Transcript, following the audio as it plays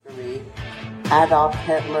Adolf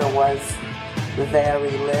Hitler was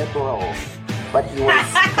very liberal, but he was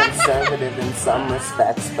conservative in some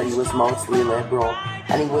respects, but he was mostly liberal,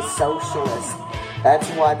 and he was socialist. That's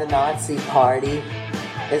why the Nazi Party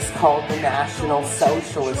is called the National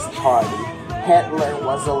Socialist Party. Hitler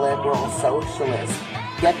was a liberal socialist.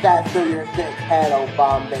 Get that through your thick head,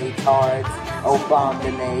 Obama-tards,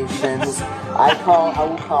 Obama-nations. I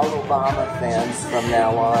will call Obama fans from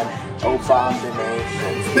now on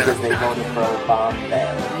Obama-nations because they voted for Obama.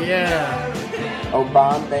 Yeah.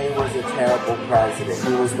 Obama was a terrible president.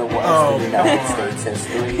 He was the worst in United States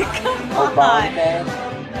history. Obama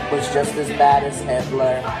was just as bad as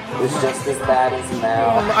Hitler, was just as bad as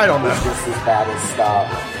Mao, I don't know. was just as bad as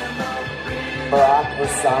Stalin. Barack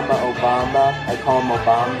Osama Obama, I call him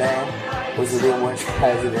Obama, was the worst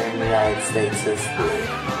president in the United States history.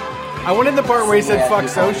 I wanted the part where he said fuck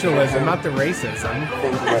socialism, not the racism.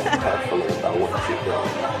 Think very carefully about what you're doing.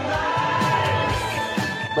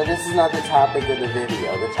 But this is not the topic of the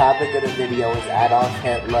video. The topic of the video is Adolf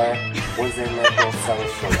Hitler was a liberal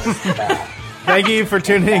socialist. Thank you for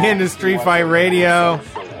tuning in to Street Fight Radio.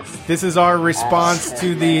 This is our response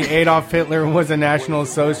to the Adolf Hitler was a National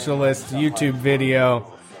Socialist YouTube video.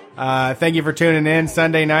 Thank you for tuning in.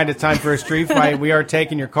 Sunday night, it's time for a street fight. We are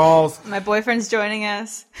taking your calls. My boyfriend's joining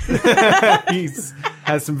us. He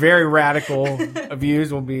has some very radical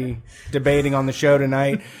views. We'll be debating on the show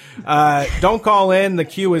tonight. Don't call in. The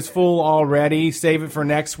queue is full already. Save it for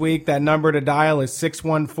next week. That number to dial is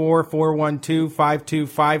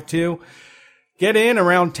 614-412-5252. Get in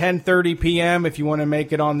around 10:30 p.m. if you want to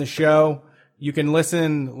make it on the show. You can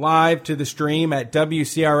listen live to the stream at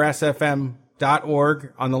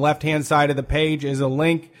WCRSFM.org. On the left-hand side of the page is a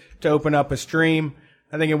link to open up a stream.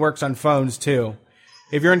 I think it works on phones, too.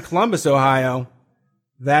 If you're in Columbus, Ohio,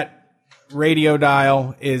 that radio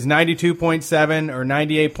dial is 92.7 or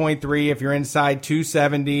 98.3. If you're inside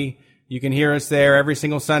 270, you can hear us there every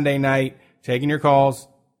single Sunday night, taking your calls.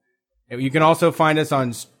 You can also find us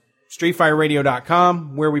on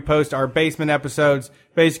StreetFightRadio.com, where we post our basement episodes,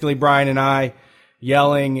 basically Brian and I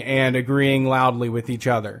yelling and agreeing loudly with each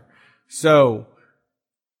other. So,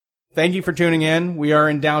 thank you for tuning in. We are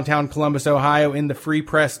in downtown Columbus, Ohio, in the Free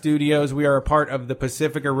Press Studios. We are a part of the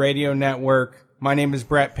Pacifica Radio Network. My name is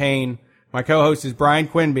Brett Payne. My co-host is Brian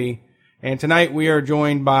Quinby. And tonight we are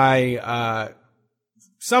joined by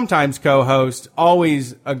sometimes co-host,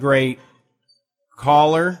 always a great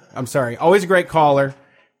caller.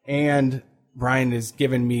 And Brian is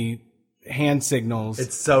giving me hand signals.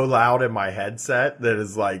 It's so loud in my headset that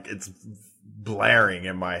is like, it's blaring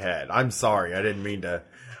in my head. I'm sorry. I didn't mean to.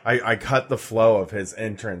 I cut the flow of his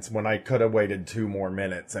entrance when I could have waited 2 more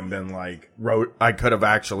minutes and been like, I could have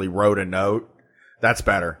actually wrote a note. That's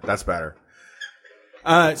better.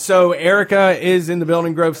 So Erica is in the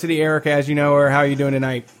building, Grove City. Erica, as you know her, how are you doing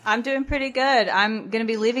tonight? I'm doing pretty good. I'm going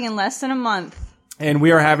to be leaving in less than a month. And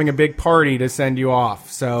we are having a big party to send you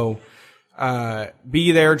off. So,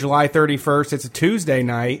 be there July 31st. It's a Tuesday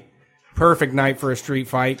night. Perfect night for a street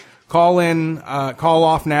fight. Call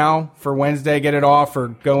off now for Wednesday, get it off, or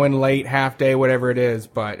go in late, half day, whatever it is,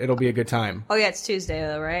 but it'll be a good time. Oh yeah, it's Tuesday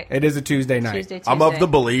though, right? It is a Tuesday night. Tuesday. I'm of the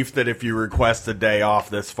belief that if you request a day off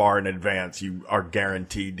this far in advance, you are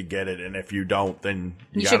guaranteed to get it. And if you don't, then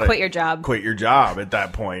you should quit your job. Quit your job at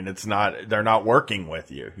that point. They're not working with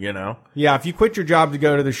you, you know? Yeah, if you quit your job to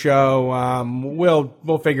go to the show,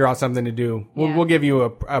 we'll figure out something to do. We'll give you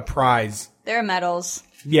a prize. There are medals.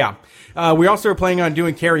 Yeah. We also are planning on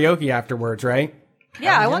doing karaoke afterwards, right?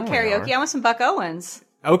 Yeah, I want karaoke. I want some Buck Owens.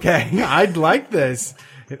 Okay, I'd like this.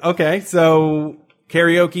 Okay, so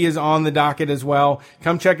karaoke is on the docket as well.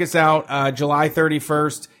 Come check us out July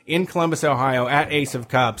 31st in Columbus, Ohio at Ace of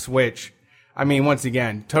Cups, which, I mean, once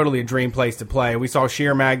again, totally a dream place to play. We saw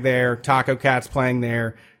Sheer Mag there, Taco Cats playing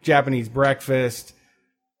there, Japanese Breakfast,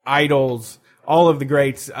 Idols. All of the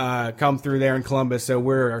greats come through there in Columbus, so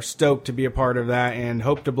we're stoked to be a part of that and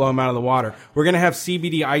hope to blow them out of the water. We're going to have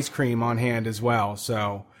CBD ice cream on hand as well,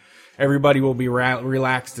 so everybody will be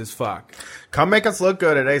relaxed as fuck. Come make us look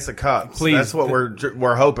good at Ace of Cups. Please. That's what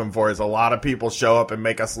we're hoping for, is a lot of people show up and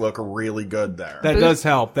make us look really good there. That does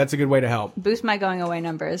help. That's a good way to help. Boost my going away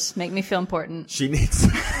numbers. Make me feel important.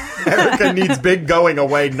 Erica needs big going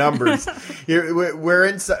away numbers.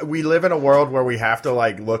 We live in a world where we have to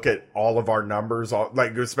like look at all of our numbers,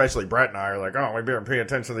 like especially Brett and I are like, oh, we better pay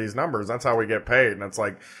attention to these numbers. That's how we get paid. And it's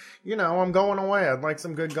like, you know, I'm going away. I'd like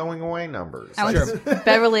some good going away numbers. I want a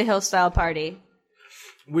Beverly Hills style party.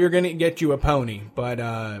 We're going to get you a pony, but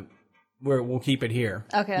we'll keep it here.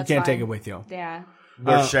 Okay, that's you can't fine. take it with you. Yeah.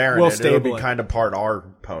 we're sharing we'll it. It'll be stable it. kind of part our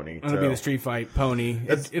pony. It'll be too. the Street Fight pony.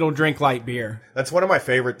 It'll drink light beer. That's one of my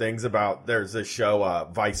favorite things about, there's this show,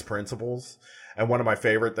 Vice Principals. And one of my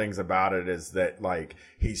favorite things about it is that, like,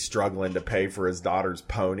 he's struggling to pay for his daughter's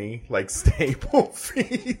pony, like, stable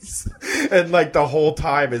fees. And, like, the whole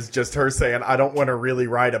time is just her saying, I don't want to really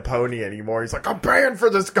ride a pony anymore. He's like, I'm paying for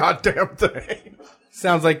this goddamn thing.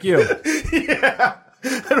 Sounds like you. Yeah.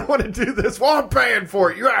 I don't want to do this. Well, I'm paying for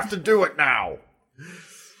it. You have to do it now.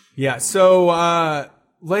 Yeah. So,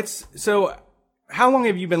 so how long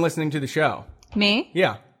have you been listening to the show? Me?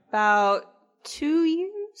 Yeah. About 2 years.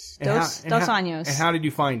 Dos años. And how did you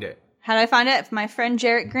find it? How did I find it? My friend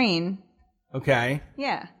Jarrett Green. Okay.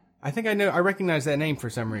 Yeah. I think I recognize that name for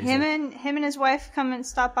some reason. Him and his wife come and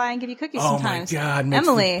stop by and give you cookies Oh sometimes. my God. Makes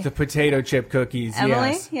Emily. The potato chip cookies. Emily?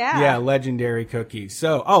 Yes. Yeah. Yeah. Legendary cookies.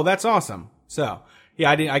 So, that's awesome. So, yeah,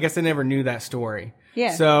 I guess I never knew that story.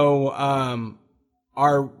 Yeah. So,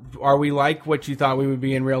 are we like what you thought we would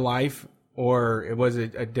be in real life, or was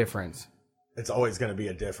it a difference? It's always going to be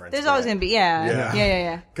a difference. There's always going to be,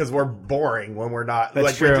 yeah. Because we're boring when we're not. That's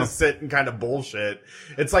like, true. we just sit and kind of bullshit.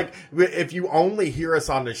 It's like, if you only hear us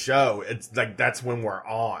on the show, it's like, that's when we're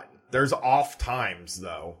on. There's off times,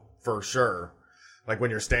 though, for sure. Like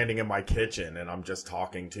when you're standing in my kitchen and I'm just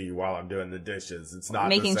talking to you while I'm doing the dishes. It's not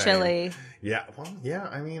Making the same. chili. Yeah, well, yeah,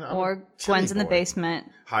 I mean, I'm Or a chili Gwen's in the boy. basement.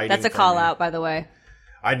 Hiding That's a from call you. out, by the way.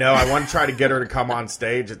 I know. I want to try to get her to come on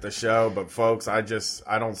stage at the show, but folks, I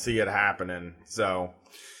don't see it happening. So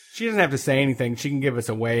She doesn't have to say anything. She can give us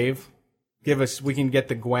a wave. We can get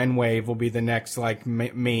the Gwen wave. Will be the next like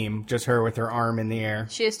meme. Just her with her arm in the air.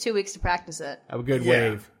 She has 2 weeks to practice it. A good Yeah.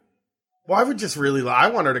 wave. well, I would just really, I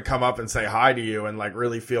want her to come up and say hi to you and like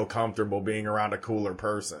really feel comfortable being around a cooler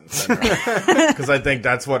person. Because I think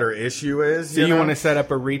that's what her issue is. So you know? want to set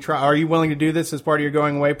up a retrial? Are you willing to do this as part of your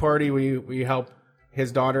going away party? Will you help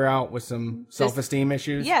his daughter out with some self-esteem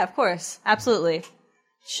issues? Yeah, of course. Absolutely.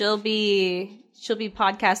 She'll be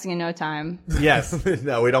podcasting in no time. Yes.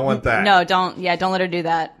 No, we don't want that. No, don't let her do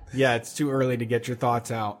that. Yeah, it's too early to get your thoughts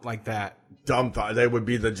out like that. Dumb thought. They would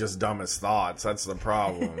be the just dumbest thoughts. That's the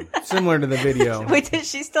problem. Similar to the video. Wait, is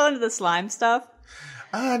she still into the slime stuff?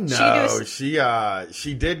 No,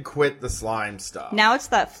 she did quit the slime stuff. Now it's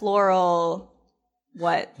that floral,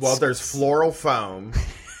 what? Well, there's floral foam,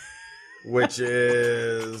 which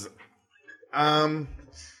is, I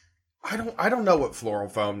don't know what floral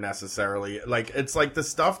foam necessarily, like, it's like the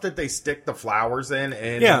stuff that they stick the flowers in.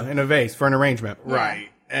 And Yeah, in a vase for an arrangement. right.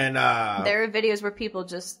 And, There are videos where people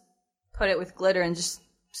just put it with glitter and just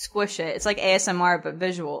squish it. It's like ASMR, but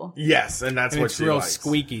visual. yes, and that's And what it's she real likes.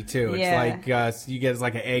 squeaky too. Yeah. It's like you get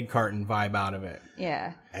like an egg carton vibe out of it.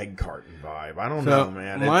 Yeah. Egg carton vibe. I don't So, know,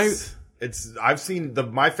 man. my- I've seen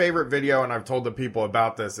my favorite video, and I've told the people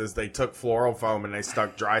about this, is they took floral foam and they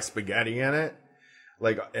stuck dry spaghetti in it,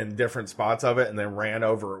 like in different spots of it, and then ran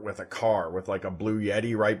over it with a car with like a Blue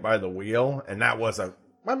Yeti right by the wheel, and that was it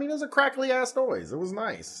was a crackly ass noise. It was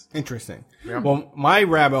nice. Interesting. Well, my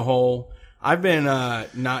rabbit hole, I've been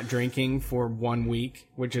not drinking for 1 week,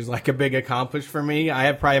 which is like a big accomplishment for me.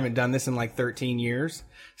 I probably haven't done this in like 13 years.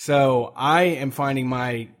 So I am finding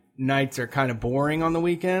my nights are kind of boring on the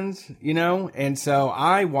weekends, you know? And so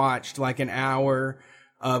I watched like an hour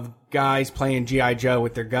of guys playing G.I. Joe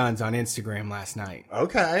with their guns on Instagram last night.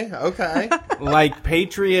 Okay. Like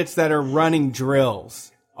patriots that are running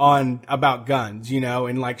drills about guns, you know,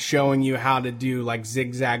 and like showing you how to do like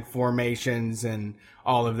zigzag formations and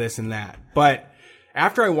all of this and that. But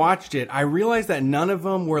after I watched it, I realized that none of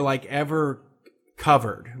them were like ever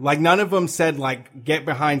covered. Like none of them said like get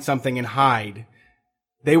behind something and hide.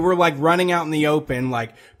 They were like running out in the open,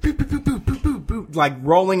 like boop, boop, boop, boop, boop, boop, boop, like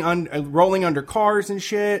rolling under cars and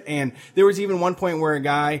shit. And there was even one point where a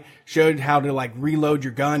guy showed how to like reload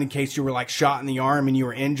your gun in case you were like shot in the arm and you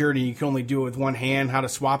were injured and you could only do it with one hand, how to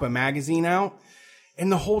swap a magazine out.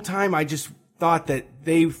 And the whole time I just thought that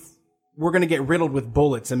we're going to get riddled with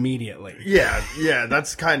bullets immediately. Yeah,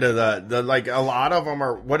 that's kind of the like a lot of them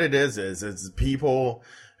are what it is people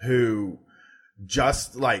who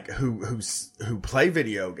just like who play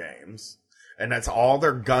video games and that's all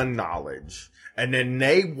their gun knowledge, and then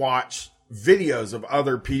they watch videos of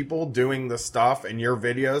other people doing the stuff in your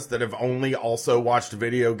videos that have only also watched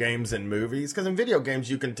video games and movies, because in video games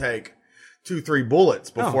you can take 2-3 bullets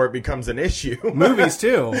before it becomes an issue. Movies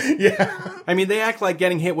too. Yeah. I mean, they act like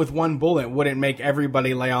getting hit with one bullet wouldn't make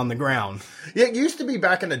everybody lay on the ground. Yeah, it used to be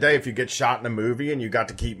back in the day, if you get shot in a movie and you got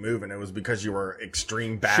to keep moving, it was because you were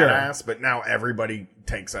extreme badass. Sure. But now everybody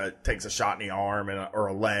takes a shot in the arm or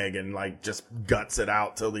a leg and like just guts it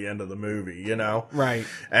out till the end of the movie, you know? Right.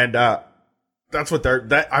 And That's what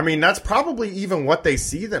that's probably even what they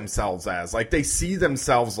see themselves as. Like, they see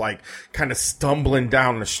themselves like kind of stumbling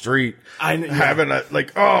down the street, having a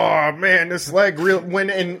like, oh man, this leg real. When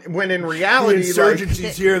in reality, the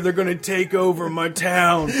insurgency's here. They're gonna take over my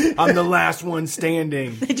town. I'm the last one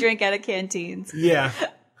standing. They drink out of canteens. Yeah.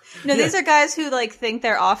 No, these are guys who like think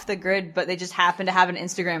they're off the grid, but they just happen to have an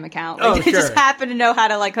Instagram account. Like, Oh, they just sure. happen to know how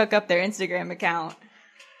to like hook up their Instagram account.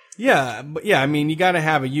 Yeah, but I mean, you got to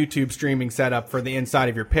have a YouTube streaming setup for the inside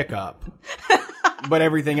of your pickup, but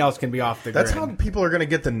everything else can be off the grid. That's how people are going to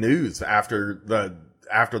get the news after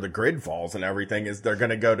the grid falls and everything. Is they're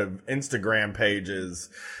going to go to Instagram pages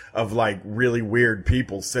of like really weird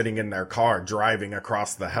people sitting in their car driving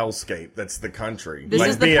across the hellscape that's the country, This like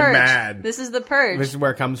is the being purge. mad. This is the purge. This is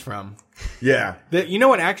where it comes from. Yeah. You know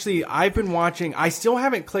what? Actually, I've been watching. I still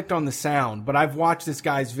haven't clicked on the sound, but I've watched this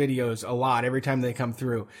guy's videos a lot every time they come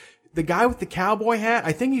through. The guy with the cowboy hat,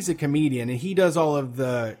 I think he's a comedian, and he does all of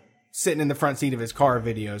the sitting in the front seat of his car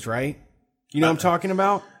videos, right? You know what I'm talking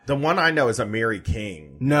about? The one I know is Amiri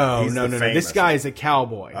King. No. He's the This famous guy is a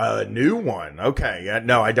cowboy. A new one. Okay. Yeah,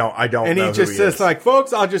 no, I don't And know he just who says is. like,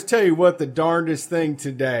 folks, I'll just tell you what the darndest thing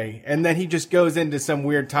today. And then he just goes into some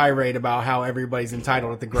weird tirade about how everybody's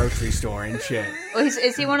entitled at the grocery store and shit. Well,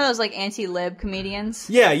 is he one of those like anti-lib comedians?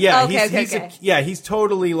 Yeah. Okay. He's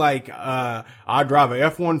totally like, I drive a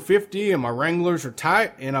F-150 and my Wranglers are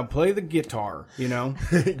tight and I play the guitar, you know?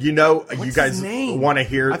 You know, What's you guys his name? want to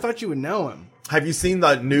hear. I thought you would know him. Have you seen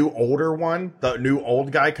the new older one? The new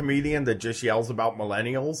old guy comedian that just yells about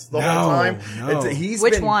millennials the whole time? No.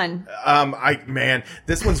 Which one?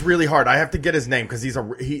 This one's really hard. I have to get his name because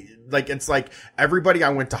it's like everybody I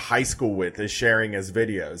went to high school with is sharing his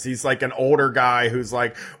videos. He's like an older guy who's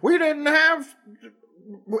like, we didn't have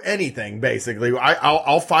anything basically.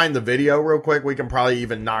 I'll find the video real quick. We can probably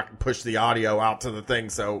even push the audio out to the thing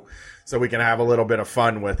so we can have a little bit of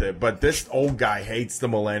fun with it. But this old guy hates the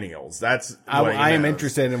millennials. That's what I am knows.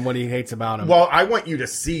 interested in what he hates about him. Well, I want you to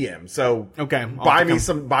see him. So Okay, buy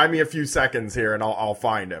me a few seconds here, and I'll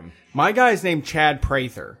find him. My guy's named Chad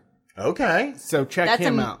Prather. Okay. So check That's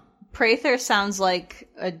him out. Prather sounds like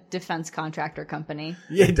a defense contractor company.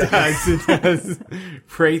 Yeah, it does. It does.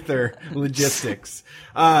 Prather Logistics.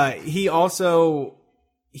 He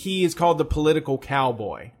is called the Political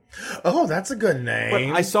Cowboy. Oh, that's a good But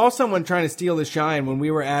name. I saw someone trying to steal his shine when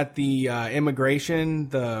we were at the immigration,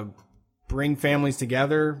 the Bring Families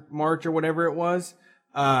Together march or whatever it was.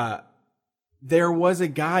 There was a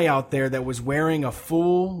guy out there that was wearing a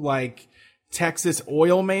full like Texas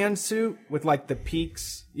oil man suit with like the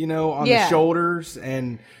peaks, you know, on the shoulders,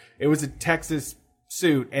 and it was a Texas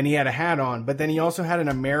suit, and he had a hat on, but then he also had an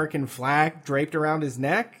American flag draped around his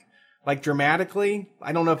neck. Like dramatically.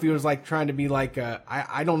 I don't know if he was like trying to be like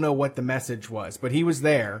I don't know what the message was, but he was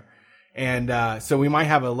there. And so we might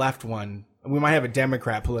have a left one. We might have a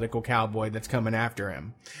Democrat political cowboy that's coming after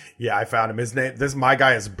him. Yeah, I found him. My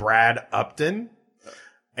guy is Brad Upton.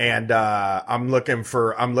 And I'm looking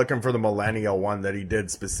for the millennial one that he did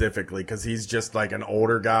specifically because he's just like an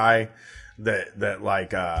older guy that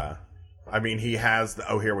like he has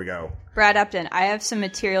here we go. Brad Upton, I have some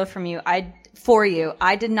material from you. I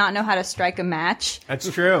did not know how to strike a match.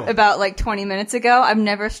 That's true. About like 20 minutes ago. I've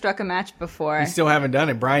never struck a match before. You still haven't done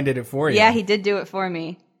it. Brian did it for you. Yeah, he did do it for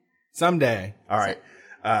me. Someday. All right.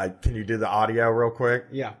 Can you do the audio real quick?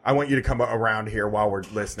 Yeah. I want you to come around here while we're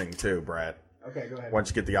listening too, Brad. Okay, go ahead. Once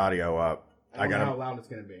you get the audio up. I don't know how loud it's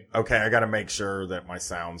going to be. Okay, I got to make sure that my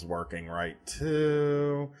sound's working right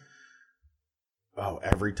too. Oh,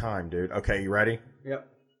 every time, dude. Okay, you ready? Yep.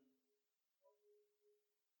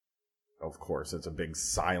 Of course, it's a big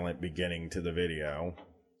silent beginning to the video.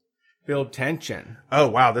 Build tension. Oh,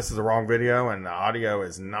 wow, this is the wrong video and the audio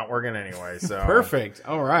is not working anyway. So Perfect.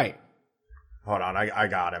 All right. Hold on, I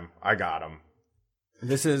got him.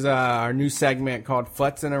 This is our new segment called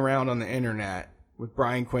Futzing Around on the Internet with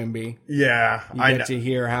Brian Quimby. Yeah, You get to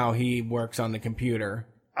hear how he works on the computer.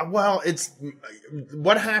 Well, it's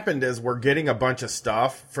what happened is we're getting a bunch of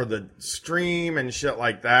stuff for the stream and shit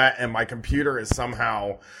like that, and my computer is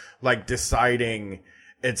somehow like deciding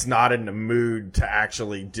it's not in the mood to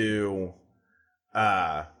actually do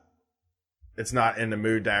it's not in the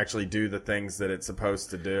mood to actually do the things that it's supposed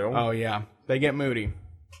to do. Oh yeah, they get moody.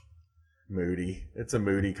 Moody. It's a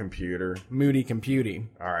moody computer. Moody computing.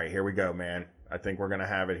 All right, here we go, man. I think we're going to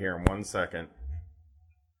have it here in 1 second.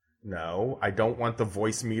 No, I don't want the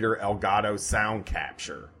voice meter Elgato sound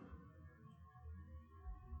capture.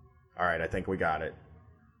 All right, I think we got it.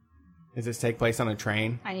 Does this take place on a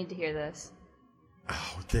train? I need to hear this.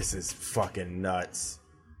 Oh, this is fucking nuts.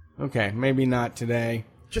 Okay, maybe not today.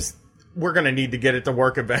 Just we're going to need to get it to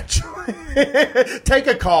work eventually. Take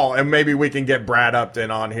a call, and maybe we can get Brad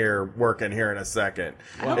Upton on here working here in a second.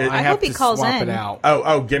 Well, I have hope he to calls swap in. it out.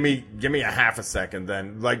 Oh, give me a half a second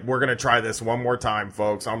then. Like, we're going to try this one more time,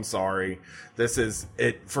 folks. I'm sorry. This is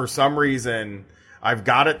it. For some reason, I've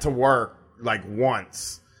got it to work like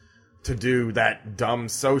once to do that dumb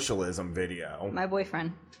socialism video. My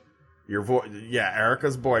boyfriend.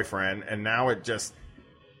 Erica's boyfriend, and now it just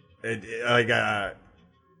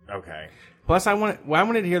okay. Plus, I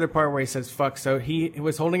wanted to hear the part where he says "fuck." So he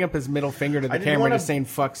was holding up his middle finger to the didn't camera, wanna- just saying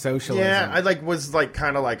 "fuck socialism." Yeah, I was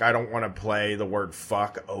kind of like I don't want to play the word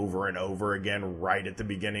 "fuck" over and over again right at the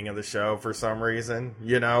beginning of the show for some reason.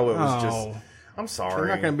 You know, it was just. I'm sorry. We're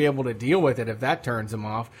not going to be able to deal with it if that turns him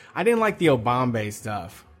off. I didn't like the Obama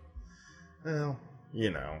stuff. Well, you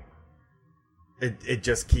know, it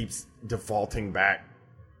just keeps defaulting back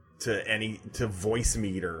to voice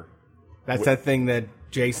meter. That's that thing that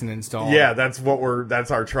Jason installed. Yeah, that's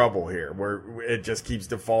our trouble here. It just keeps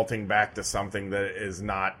defaulting back to something that is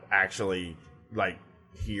not actually like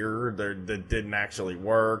here, that didn't actually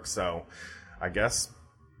work. So I guess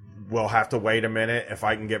we'll have to wait a minute. If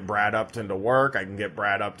I can get Brad Upton to work, I can get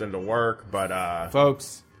Brad Upton to work. But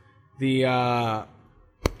folks, the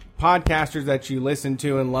podcasters that you listen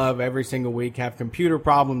to and love every single week have computer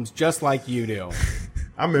problems just like you do.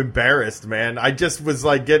 I'm embarrassed, man. I just was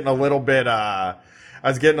like getting a little bit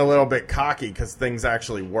cocky because things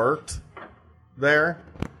actually worked there,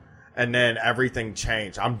 and then everything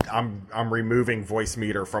changed. I'm removing voice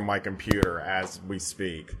meter from my computer as we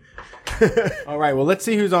speak. All right, well, let's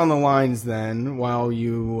see who's on the lines then while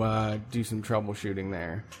you do some troubleshooting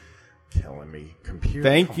there. Killing me, computer.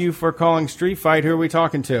 Thank you for calling Street Fight. Who are we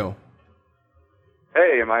talking to?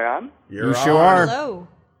 Hey, am I on? You sure are. Hello.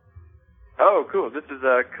 Oh, cool. This is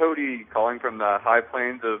Cody calling from the high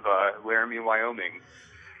plains of Laramie, Wyoming.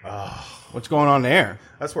 What's going on there?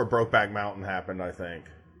 That's where Brokeback Mountain happened, I think.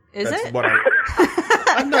 Is That's it? what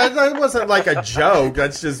that wasn't like a joke.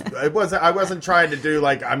 That's just it wasn't. I wasn't trying to do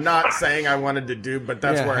like I'm not saying I wanted to do, but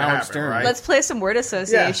that's Yeah, where it Howard happened, Stern. right? Let's play some word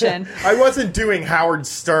association. Yeah. I wasn't doing Howard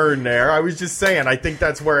Stern there. I was just saying I think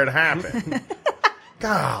that's where it happened.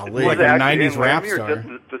 Golly. Like Is it a actually 90s in rap Laramie or star.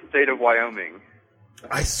 just the state of Wyoming?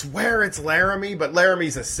 I swear it's Laramie, but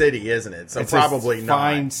Laramie's a city, isn't it? So It's probably a not.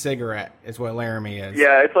 fine cigarette is what Laramie is.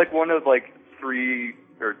 Yeah, it's like one of like 3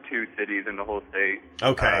 or 2 cities in the whole state.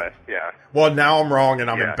 Okay. Yeah. Well, now I'm wrong and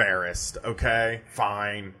I'm Yeah. embarrassed. Okay,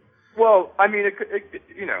 fine. Well, I mean,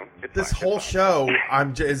 it's This fine. whole show,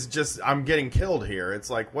 I'm getting killed here. It's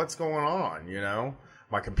like, what's going on? You know,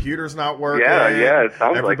 my computer's not working. Yeah, it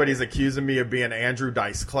sounds like Everybody's accusing me of being Andrew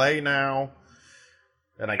Dice Clay now.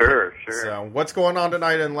 And I Sure. So, what's going on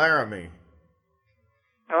tonight in Laramie?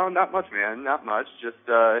 Oh, not much, man. Not much. Just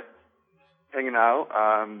hanging out,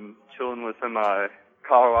 chilling with some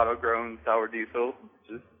Colorado-grown sour diesel,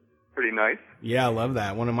 which is pretty nice. Yeah, I love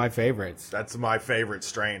that. One of my favorites. That's my favorite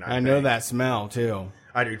strain. I know that smell, too.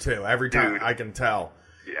 I do too. Every time Dude. I can tell.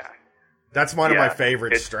 Yeah. That's one of Yeah, my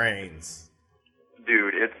favorite it's- strains.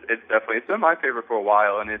 Dude, it's definitely, it's been my favorite for a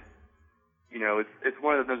while, and it's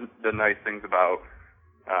one of the nice things about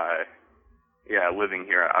living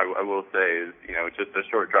here. I will say is it's just a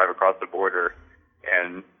short drive across the border,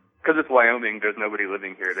 and because it's Wyoming, there's nobody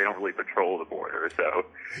living here. They don't really patrol the border, so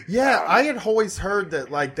Yeah, I had always heard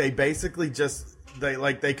that like they basically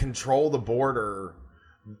they control the border,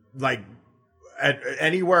 like at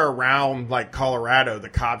anywhere around like Colorado, the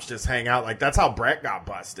cops just hang out. Like that's how Brett got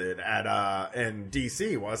busted at in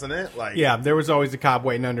DC, wasn't it? Like Yeah, there was always a cop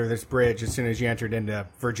waiting under this bridge as soon as you entered into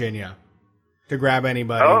Virginia to grab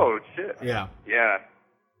anybody. Oh shit. Yeah. Yeah.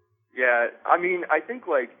 I mean, I think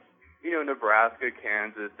like Nebraska,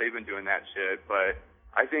 Kansas, they've been doing that shit, but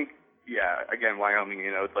I think again, Wyoming,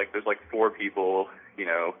 it's like there's like 4 people,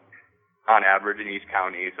 on average in each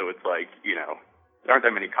county, so it's like there aren't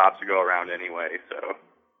that many cops to go around anyway, so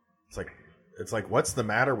it's like what's the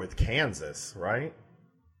matter with Kansas, right?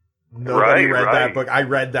 Nobody read Right. that book. I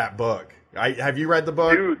read that book. Have you read the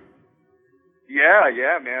book? Dude.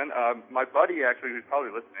 Yeah, man. My buddy actually, who's probably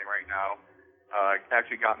listening right now,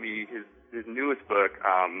 actually got me his newest book,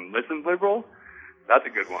 Listen Liberal. That's a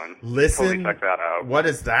good one. Listen. Totally check that out. What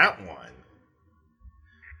is that one?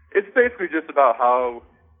 It's basically just about how,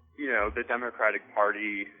 the Democratic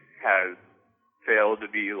Party has failed to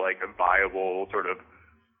be like a viable sort of,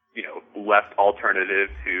 left alternative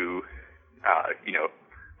to,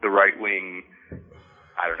 the right wing,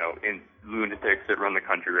 I don't know, in lunatics that run the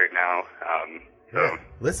country right now. So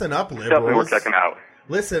Listen up, definitely liberals. worth checking out.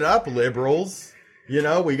 Listen up, liberals. You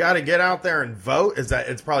know, we got to get out there and vote.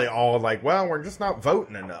 It's probably all like, well, we're just not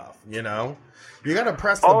voting enough. You know, you got to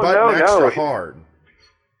press the button extra hard.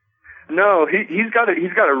 No, he's got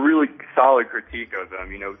a really solid critique of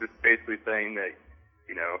them. You know, just basically saying that,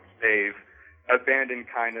 you know, they've abandoned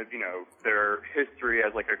kind of, you know, their history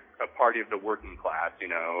as like a party of the working class. You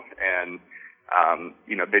know, and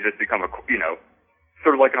you know, they just become you know,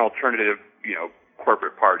 sort of like an alternative, you know,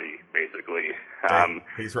 corporate party basically.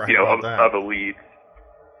 He's right, you know, about that. Of elite.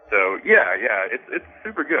 So yeah, it's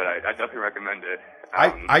super good. I definitely recommend it.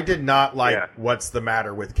 I did not like What's the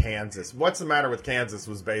Matter with Kansas. What's the Matter with Kansas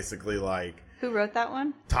was basically like, Who wrote that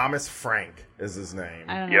one? Thomas Frank is his name.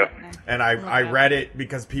 I don't know. Yep. That name. And I read it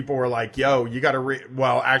because people were like, yo, you got to read.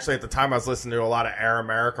 Well, actually, at the time, I was listening to a lot of Air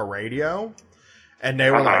America radio. And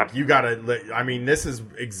they were like, you got to, I mean, this is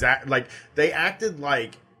exact. Like, they acted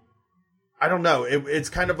like, I don't know. It's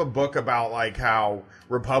kind of a book about like how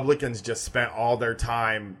Republicans just spent all their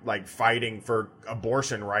time like fighting for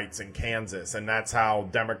abortion rights in Kansas, and that's how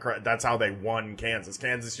they won Kansas.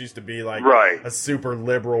 Kansas used to be like a super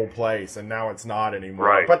liberal place, and now it's not anymore.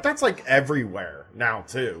 Right. But that's like everywhere now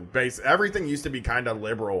too. Everything used to be kind of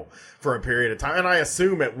liberal for a period of time, and I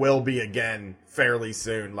assume it will be again fairly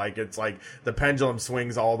soon. Like it's like the pendulum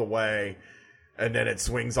swings all the way, and then it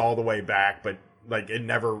swings all the way back, but like it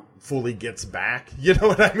never fully gets back. You know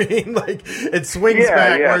what I mean? Like it swings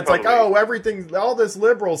back where it's totally. Like, oh, everything, all this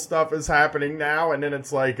liberal stuff is happening now. And then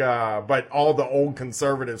it's like, but all the old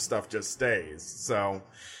conservative stuff just stays. So.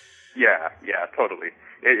 Yeah, totally.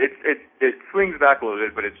 It swings back a little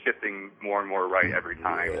bit, but it's shifting more and more right every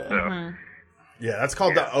time. So. Mm-hmm. Yeah, that's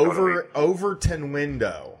called the Overton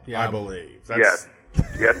window, I believe. Yes,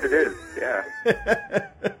 it is. Yeah.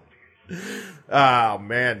 Oh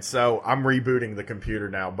man, so I'm rebooting the computer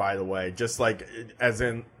now, by the way, just like as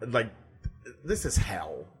in like this is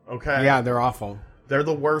hell, okay? Yeah, they're awful. They're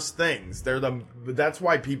the worst things. That's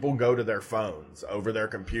why people go to their phones over their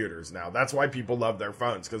computers now. That's why people love their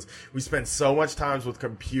phones, because we spend so much time with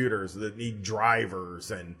computers that need drivers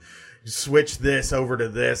and switch this over to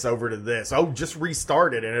this over to this. Oh, just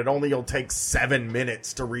restart it, and it'll take 7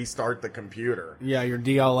 minutes to restart the computer. Yeah, your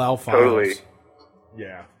DLL files. Totally.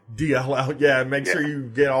 Yeah. DLL, yeah, make sure you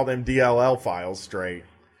get all them DLL files straight.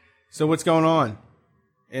 So what's going on?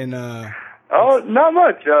 Oh, not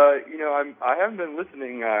much. You know, I haven't been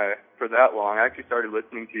listening for that long. I actually started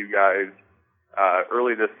listening to you guys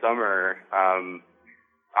early this summer. So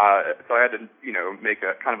I had to, you know, make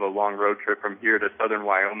a kind of a long road trip from here to southern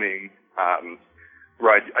Wyoming,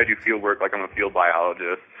 where I do field work, like I'm a field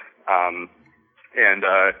biologist.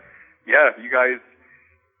 Yeah, you guys,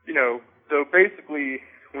 you know, so basically,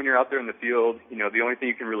 when you're out there in the field, you know, the only thing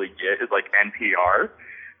you can really get is like NPR.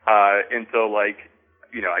 And so like,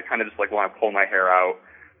 you know, I kind of just like want to pull my hair out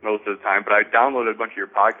most of the time, but I downloaded a bunch of your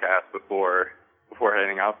podcasts before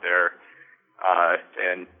heading out there.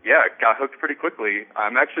 And yeah, got hooked pretty quickly.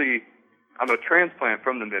 I'm a transplant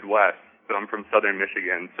from the Midwest, but I'm from southern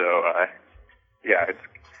Michigan. So, yeah, it's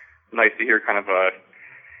nice to hear kind of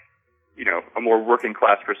you know, a more working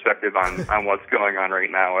class perspective on what's going on right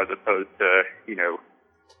now, as opposed to, you know,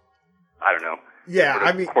 I don't know. Yeah,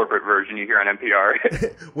 I mean, corporate version you hear on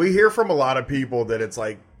NPR. We hear from a lot of people that it's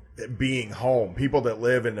like being home. People that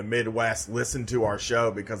live in the Midwest listen to our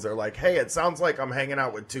show because they're like, hey, it sounds like I'm hanging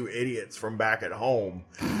out with two idiots from back at home.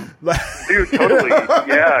 Dude, totally.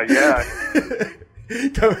 Yeah.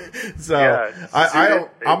 So yeah,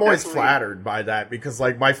 I'm always flattered by that, because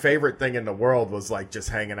like my favorite thing in the world was like just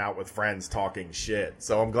hanging out with friends talking shit.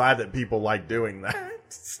 So I'm glad that people like doing that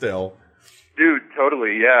still. Dude,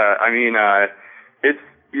 totally. Yeah. I mean, it's,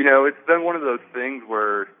 you know, it's been one of those things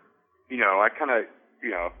where, you know, I kind of,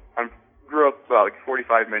 you know, I grew up about like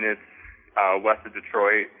 45 minutes west of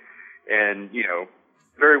Detroit, and, you know,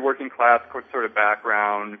 very working class sort of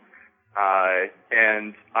background.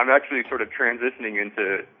 And I'm actually sort of transitioning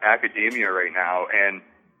into academia right now, and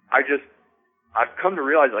I've come to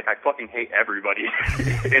realize, like, I fucking hate everybody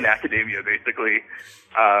in academia, basically.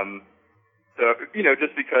 So, you know,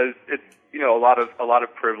 just because it's, you know, a lot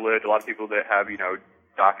of privilege, a lot of people that have, you know,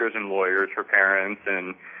 doctors and lawyers for parents,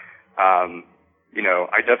 and, you know,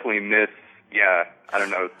 I definitely miss, I don't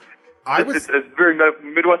know. It's a very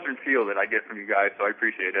Midwestern feel that I get from you guys, so I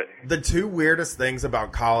appreciate it. The two weirdest things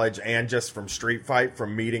about college, and just from Street Fight,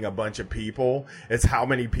 from meeting a bunch of people, is how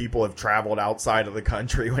many people have traveled outside of the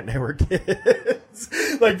country when they were kids.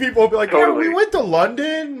 Like people will be like, Totally. "Yeah, we went to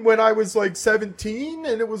London when I was like 17,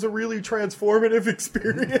 and it was a really transformative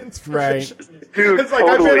experience." For Right. sure." Dude, It's like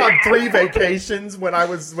totally. I've been on 3 vacations when I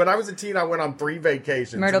was a teen. I went on 3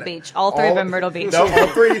 vacations. Myrtle And Beach. All three of them Myrtle Beach. No, all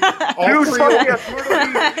three. All Dude, three. fuck yes,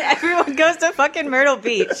 Myrtle Beach. Everyone goes to fucking Myrtle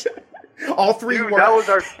Beach. All 3 Dude, were. that was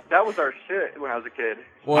our shit when I was a kid.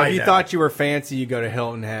 Well, I if you know. thought you were fancy, you go to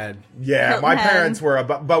Hilton Head. Yeah, Hilton my Head. parents were,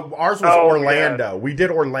 but ours was Oh, Orlando. We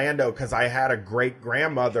did Orlando because I had a great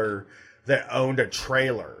grandmother that owned a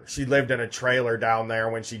trailer. She lived in a trailer down there.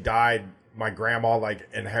 When she died, my grandma like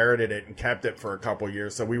inherited it and kept it for a couple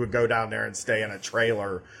years. So we would go down there and stay in a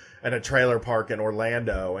trailer park in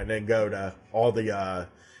Orlando, and then go to all the,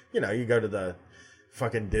 you go to the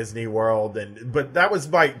fucking Disney World, but that was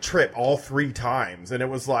my trip all 3 times, and it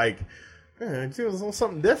was like. Do a little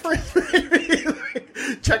something different, maybe.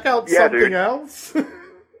 Like, check out Yeah, something dude. else.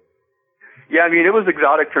 Yeah, I mean, it was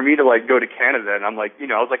exotic for me to like go to Canada, and I'm like, I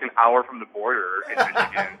was like an hour from the border in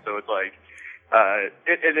Michigan, so it's like,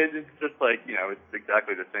 it's just like, it's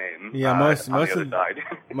exactly the same. Yeah, on most the other of side.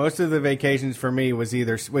 most of the vacations for me was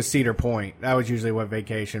Cedar Point. That was usually what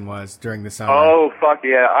vacation was during the summer. Oh fuck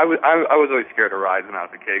yeah! I was always scared of rides when I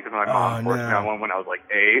was a kid because my mom forced me no. on one when I was like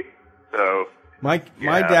 8. So My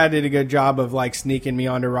Yeah. dad did a good job of like sneaking me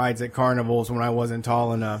onto rides at carnivals when I wasn't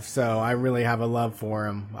tall enough. So I really have a love for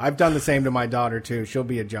him. I've done the same to my daughter too. She'll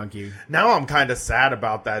be a junkie. Now I'm kind of sad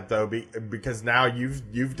about that though, because now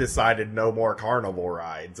you've decided no more carnival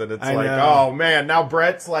rides, and it's I like, know. oh man, now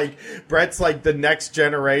Brett's like the next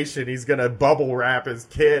generation. He's gonna bubble wrap his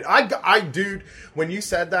kid. Dude, when you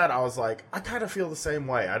said that, I was like, I kind of feel the same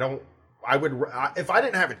way. If I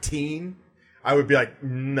didn't have a teen, I would be like,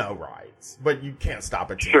 no rides. But you can't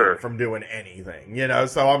stop a teen Sure. from doing anything,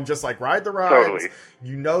 So I'm just like, ride the rides. Totally.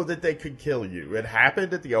 You know that they could kill you. It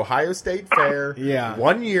happened at the Ohio State Fair Yeah.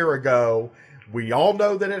 1 year ago. We all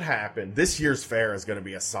know that it happened. This year's fair is going to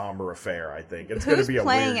be a somber affair, I think. It's going to Who's be a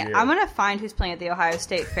playing? weird year. I'm gonna find who's playing at the Ohio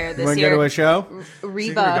State Fair this Want to year. go to a show? Reba.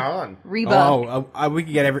 She's gonna be gone. Reba. Oh, we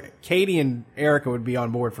could get Katie and Erica would be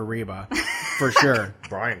on board for Reba, for sure.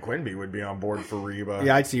 Brian Quinby would be on board for Reba.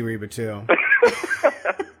 Yeah, I'd see Reba too.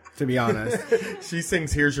 To be honest, She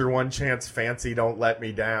sings Here's Your One Chance, Fancy, Don't Let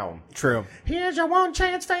Me Down. true. Here's your one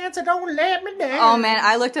chance, Fancy, don't let me down. Oh man,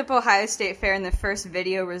 I looked up Ohio State Fair and the first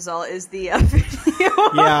video result is the video.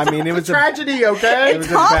 Yeah, I mean it was a Tragedy, okay? it was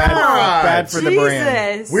a bad for the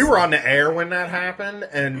brand. Jesus. We were on the air when that happened,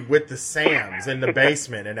 and with the Sams in the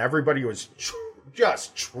basement, and everybody was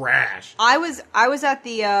just trash. I was at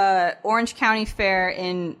the Orange County Fair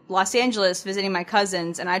in Los Angeles visiting my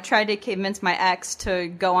cousins, and I tried to convince my ex to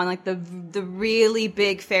go on like the really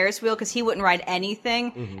big Ferris wheel because he wouldn't ride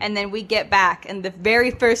anything. Mm-hmm. And then we get back, and the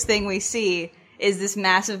very first thing we see is this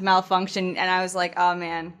massive malfunction, and I was like, oh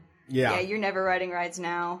man, Yeah. you're never riding rides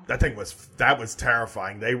now. That was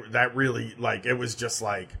terrifying. That really, like, it was just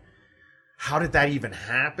like, how did that even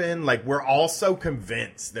happen? Like, we're all so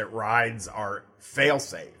convinced that rides are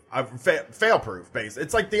fail-safe, fail-proof, basically.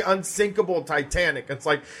 It's like the unsinkable Titanic. It's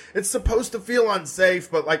like, it's supposed to feel unsafe,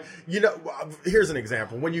 but like, here's an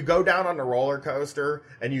example. When you go down on the roller coaster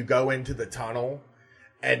and you go into the tunnel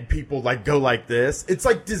and people like go like this, it's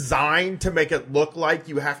like designed to make it look like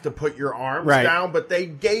you have to put your arms Right. down, but they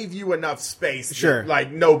gave you enough space Sure. that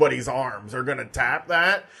like nobody's arms are gonna tap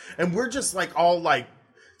that. And we're just like all like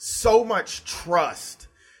so much trust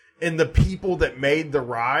in the people that made the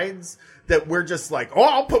rides that we're just like, oh,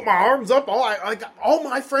 I'll put my arms up. All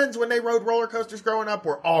my friends when they rode roller coasters growing up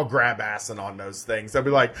were all grab assing on those things. They'd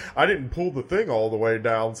be like, I didn't pull the thing all the way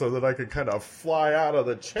down so that I could kind of fly out of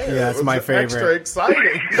the chair. Yeah, that's It was my favorite. Extra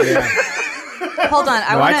exciting. Hold on,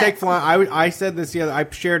 No, want I take flying. I said this the other. I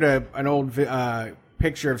shared an old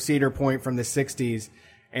picture of Cedar Point from the '60s,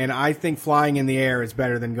 and I think flying in the air is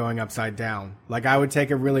better than going upside down. Like I would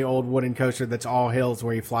take a really old wooden coaster that's all hills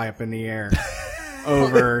where you fly up in the air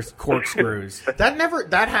over corkscrews.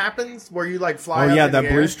 That happens where you like fly. Oh up yeah, in the the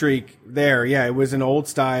Blue air? Streak there. Yeah, it was an old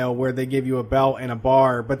style where they give you a belt and a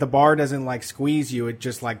bar, but the bar doesn't like squeeze you. It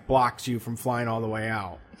just like blocks you from flying all the way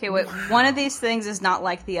out. Okay, wait. One of these things is not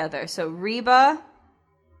like the other. So Reba,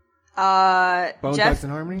 Bone Jeff, Thugs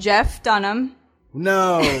and Harmony? Jeff Dunham.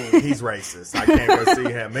 No. He's racist. I can't go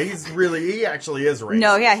see him. He actually is racist.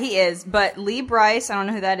 No, yeah, he is. But Lee Bryce, I don't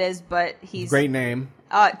know who that is, but he's Great name.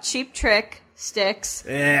 Cheap Trick, Sticks.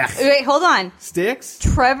 Ugh. Wait, hold on. Sticks?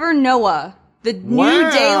 Trevor Noah, the new Wow.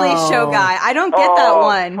 Daily Show guy. I don't get that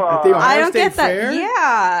one. At the Ohio I don't State get that. Fair?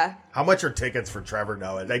 Yeah. How much are tickets for Trevor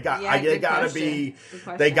Noah? They Yeah, good gotta question. be Good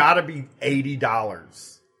question. they gotta be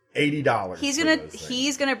 $80 $80.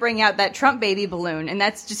 He's gonna bring out that Trump baby balloon, and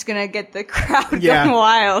that's just gonna get the crowd Yeah. going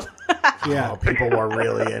wild. Yeah. Oh, people are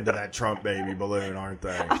really into that Trump baby balloon, aren't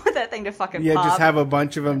they? I want that thing to fucking Yeah, pop. just have a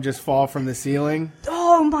bunch of them just fall from the ceiling.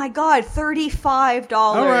 Oh my god, $35.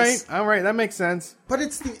 All right, that makes sense. But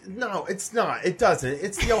it's not. It doesn't.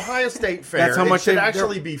 It's the Ohio State Fair. That's how much it should they've-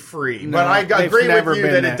 actually be free. No, but I they've agree never with you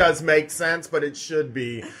been that that. it does make sense, but it should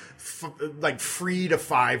be like free to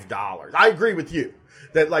 $5. I agree with you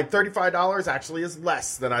that like $35 actually is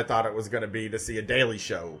less than I thought it was going to be to see a Daily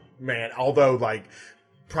Show. Man, although like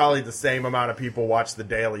probably the same amount of people watch the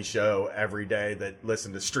Daily Show every day that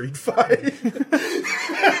listen to Street Fight.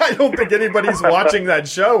 I don't think anybody's watching that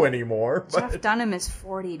show anymore. But Jeff Dunham is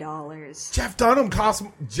 $40. Jeff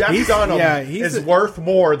Dunham He's is a- worth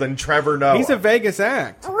more than Trevor Noah. He's a Vegas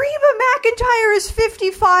act. Reba McEntire is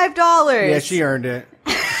 $55. Yeah, she earned it.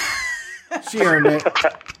 She earned it.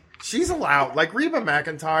 She's allowed. Like Reba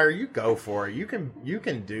McEntire, you go for it. You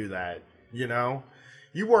can do that. You know,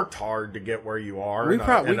 you worked hard to get where you are. We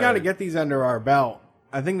got to get these under our belt.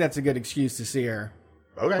 I think that's a good excuse to see her.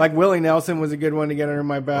 Okay. Like Willie Nelson was a good one to get under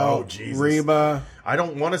my belt. Oh, Jesus. Reba. I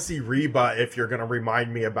don't want to see Reba if you're going to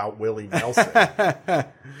remind me about Willie Nelson.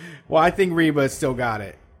 Well, I think Reba still got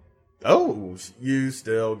it. Oh, you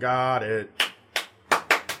still got it.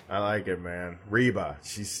 I like it, man. Reba,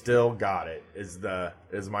 she still got it. Is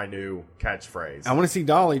my new catchphrase. I want to see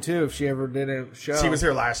Dolly too if she ever did a show. She was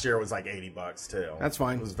here last year. It was like $80 too. That's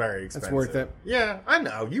fine. It was very expensive. That's worth it. Yeah, I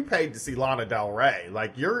know. You paid to see Lana Del Rey.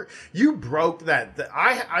 Like you broke that.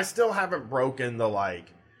 I still haven't broken the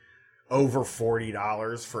like over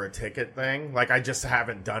 $40 for a ticket thing. Like I just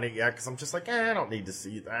haven't done it yet because I'm just like, I don't need to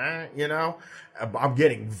see that. You know, I'm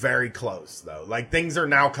getting very close though. Like things are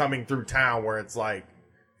now coming through town where it's like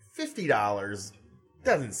 $50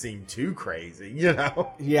 doesn't seem too crazy, you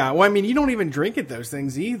know? Yeah, well, I mean, you don't even drink at those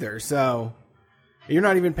things either, so you're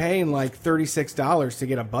not even paying like $36 to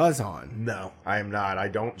get a buzz on. No, I am not. I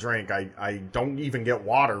don't drink. I don't even get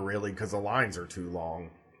water really because the lines are too long.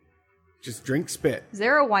 Just drink spit. Is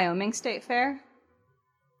there a Wyoming State Fair?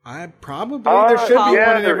 There should be one in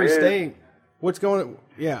there every is. state. What's going?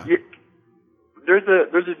 Yeah. There's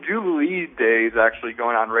a Jubilee Days actually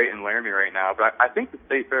going on right in Laramie right now, but I think the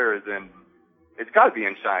state fair is it's got to be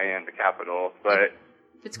in Cheyenne, the capital. But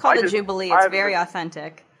If it's called I a just- Jubilee, it's I've- very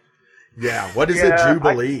authentic. Yeah, what is Yeah, a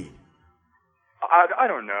Jubilee? I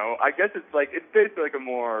don't know. I guess it's basically like a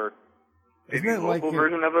more Isn't maybe it like local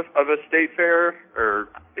version of a state fair, or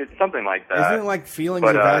it's something like that. Isn't it like feelings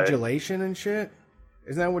but, of adulation and shit?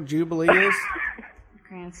 Isn't that what Jubilee is?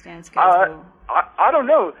 Grandstand schedule. I don't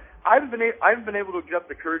know. I haven't been able to get up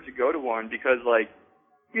the courage to go to one because, like,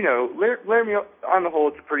 you know, Laramie on the whole,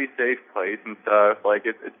 it's a pretty safe place and stuff. Like,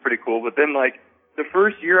 it's pretty cool. But then, like, the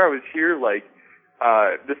first year I was here, like,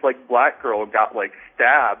 this like black girl got like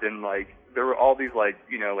stabbed, and like there were all these like,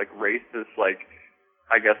 you know, like racist, like,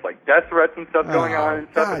 I guess like death threats and stuff going on and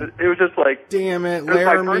stuff. God. It was just like, Damn it, it was my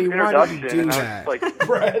Laramie! first Why did you introduction, do and I was that? like,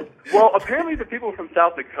 Brett. well, apparently the people from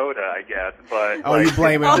South Dakota, I guess, but Oh, like, you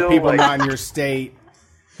blame it on still, people like, not in your state.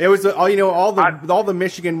 It was all you know. All the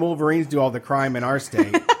Michigan Wolverines do all the crime in our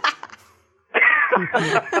state.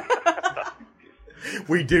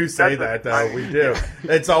 We do say that, though. We do.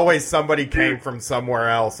 It's always somebody came from somewhere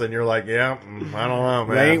else, and you're like, yeah, I don't know,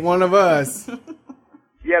 man. They ain't one of us.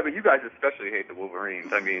 Yeah, but you guys especially hate the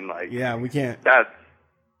Wolverines. I mean, like, Yeah, we can't. that's.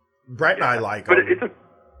 Brett and I like But them.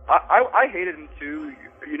 I hated them too,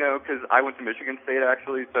 you know, because I went to Michigan State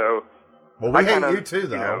actually. So Well, we I hate kinda, you too,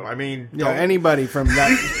 though. you know- I mean, Yeah, don't- anybody from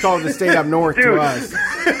that called the state up north to Dude. us.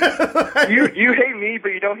 you hate me, but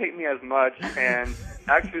you don't hate me as much. And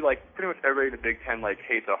actually, like, pretty much everybody in the Big Ten like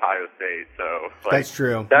hates Ohio State. So like, That's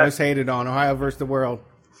true. That's, Most hated on Ohio versus the world.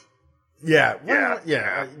 yeah, well,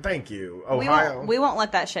 Yeah. yeah. Thank you, We Ohio. won't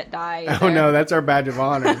let that shit die. Oh either. no, that's our badge of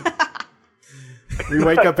honor. We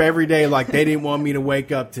wake up every day like they didn't want me to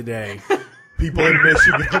wake up today. People in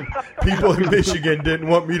Michigan didn't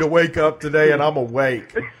want me to wake up today, and I'm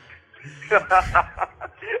awake.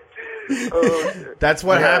 That's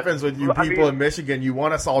what happens with you Well, I people mean- in Michigan. You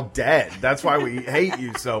want us all dead. That's why we hate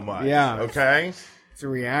you so much. Yeah. Okay. It's a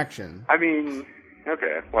reaction. I mean,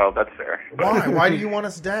 okay, well, that's fair. Why? Why do you want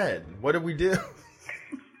us dead? What did we do?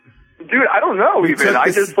 Dude, I don't know. We Even took I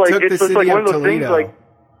the- just like took it's the just like city one of of those things. Toledo. Like,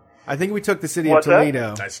 I think we took the city What's of that?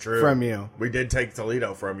 Toledo. That's true. From you. We did take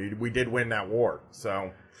Toledo from you. We did win that war.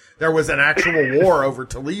 So there was an actual war over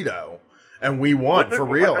Toledo, and we won for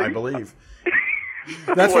real, I believe.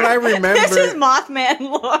 That's what I remember. This is Mothman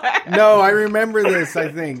lore. No, I remember this. I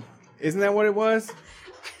think isn't that what it was?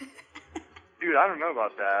 dude, I don't know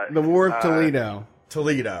about that. The War of Toledo.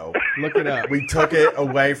 Toledo. Look it up. We took it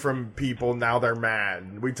away from people. Now they're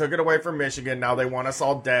mad. We took it away from Michigan. Now they want us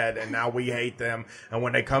all dead, and now we hate them. And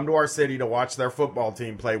when they come to our city to watch their football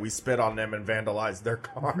team play, we spit on them and vandalize their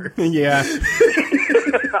cars. Yeah.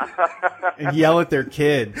 And yell at their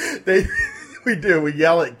kids. We do. We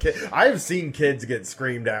yell at kids. I have seen kids get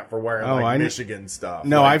screamed at for wearing Michigan stuff.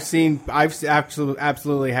 No, like, I've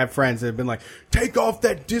absolutely have friends that have been like, take off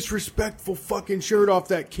that disrespectful fucking shirt off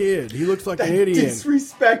that kid. He looks like an idiot.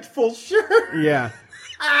 Disrespectful shirt. Yeah.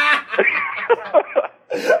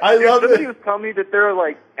 I love somebody it. was telling me that there are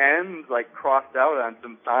like M's like crossed out on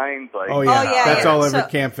some signs. Like, Oh yeah, yeah, that's yeah. all over So-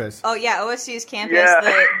 campus. Oh yeah, OSU's campus. Yeah.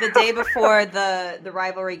 The day before the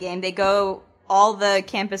rivalry game, they go. All the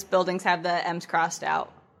campus buildings have the M's crossed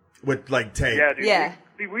out. With like tape. yeah, dude. Yeah.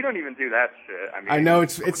 We don't even do that shit. I mean, I know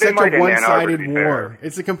it's they such might a in Ann Arbor, one-sided to be war. fair.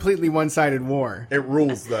 It's a completely one-sided war. It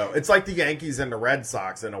rules though. It's like the Yankees and the Red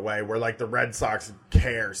Sox in a way, where like the Red Sox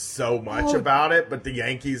care so much about it, but the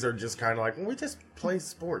Yankees are just kind of like, well, we just play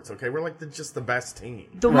sports, okay? We're like just the best team.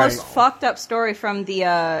 The Right. most fucked up story from the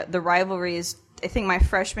rivalry is, I think my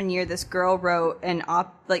freshman year, this girl wrote an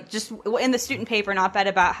just in the student paper, an op-ed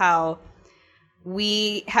about how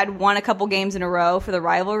we had won a couple games in a row for the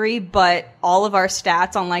rivalry, but all of our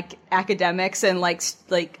stats on like academics and like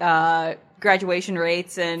graduation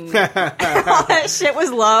rates and all that shit was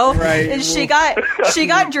low. Right. And she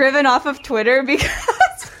got driven off of Twitter because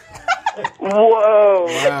Whoa!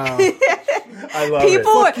 Wow. I love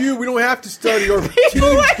people it. Fuck you, we don't have to study. Our people team's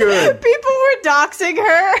were, good. people were doxing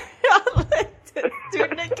her on like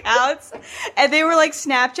student accounts, and they were like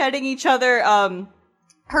Snapchatting each other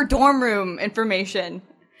her dorm room information.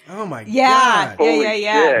 Oh my Yeah, god. yeah,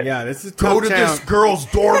 yeah. Yeah, this is Go tough to town. this girl's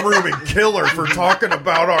dorm room and kill her for talking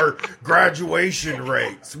about our graduation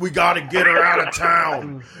rates. We got to get her out of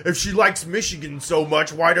town. If she likes Michigan so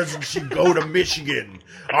much, why doesn't she go to Michigan?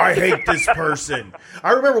 I hate this person.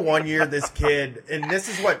 I remember one year this kid, and this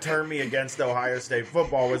is what turned me against Ohio State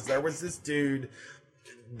football, was there was this dude,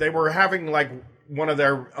 they were having like one of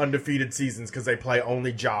their undefeated seasons because they play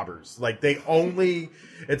only jobbers. Like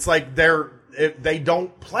it's like they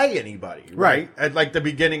don't play anybody, right? At like the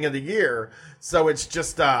beginning of the year. So it's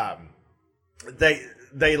just they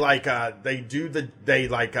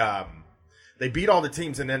beat all the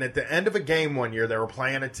teams, and then at the end of a game one year they were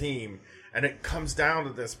playing a team, and it comes down to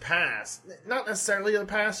this pass. Not necessarily the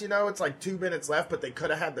pass, it's like 2 minutes left, but they could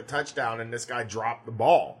have had the touchdown, and this guy dropped the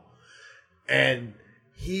ball. And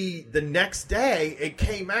the next day it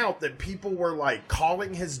came out that people were like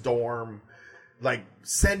calling his dorm, like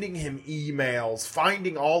sending him emails,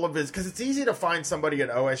 finding all of his, because it's easy to find somebody at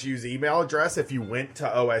OSU's email address if you went to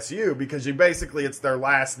OSU, because it's their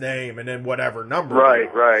last name and then whatever number.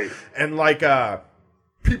 Right. And like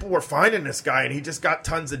people were finding this guy, and he just got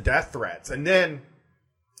tons of death threats. And then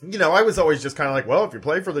I was always just kind of like, well, if you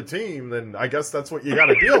play for the team, then I guess that's what you got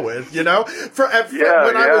to deal with,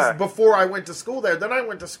 Before I went to school there. Then I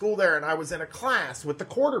went to school there, and I was in a class with the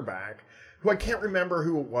quarterback, who I can't remember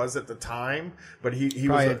who it was at the time, but he Probably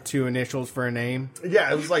was had two initials for a name.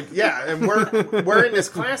 yeah, it was like, yeah, and we're in this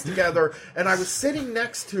class together, and I was sitting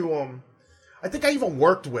next to him. I think I even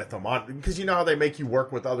worked with him because you know how they make you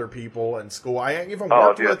work with other people in school. I even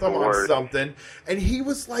worked with him on something, and he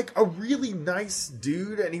was like a really nice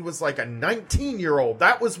dude, and he was like a 19-year-old.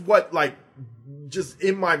 That was what like just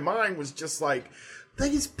in my mind was just like,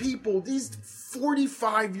 these people, these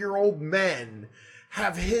 45-year-old men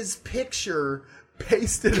have his picture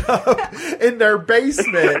pasted up in their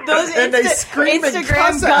basement, and they scream and Instagram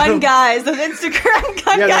cuss at gun him. guys. Those Instagram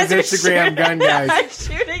gun guys those are Instagram gun guys.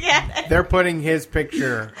 shooting at it. They're putting his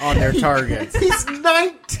picture on their targets. He's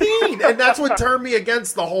 19, and that's what turned me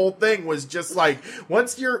against the whole thing. Was just like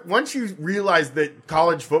once you realize that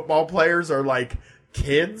college football players are like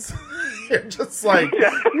kids, you're just like,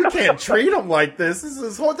 you can't treat them like this. This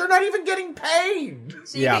is they're not even getting paid.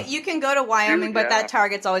 So you can go to Wyoming, but that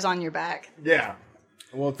target's always on your back. Yeah.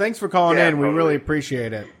 Well, thanks for calling in. We really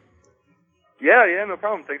appreciate it. Yeah, no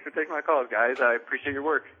problem. Thanks for taking my calls, guys. I appreciate your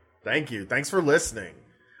work. Thank you. Thanks for listening.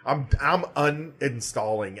 I'm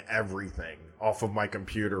uninstalling everything off of my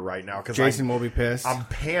computer right now because Jason will be pissed. I'm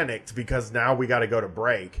panicked because now we got to go to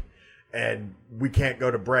break, and we can't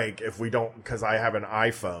go to break if we don't, because I have an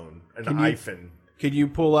iPhone, iPhone. Could you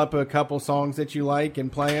pull up a couple songs that you like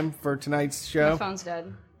and play them for tonight's show? My phone's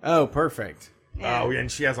dead. Oh, perfect. Yeah. Oh,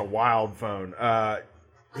 and she has a wild phone.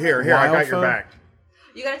 Here, I Wild got your phone? back.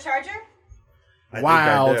 You got a charger? I think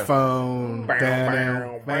I Wild do. phone.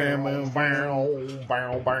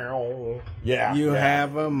 Yeah. You yeah.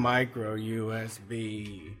 have a micro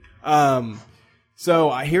USB.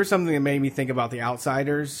 So here's something that made me think about the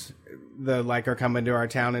outsiders, are coming to our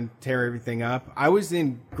town and tear everything up. I was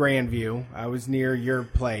in Grandview. I was near your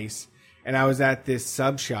place, and I was at this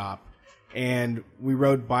sub shop, and we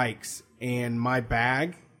rode bikes. And my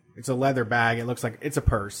bag, it's a leather bag. It looks like it's a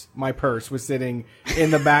purse. My purse was sitting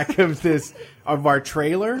in the back of our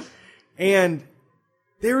trailer, and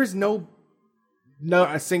there is no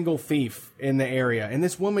a single thief in the area. And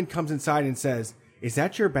this woman comes inside and says, "Is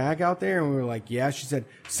that your bag out there?" And we were like, "Yeah." She said,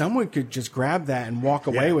 "Someone could just grab that and walk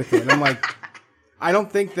away with it." And I'm like, I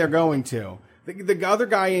don't think they're going to. The other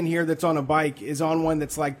guy in here that's on a bike is on one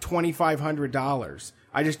that's like $2,500.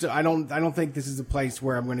 I don't think this is a place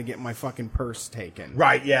where I'm going to get my fucking purse taken.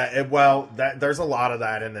 Right? Yeah. There's a lot of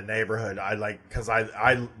that in the neighborhood. Because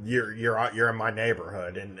you're in my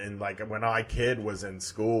neighborhood, and like when I kid was in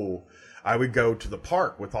school, I would go to the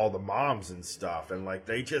park with all the moms and stuff, and like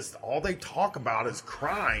all they talk about is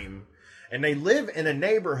crime, and they live in a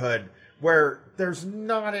neighborhood where there's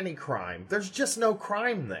not any crime. There's just no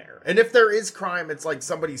crime there. And if there is crime, it's like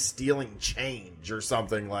somebody stealing change or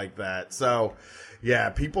something like that. So,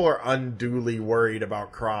 yeah, people are unduly worried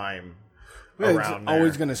about crime around there.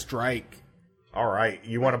 Always going to strike. All right.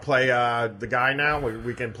 You want to play the guy now?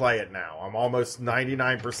 We can play it now. I'm almost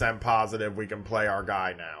 99% positive we can play our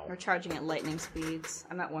guy now. We're charging at lightning speeds.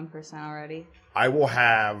 I'm at 1% already. I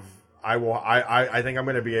think I'm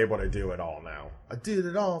going to be able to do it all now. I did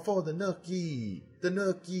it all for the nookie.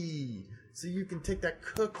 So you can take that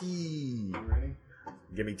cookie. You ready?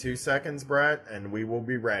 Give me 2 seconds, Brett, and we will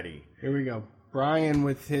be ready. Here we go. Brian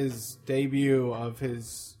with his debut of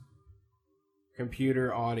his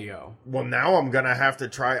computer audio. Well, now I'm going to have to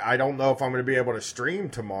try. I don't know if I'm going to be able to stream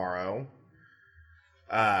tomorrow.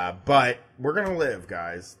 But we're going to live,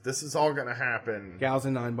 guys. This is all going to happen. Gals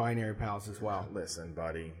and non-binary pals as well. Listen,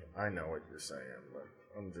 buddy, I know what you're saying, but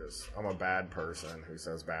I'm a bad person who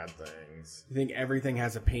says bad things. You think everything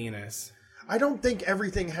has a penis? I don't think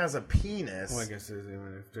everything has a penis. Well, I guess it doesn't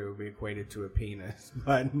even have to be equated to a penis,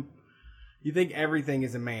 but you think everything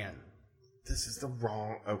is a man. This is the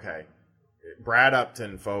wrong... Okay. Brad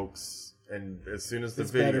Upton, folks, and as soon as the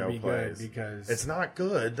video plays... good because... It's not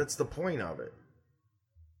good. That's the point of it.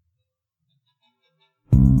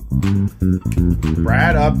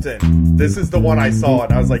 Brad Upton. This is the one I saw,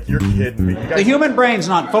 and I was like, you're kidding me. The human brain's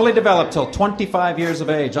not fully developed till 25 years of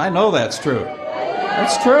age. I know that's true.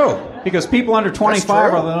 That's true. Because people under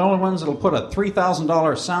 25 are the only ones that'll put a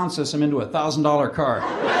 $3,000 sound system into a $1,000 car.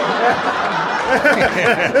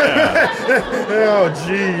 Oh,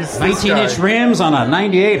 jeez. 19-inch rims on a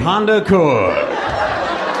 98 Honda Accord.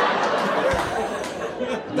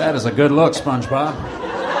 That is a good look, SpongeBob.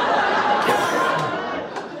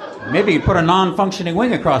 Maybe you put a non-functioning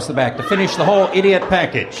wing across the back to finish the whole idiot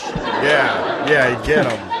package. Yeah, you get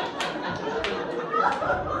them.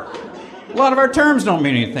 A lot of our terms don't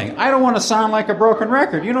mean anything. I don't want to sound like a broken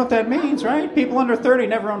record. You know what that means, right? People under 30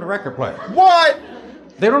 never owned a record player. What?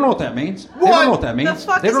 They don't know what that means. What? They don't know what that means. The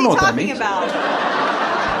fuck they don't is know he what that talking means. about?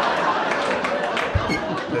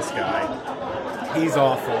 This guy. He's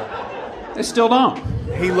awful. They still don't.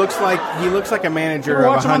 He looks like a manager People of a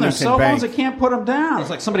watch them on their Huntington cell bank. phones. They can't put them down. It's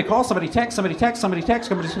like somebody calls, somebody texts, somebody texts, somebody texts,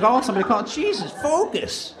 somebody calls, somebody calls. Jesus,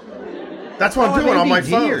 focus. That's what I'm doing on my ADD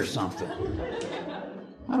phone. or something.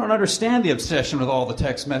 I don't understand the obsession with all the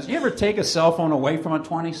text messages. You ever take a cell phone away from a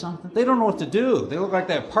 20-something? They don't know what to do. They look like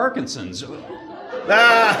they have Parkinson's. Where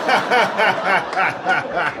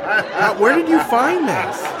did you find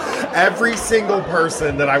this? Every single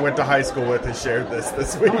person that I went to high school with has shared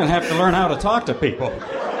this week. I'm going to have to learn how to talk to people.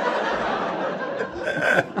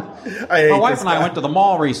 My wife and I went to the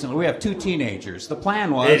mall recently. We have 2 teenagers. The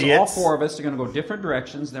plan was Idiots. all 4 of us are going to go different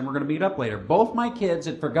directions, then we're going to meet up later. Both my kids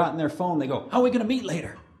had forgotten their phone. They go, how are we going to meet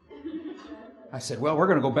later? I said, well, we're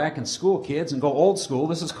going to go back in school, kids, and go old school.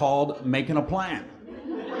 This is called making a plan.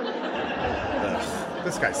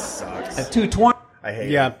 This guy sucks. At 2:20. I hate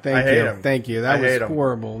him. Yeah, I hate him. Thank you. That was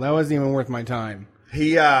horrible. That wasn't even worth my time.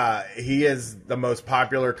 He is the most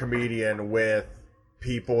popular comedian with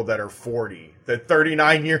people that are 40, that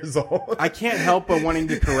 39 years old. I can't help but wanting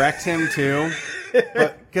to correct him too,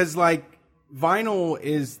 because like vinyl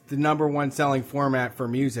is the #1 selling format for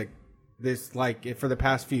music. For the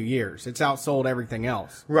past few years, it's outsold everything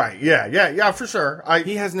else. Right? Yeah, for sure.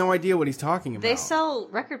 He has no idea what he's talking about. They sell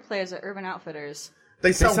record players at Urban Outfitters.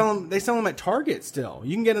 They sell them at Target still.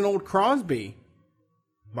 You can get an old Crosby.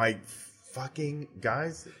 My fucking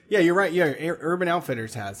guys. Yeah, you're right. Yeah, Urban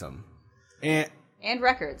Outfitters has them, and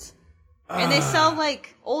records, and they sell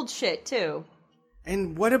like old shit too.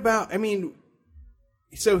 And what about? I mean,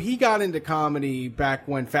 So he got into comedy back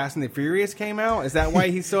when Fast and the Furious came out? Is that why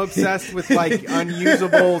he's so obsessed with, like,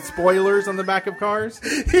 unusable spoilers on the back of cars?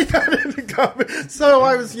 He got into comedy. So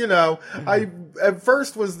I was, I at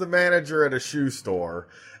first was the manager at a shoe store,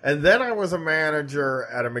 and then I was a manager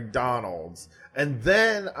at a McDonald's, and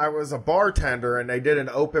then I was a bartender, and they did an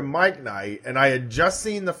open mic night, and I had just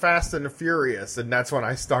seen the Fast and the Furious, and that's when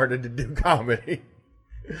I started to do comedy.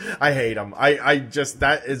 I hate him.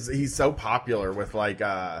 He's so popular with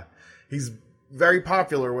he's very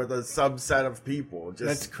popular with a subset of people.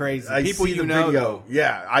 That's crazy. People though.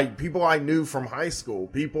 Yeah, people I knew from high school.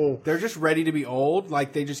 They're just ready to be old.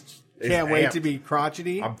 Like they just can't wait to be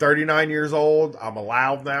crotchety. I'm 39 years old. I'm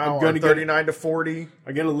allowed now. I'm 39 to 40.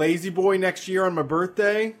 I get a lazy boy next year on my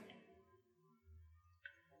birthday.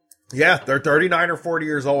 Yeah, they're 39 or 40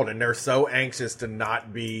 years old, and they're so anxious to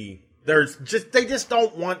not be. They just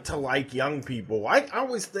don't want to like young people. I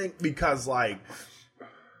always think they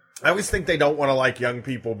don't want to like young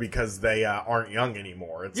people because they aren't young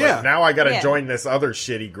anymore. It's like, now I got to join this other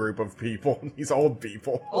shitty group of people, these old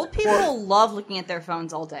people. Old people love looking at their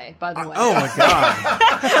phones all day, by the way. Oh my God.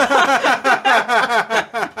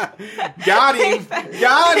 Got him.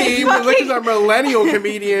 Look at our millennial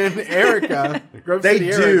comedian, Erica. They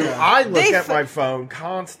do. I look at my phone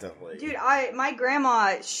constantly. Dude, my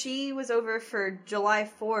grandma, she was over for July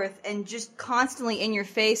 4th and just constantly in your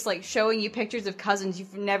face, like showing you pictures of cousins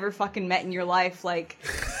you've never fucking met in your life. Like,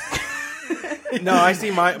 no, I see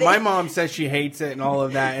my mom says she hates it and all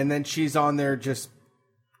of that. And then she's on there just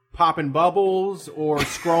popping bubbles or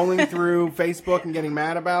scrolling through Facebook and getting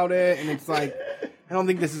mad about it. And it's like, I don't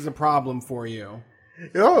think this is a problem for you.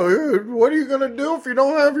 What are you going to do if you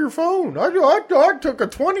don't have your phone? I took a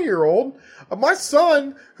 20-year-old, my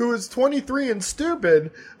son, who is 23 and stupid.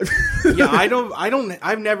 Yeah,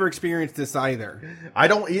 I've never experienced this either. I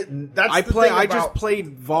just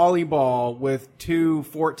played volleyball with two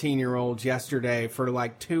 14-year-olds yesterday for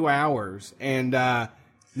like 2 hours, and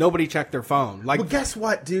nobody checked their phone. Like, well, guess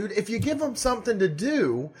what, dude? If you give them something to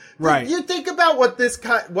do, right? You think about what this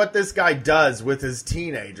guy does with his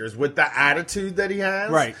teenagers, with the attitude that he has,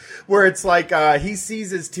 right? Where it's like he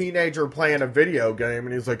sees his teenager playing a video game,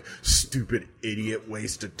 and he's like, "Stupid idiot,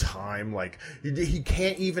 waste of time." Like he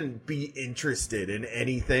can't even be interested in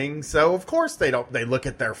anything. So of course they don't. They look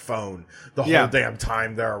at their phone the whole damn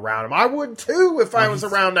time they're around him. I would too if I was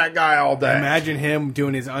around that guy all day. Imagine him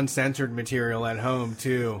doing his uncensored material at home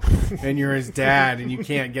too. And you're his dad, and you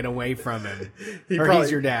can't get away from him.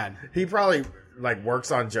 He's your dad. He probably like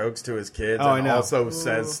works on jokes to his kids, and also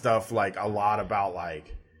says stuff like a lot about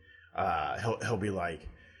like he'll be like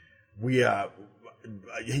he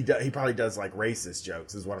probably does like racist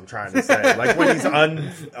jokes is what I'm trying to say. Like when he's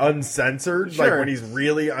uncensored, like when he's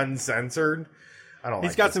really uncensored.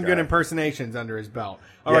 He's got some good impersonations under his belt.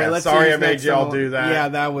 All right, let's sorry I made y'all do that. Yeah,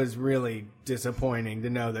 that was really disappointing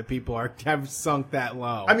to know that people have sunk that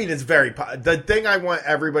low. I mean, it's very the thing I want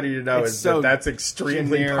everybody to know is that that's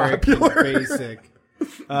extremely popular. Basic.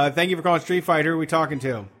 Thank you for calling Street Fighter. Who are we talking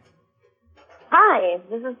to? Hi,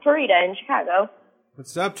 this is Parita in Chicago.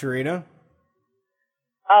 What's up, Tarita?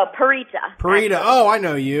 Parita. Parita. Oh, I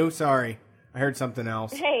know you. Sorry. I heard something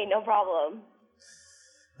else. Hey, no problem.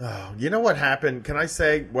 Oh, you know what happened? Can I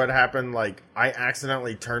say what happened? Like, I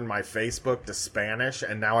accidentally turned my Facebook to Spanish,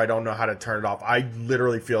 and now I don't know how to turn it off. I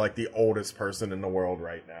literally feel like the oldest person in the world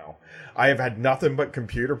right now. I have had nothing but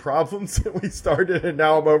computer problems since we started, and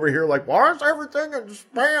now I'm over here like, why is everything in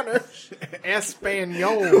Spanish?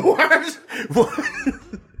 Espanol. I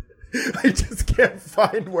just can't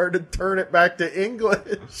find where to turn it back to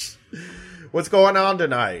English. What's going on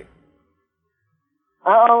tonight?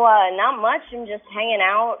 Oh, not much. I'm just hanging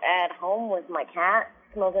out at home with my cat,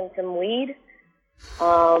 smoking some weed.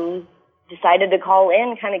 Decided to call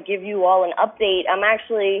in, kind of give you all an update. I'm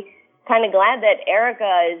actually kind of glad that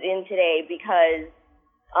Erica is in today because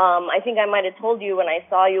I think I might have told you when I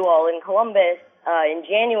saw you all in Columbus in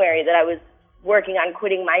January that I was working on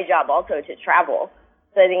quitting my job also to travel.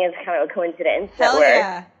 So I think it's kind of a coincidence that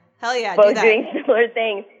we're both doing similar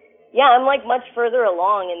things. Yeah, I'm like much further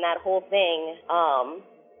along in that whole thing.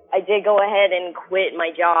 I did go ahead and quit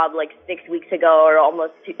my job like 6 weeks ago or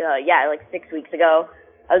almost, 6 weeks ago.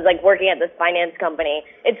 I was like working at this finance company.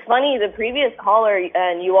 It's funny, the previous caller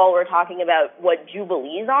and you all were talking about what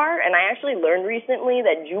jubilees are, and I actually learned recently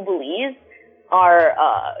that jubilees are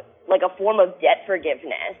like a form of debt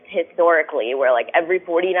forgiveness historically, where like every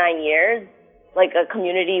 49 years, like a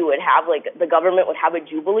community would have, like the government would have a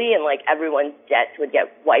jubilee and like everyone's debts would get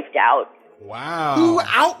wiped out. Wow. Who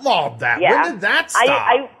outlawed that? Yeah. When did that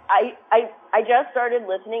stop? I just started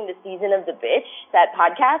listening to Season of the Bitch, that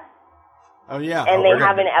podcast. Oh, yeah. And we're they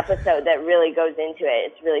have gonna an episode that really goes into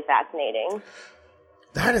it. It's really fascinating.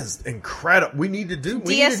 That is incredible. We need to do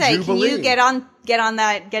DSA, can Jubilee. you get on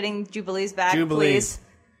that getting Jubilees back, Jubilee. please?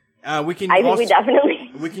 We can I think we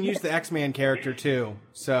definitely. we can use the X-Man character too,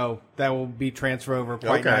 so that will be transferred over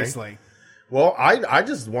quite Okay. nicely. Well, I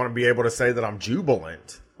just want to be able to say that I'm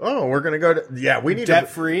jubilant. Oh, we're going to go to... Yeah, we need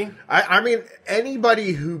Debt-free? I mean,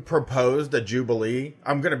 anybody who proposed a Jubilee,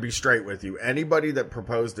 I'm going to be straight with you. Anybody that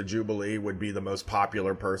proposed a Jubilee would be the most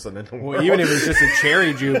popular person in the world. Well, even if it's just a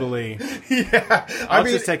cherry Jubilee. Yeah. I'll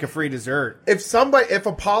just take a free dessert. It's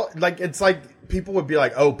like people would be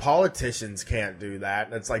like, oh, politicians can't do that.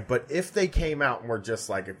 And it's like, but if they came out and were just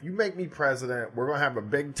like, if you make me president, we're going to have a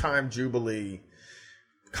big time Jubilee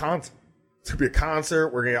to be a concert.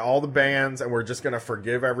 We're going to get all the bands and we're just going to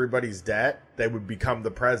forgive everybody's debt. They would become the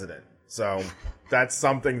president. So that's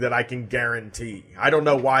something that I can guarantee. I don't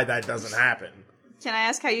know why that doesn't happen. Can I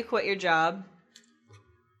ask how you quit your job?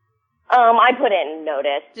 I put in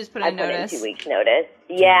notice. Just put in I notice? put in 2 weeks notice.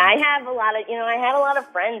 Yeah, I have a lot of, I had a lot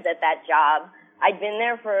of friends at that job. I'd been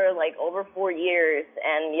there for like over 4 years,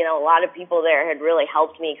 and, a lot of people there had really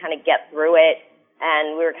helped me kind of get through it,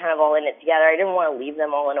 and we were kind of all in it together. I didn't want to leave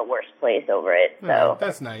them all in a worse place over it, so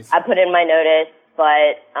that's nice. I put in my notice,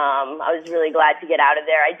 but I was really glad to get out of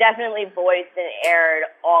there. I definitely voiced and aired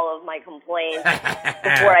all of my complaints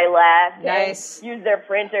before I left. Nice. And used their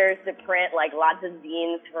printers to print like lots of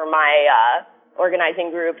zines for my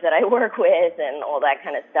organizing group that I work with and all that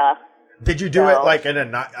kind of stuff. Did you do it like in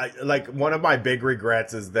like one of my big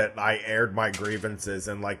regrets is that I aired my grievances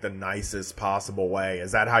in like the nicest possible way.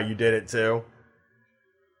 Is that how you did it too?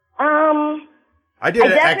 I did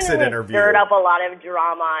an exit interview. Stirred up a lot of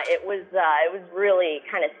drama. It was really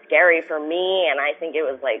kind of scary for me, and I think it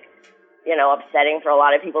was like, upsetting for a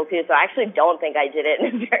lot of people too. So I actually don't think I did it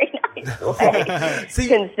in a very nice way, See,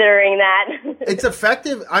 considering that. It's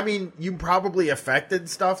effective. I mean, you probably affected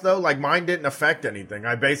stuff though. Like mine didn't affect anything.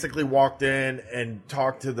 I basically walked in and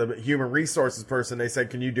talked to the human resources person. They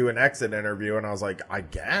said, "Can you do an exit interview?" And I was like, "I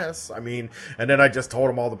guess." I mean, and then I just told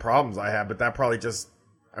them all the problems I had, but that probably just.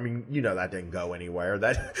 I mean, that didn't go anywhere.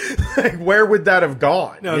 That, like, where would that have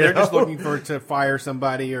gone? No, they're just looking to fire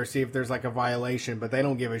somebody or see if there's like a violation, but they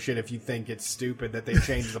don't give a shit if you think it's stupid that they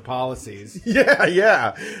changed the policies.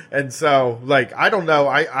 Yeah. And so, like, I don't know.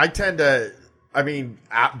 I tend to,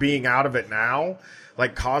 being out of it now,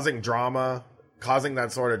 like causing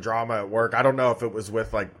that sort of drama at work. I don't know if it was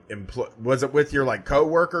with like, was it with your like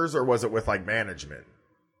coworkers or was it with like management?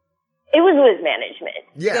 It was with management.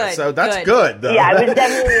 Yeah, Good, so that's good though. Yeah, it was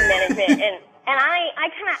definitely with management. And I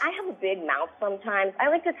have a big mouth sometimes. I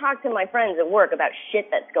like to talk to my friends at work about shit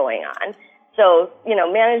that's going on. So,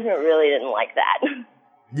 management really didn't like that.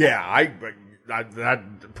 Yeah,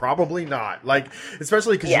 that probably not. Like,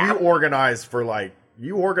 especially because you organize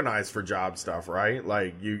for job stuff, right?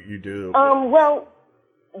 Like you do. Well,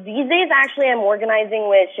 these days actually I'm organizing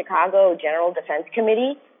with Chicago General Defense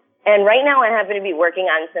Committee. And right now I happen to be working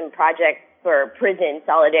on some projects for prison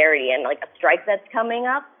solidarity and like a strike that's coming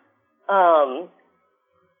up.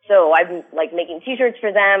 So I'm like making t-shirts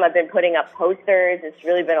for them. I've been putting up posters. It's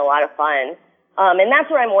really been a lot of fun. And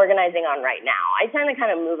that's what I'm organizing on right now. I tend to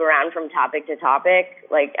kind of move around from topic to topic,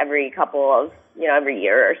 like every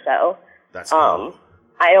year or so. That's cool.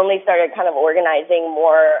 I only started kind of organizing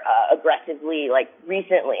more aggressively like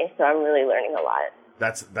recently. So I'm really learning a lot.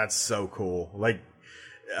 That's so cool. Like,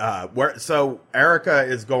 so Erica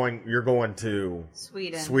is going, you're going to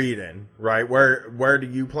Sweden, right? Where do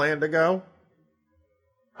you plan to go?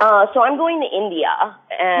 So I'm going to India,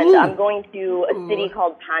 and I'm going to a city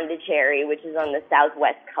called Pondicherry, which is on the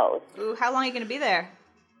southwest coast. Ooh, how long are you going to be there?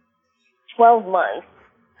 12 months.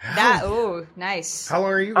 Nice. How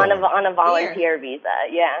long are you going? On a volunteer visa,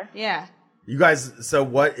 yeah. Yeah. You guys, so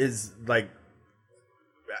what is like,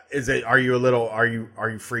 are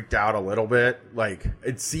you freaked out a little bit? Like,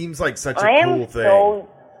 it seems like such a cool thing.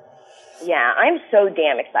 I'm so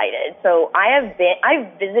damn excited. So I've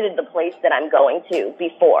visited the place that I'm going to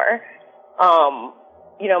before.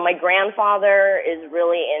 My grandfather is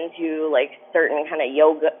really into like certain kind of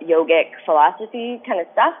yogic philosophy kind of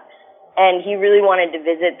stuff. And he really wanted to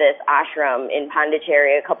visit this ashram in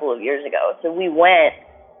Pondicherry a couple of years ago. So we went.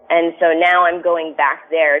 And so now I'm going back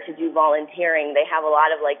there to do volunteering. They have a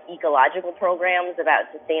lot of like ecological programs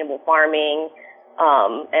about sustainable farming.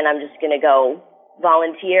 And I'm just going to go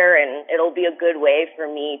volunteer, and it'll be a good way for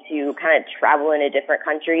me to kind of travel in a different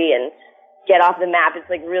country and get off the map. It's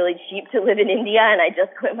like really cheap to live in India, and I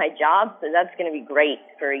just quit my job. So that's going to be great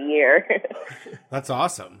for a year. That's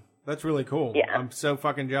awesome. That's really cool. Yeah. I'm so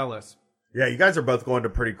fucking jealous. Yeah, you guys are both going to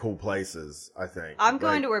pretty cool places, I think. I'm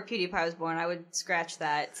going to where PewDiePie was born. I would scratch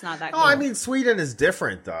that. It's not that cool. Oh, I mean, Sweden is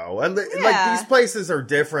different, though. And, Yeah. like, these places are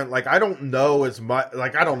different. Like, I don't know as much,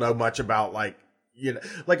 like, I don't know much about, like, you know,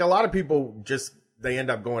 like, a lot of people just, they end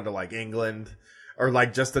up going to, like, England or,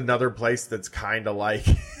 like, just another place that's kind of like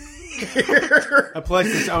here. A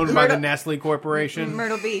place that's owned by the Nestle Corporation.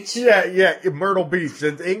 Myrtle Beach. Yeah, Myrtle Beach.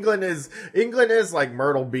 And England is like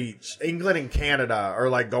Myrtle Beach. England and Canada are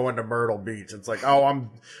like going to Myrtle Beach. It's like, oh,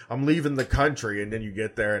 I'm leaving the country, and then you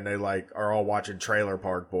get there and they like are all watching Trailer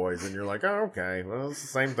Park Boys, and you're like, oh, okay, well, it's the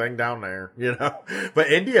same thing down there, you know. But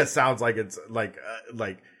India sounds like it's like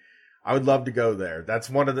I would love to go there. That's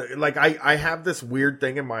one of the, like, I have this weird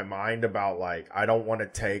thing in my mind about like I don't want to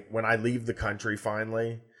take when I leave the country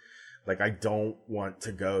finally. Like, I don't want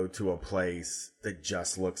to go to a place that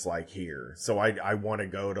just looks like here. So I want to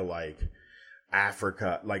go to, like,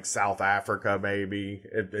 Africa, like South Africa, maybe.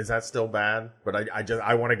 Is that still bad? But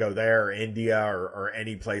I want to go there, or India, or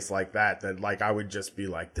any place like that, like, I would just be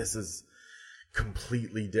like, this is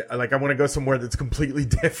completely, like, I want to go somewhere that's completely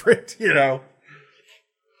different, you know?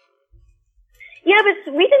 Yeah,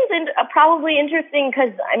 but Sweden's probably interesting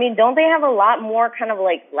because, I mean, don't they have a lot more kind of,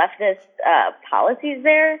 like, leftist policies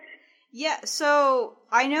there? Yeah, so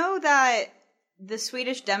I know that the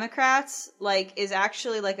Swedish Democrats, like, is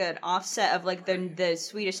actually, like, an offset of, like, the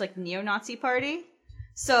Swedish, like, neo-Nazi party.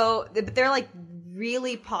 So, but they're, like,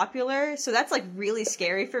 really popular. So that's, like, really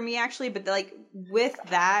scary for me, actually. But, like, with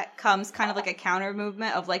that comes kind of, like, a counter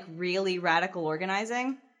movement of, like, really radical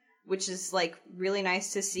organizing, which is, like, really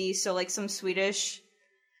nice to see. So, like, some Swedish...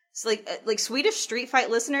 So like Swedish Street Fight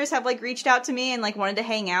listeners have like reached out to me and like wanted to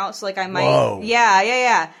hang out. So like I might, Whoa.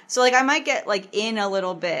 yeah. So like I might get like in a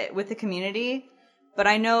little bit with the community, but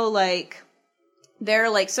I know like there are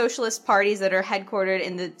like socialist parties that are headquartered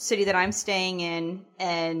in the city that I'm staying in,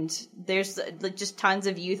 and there's like just tons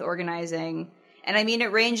of youth organizing. And I mean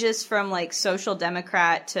it ranges from like social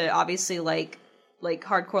democrat to obviously like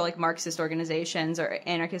hardcore like Marxist organizations or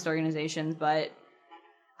anarchist organizations, but.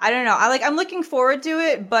 I don't know. I'm looking forward to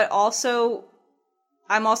it, but also,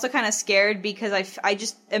 I'm also kind of scared because I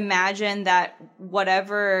just imagine that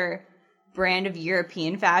whatever brand of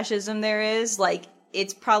European fascism there is, like,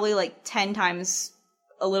 it's probably like 10 times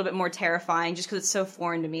a little bit more terrifying just because it's so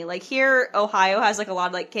foreign to me. Like here, Ohio has like a lot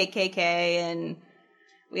of like KKK and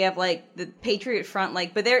we have like the Patriot Front,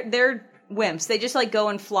 like, but they're wimps. They just like go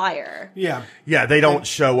and flyer. Yeah. Yeah, they don't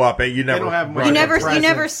show up. You never, don't have much You of a never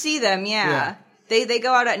presence. see them. Yeah. They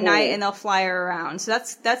go out at night and they'll flyer around. So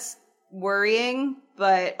that's worrying,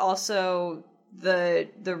 but also the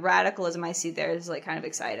radicalism I see there is like kind of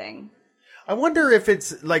exciting. I wonder if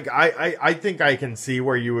it's like I think I can see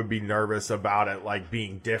where you would be nervous about it like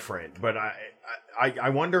being different, but I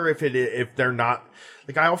wonder if they're not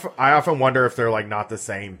like I often wonder if they're like not the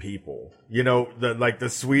same people. You know, the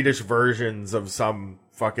Swedish versions of some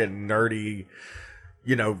fucking nerdy,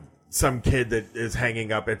 you know, some kid that is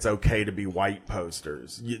hanging up "It's okay to be white"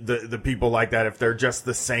 posters. The people like that, if they're just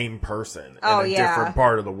the same person in a different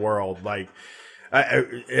part of the world, like.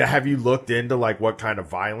 Have you looked into like what kind of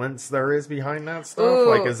violence there is behind that stuff? Ooh.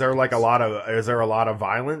 Like, is there a lot of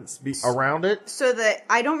violence around it? So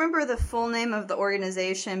I don't remember the full name of the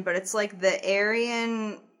organization, but it's like the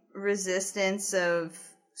Aryan Resistance of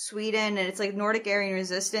Sweden, and it's like Nordic Aryan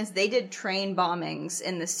Resistance. They did train bombings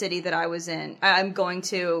in the city that I was in. I'm going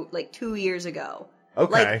to like 2 years ago.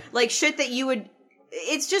 Okay. Like shit that you would.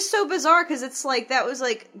 It's just so bizarre because it's like that was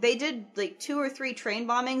like they did like 2 or 3 train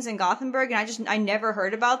bombings in Gothenburg, and I never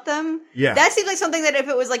heard about them. Yeah, that seems like something that if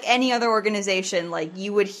it was like any other organization, like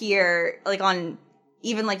you would hear like on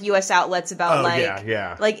even like U.S. outlets about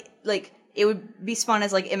like it would be spun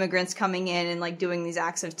as like immigrants coming in and like doing these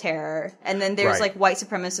acts of terror, and then there's like white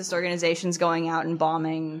supremacist organizations going out and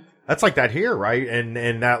bombing. That's like that here, right?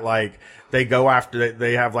 And that like they go after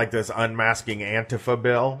they have like this unmasking Antifa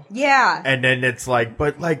bill. Yeah. And then it's like,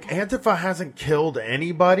 but like Antifa hasn't killed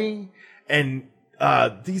anybody, and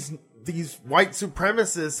these white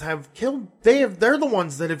supremacists have killed. They're the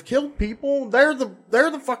ones that have killed people. They're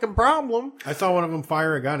the fucking problem. I saw one of them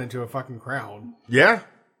fire a gun into a fucking crowd. Yeah,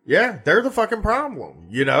 they're the fucking problem.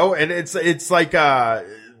 You know, and it's like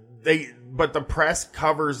but the press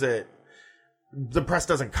covers it. The press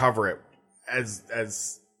doesn't cover it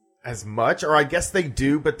as much, or I guess they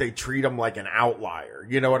do, but they treat him like an outlier.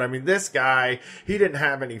 You know what I mean? This guy, he didn't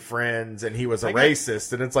have any friends, and he was a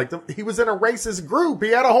racist, and it's like he was in a racist group.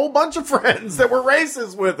 He had a whole bunch of friends that were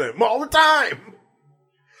racist with him all the time.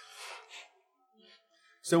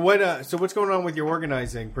 So what's going on with your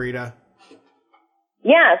organizing, Prita?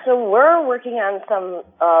 Yeah, so we're working on some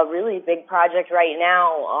really big projects right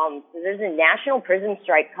now. So there's a national prison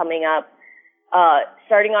strike coming up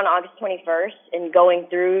starting on August 21st and going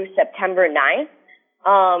through September 9th.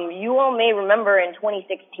 You all may remember in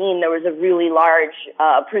 2016 there was a really large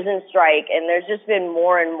prison strike, and there's just been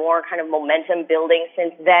more and more kind of momentum building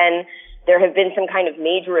since then. There have been some kind of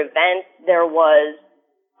major events. There was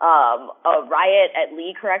a riot at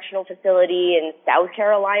Lee Correctional Facility in South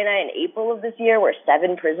Carolina in April of this year where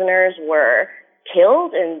 7 prisoners were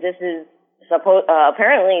killed, and this is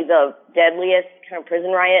apparently the deadliest kind of prison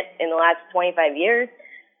riot in the last 25 years.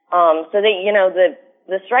 So that, you know,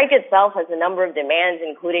 the strike itself has a number of demands,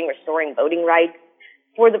 including restoring voting rights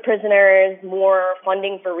for the prisoners, more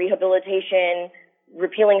funding for rehabilitation,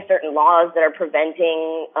 repealing certain laws that are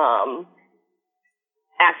preventing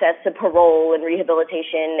access to parole and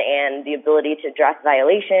rehabilitation and the ability to address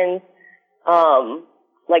violations,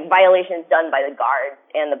 like violations done by the guards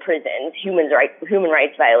and the prisons, human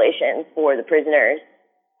rights violations for the prisoners.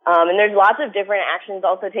 And there's lots of different actions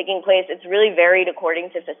also taking place. It's really varied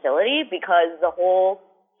according to facility because the whole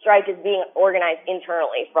strike is being organized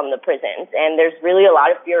internally from the prisons. And there's really a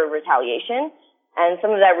lot of fear of retaliation. And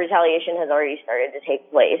some of that retaliation has already started to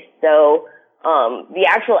take place. So the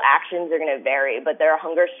actual actions are going to vary, but there are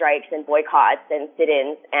hunger strikes and boycotts and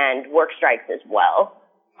sit-ins and work strikes as well.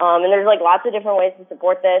 And there's like lots of different ways to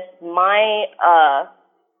support this. My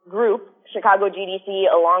group, Chicago GDC,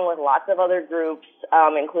 along with lots of other groups,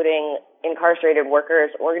 including Incarcerated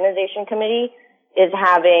Workers Organization Committee, is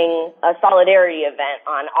having a solidarity event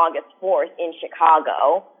on August 4th in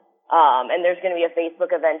Chicago. And there's going to be a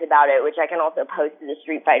Facebook event about it, which I can also post to the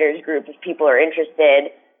Street Fighters group if people are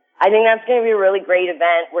interested. I think that's going to be a really great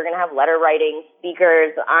event. We're going to have letter writing,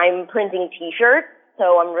 speakers. I'm printing T-shirts,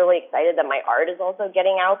 so I'm really excited that my art is also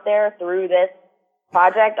getting out there through this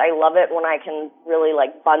project. I love it when I can really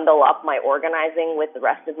like bundle up my organizing with the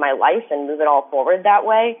rest of my life and move it all forward that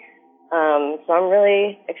way. So I'm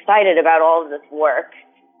really excited about all of this work.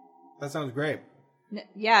 That sounds great.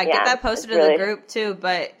 Yeah, get that posted to the group too.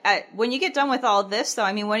 But when you get done with all this, though,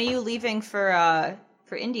 I mean, when are you leaving for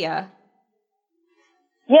India?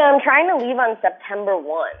 Yeah, I'm trying to leave on September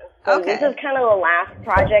 1. So okay. This is kind of the last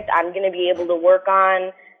project I'm going to be able to work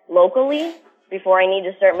on locally before I need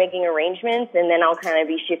to start making arrangements, and then I'll kind of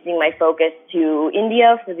be shifting my focus to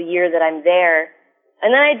India for the year that I'm there.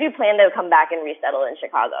 And then I do plan to come back and resettle in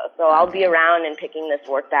Chicago. So I'll be around and picking this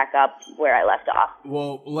work back up where I left off.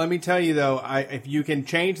 Well, let me tell you, though, if you can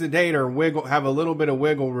change the date or have a little bit of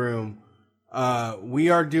wiggle room, we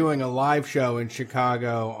are doing a live show in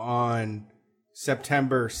Chicago on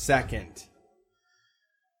September 2nd.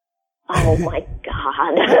 Oh my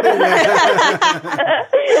God.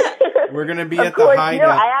 We're going to be of at course, the Hideout. You know,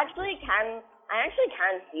 I actually can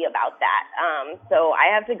see about that. So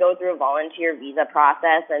I have to go through a volunteer visa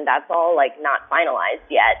process, and that's all like not finalized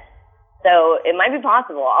yet. So it might be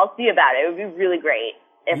possible. I'll see about it. It would be really great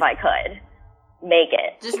if I could make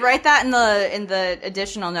it. Just write that in the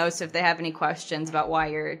additional notes if they have any questions about why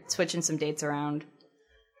you're switching some dates around.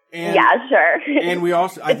 And, yeah, sure. And we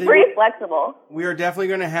also, I it's think pretty flexible. We are definitely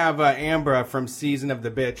going to have Ambra from Season of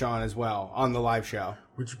the Bitch on as well on the live show.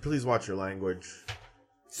 Would you please watch your language?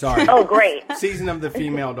 Sorry. Oh, great. Season of the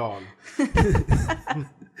Female Dog.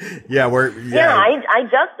 Yeah, I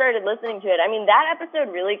just started listening to it. I mean, that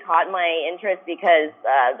episode really caught my interest because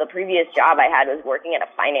the previous job I had was working at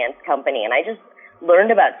a finance company, and I just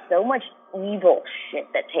learned about so much evil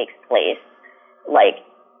shit that takes place, like,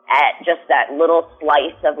 at just that little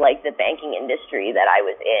slice of, like, the banking industry that I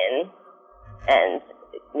was in. And,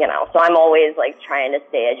 you know, so I'm always, like, trying to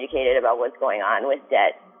stay educated about what's going on with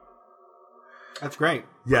debt. That's great.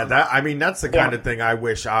 Yeah, that's the kind of thing I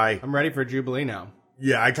wish I'm ready for Jubilee now.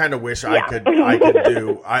 Yeah, I kind of wish I could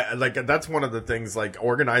do. That's one of the things, like,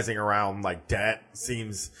 organizing around, like, debt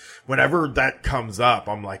seems, whenever that comes up,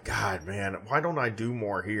 I'm like, God, man, why don't I do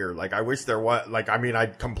more here? Like, I wish there was, like, I mean, I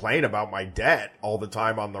complain about my debt all the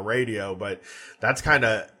time on the radio, but that's kind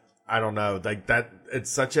of, I don't know, like, that, it's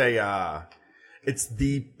such a,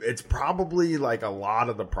 it's probably like a lot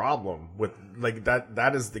of the problem with like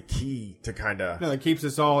that is the key to kind of. No, it keeps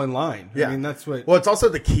us all in line. Yeah. I mean, that's what. Well, it's also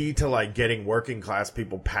the key to like getting working class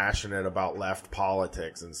people passionate about left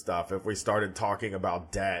politics and stuff. If we started talking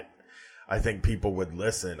about debt, I think people would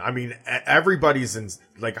listen. I mean, everybody's in,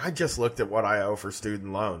 like, I just looked at what I owe for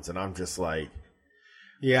student loans and I'm just like.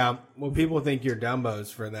 Yeah, well, people think you're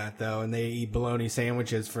Dumbos for that, though, and they eat bologna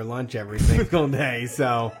sandwiches for lunch every single day,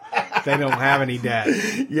 so they don't have any debt.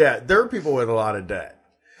 Yeah, there are people with a lot of debt.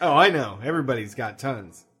 Oh, I know. Everybody's got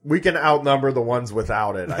tons. we can outnumber the ones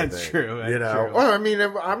without it. I That's think. true. That's you know, true. well, I mean,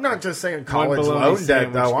 I'm not just saying college bologna loan debt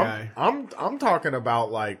sandwich though. guy. I'm talking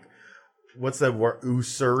about like what's the word?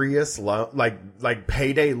 Usurious loan, like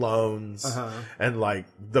payday loans and like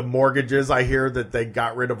the mortgages. I hear that they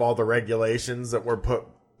got rid of all the regulations that were put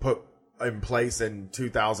in place in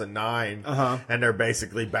 2009, and they're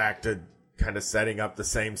basically back to kind of setting up the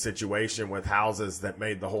same situation with houses that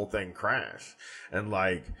made the whole thing crash. And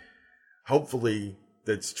like, hopefully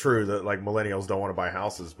it's true that like millennials don't want to buy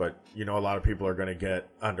houses, but you know, a lot of people are going to get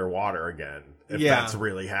underwater again if that's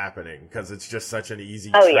really happening, because it's just such an easy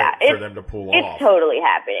trick for them to pull off. It's totally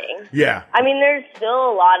happening. Yeah. I mean, there's still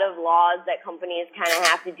a lot of laws that companies kind of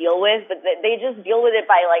have to deal with, but they just deal with it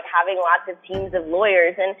by like having lots of teams of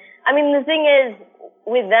lawyers. And I mean, the thing is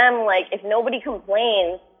with them, like if nobody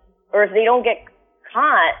complains or if they don't get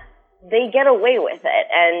caught, they get away with it.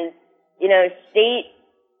 And, you know, state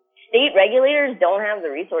regulators don't have the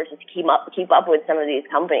resources to keep up with some of these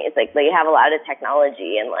companies. Like they have a lot of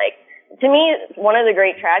technology, and like, to me, one of the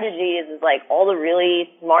great tragedies is like all the really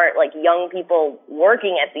smart, like young people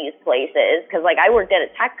working at these places. Cause like I worked at a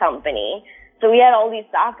tech company. So we had all these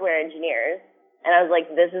software engineers, and I was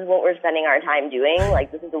like, this is what we're spending our time doing.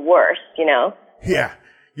 Like this is the worst, you know? Yeah.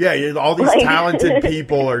 Yeah. All these talented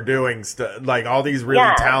people are doing stuff. Like all these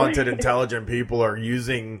really talented, intelligent people are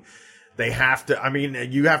using, they have to, I mean,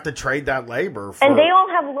 you have to trade that labor for. And they all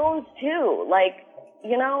have loans too. Like,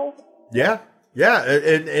 you know? Yeah. Yeah,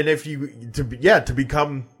 and if you to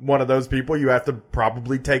become one of those people, you have to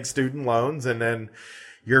probably take student loans, and then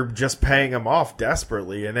you're just paying them off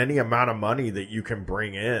desperately. And any amount of money that you can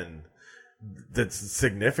bring in that's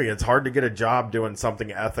significant, it's hard to get a job doing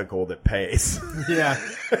something ethical that pays. Yeah,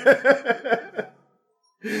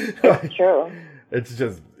 it's true. It's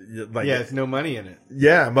just like it's no money in it.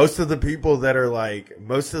 Yeah, most of the people that are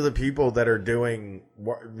doing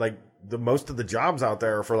like. Most of the jobs out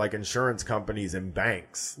there are for like insurance companies and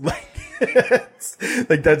banks. Like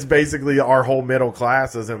that's basically our whole middle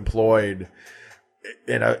class is employed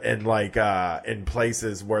in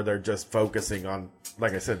places where they're just focusing on,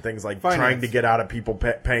 like I said, things like finance. Trying to get out of people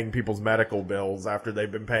paying people's medical bills after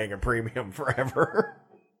they've been paying a premium forever.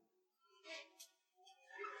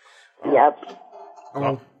 Yep.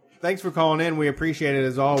 Well, thanks for calling in. We appreciate it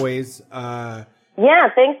as always. Yeah,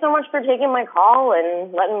 thanks so much for taking my call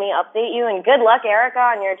and letting me update you. And good luck, Erica,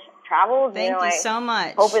 on your travels. Thank you so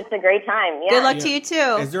much. Hope it's a great time. Yeah. Good luck to you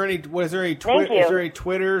too. Is there any Twitters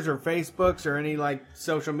or Facebooks or any like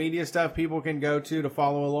social media stuff people can go to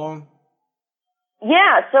follow along?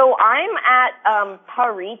 Yeah, so I'm at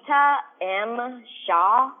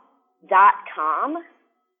paritamshah.com.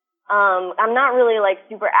 I'm not really like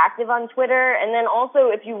super active on Twitter. And then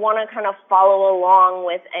also if you want to kind of follow along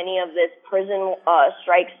with any of this prison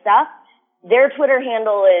strike stuff, their Twitter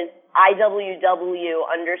handle is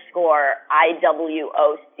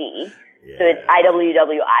IWW_IWOC. Yeah. So it's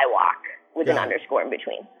IWWIWOC with an underscore in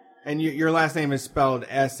between. And your last name is spelled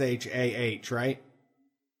SHAH, right?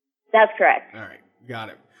 That's correct. All right. Got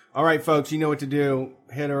it. All right, folks, you know what to do.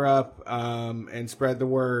 Hit her up and spread the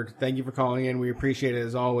word. Thank you for calling in. We appreciate it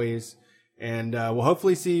as always. And we'll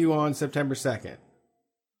hopefully see you on September 2nd.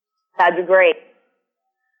 That'd be great.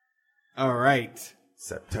 All right.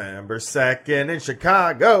 September 2nd in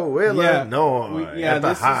Chicago, Illinois, at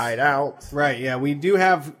the Hideout. Right, yeah. We do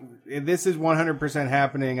have, this is 100%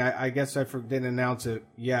 happening. I guess I didn't announce it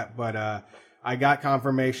yet, but I got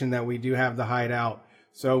confirmation that we do have the Hideout.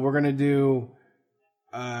 So we're going to do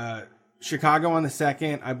Chicago on the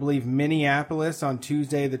 2nd, I believe Minneapolis on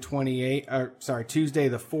Tuesday the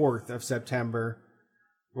 4th of September.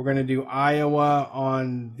 We're going to do Iowa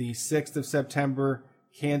on the 6th of September,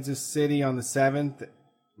 Kansas City on the 7th,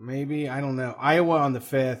 maybe, I don't know. Iowa on the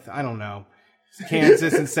 5th, I don't know.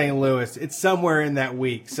 Kansas and St. Louis. It's somewhere in that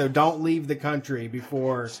week. So don't leave the country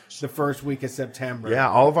before the first week of September. Yeah,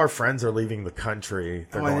 all of our friends are leaving the country.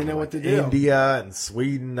 They're going they know what to do. India and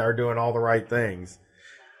Sweden are doing all the right things.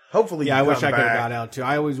 Hopefully, I wish I could have got out too.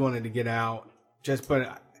 I always wanted to get out.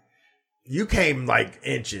 But you came like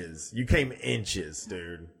inches. You came inches,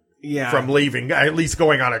 dude. Yeah. From leaving, at least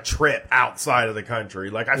going on a trip outside of the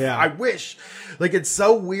country. Like I wish, like it's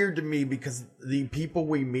so weird to me because the people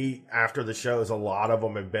we meet after the shows, a lot of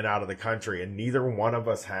them have been out of the country, and neither one of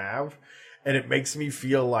us have, and it makes me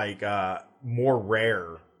feel like more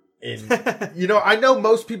rare. I know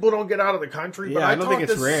most people don't get out of the country, but I don't think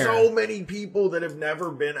it's rare. So many people that have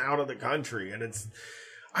never been out of the country, and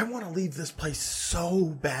I want to leave this place so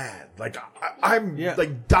bad. Like I'm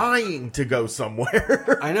like dying to go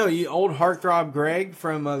somewhere. I know you, old heartthrob Greg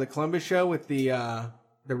from the Columbus show with the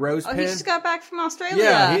rose pin. Oh, he just got back from Australia.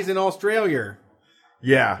 Yeah, he's in Australia.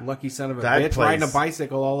 Yeah. Lucky son of a That bitch, place- riding a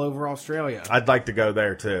bicycle all over Australia. I'd like to go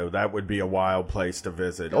there too. That would be a wild place to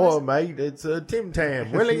visit. Oh, mate, it's a Tim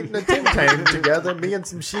Tam. We're eating a Tim Tam together. Me and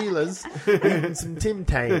some Sheilas eating some Tim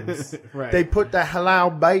Tams. Right. They put the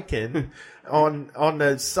halal bacon on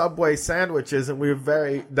the Subway sandwiches,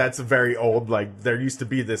 and that's a very old, like, there used to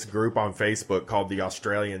be this group on Facebook called the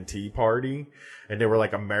Australian Tea Party, and they were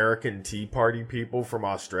like American Tea Party people from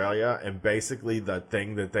Australia, and basically the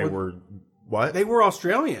thing that they were... What? They were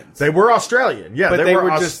Australians. They were Australian, yeah. But they were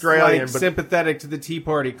just Australian, like but sympathetic to the Tea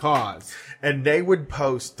Party cause. and they would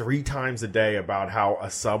post 3 times a day about how a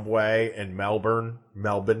Subway in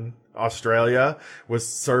Melbourne, Australia, was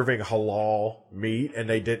serving halal meat, and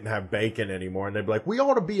they didn't have bacon anymore. And they'd be like, "We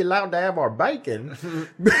ought to be allowed to have our bacon."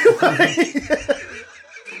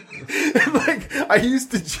 Like, I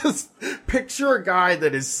used to just picture a guy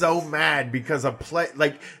that is so mad because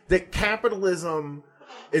that capitalism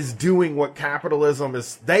is doing what capitalism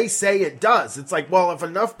is. They say it does. It's like, well, if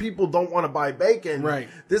enough people don't want to buy bacon, right,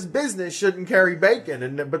 this business shouldn't carry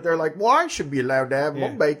bacon. But they're like, well, I should be allowed to have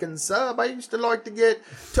one bacon sub. I used to like to get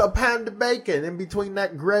to a pound of bacon in between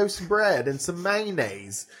that gross bread and some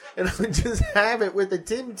mayonnaise, and I would just have it with a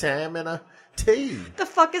Tim Tam and a tea. The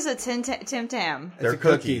fuck is a Tim Tam? They're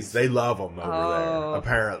cookies. They love them over there,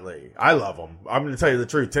 apparently. I love them. I'm going to tell you the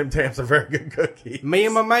truth. Tim Tams are very good cookies. Me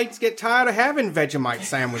and my mates get tired of having Vegemite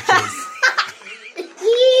sandwiches.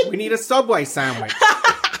 We need a Subway sandwich.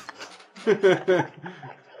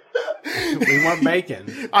 We want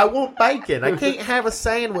bacon. I want bacon. I can't have a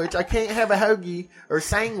sandwich. I can't have a hoagie or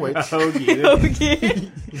sandwich. A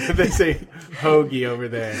hoagie. They say hoagie over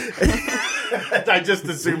there. I just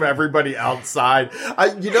assume everybody outside.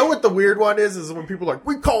 You know what the weird one is when people are like,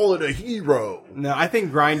 we call it a hero. No, I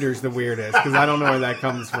think Grinder's the weirdest because I don't know where that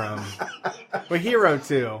comes from. But hero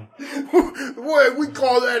too. Wait, we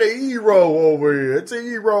call that a hero over here. It's a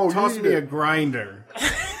hero. Toss me a grinder.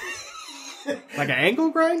 Like an angle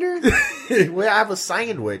grinder? We have a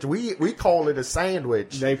sandwich. We call it a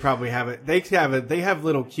sandwich. They probably have it. They have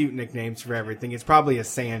little cute nicknames for everything. It's probably a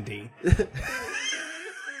Sandy.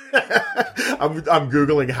 I'm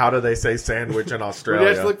Googling how do they say sandwich in Australia.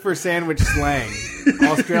 We just look for sandwich slang.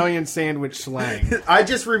 Australian sandwich slang. I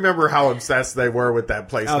just remember how obsessed they were with that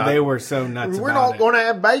place. Oh, they were so nuts We're about not going to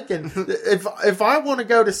have bacon. If I want to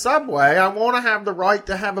go to Subway, I want to have the right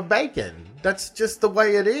to have a bacon. That's just the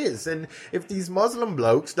way it is. And if these Muslim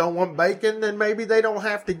blokes don't want bacon, then maybe they don't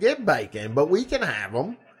have to get bacon. But we can have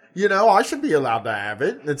them. You know, I should be allowed to have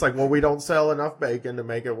it. And it's like, well, we don't sell enough bacon to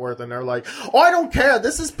make it worth it. And they're like, oh, I don't care.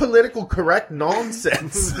 This is political correct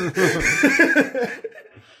nonsense. All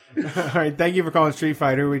right. Thank you for calling Street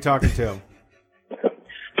Fight. Who are we talking to?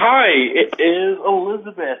 Hi, it is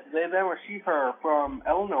Elizabeth. They, them, or she, her from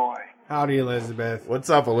Illinois. Howdy, Elizabeth. What's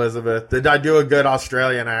up, Elizabeth? Did I do a good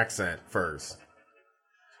Australian accent first?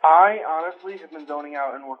 I honestly have been zoning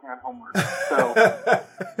out and working on homework. So,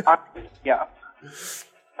 yeah.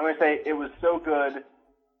 I'm going to say it was so good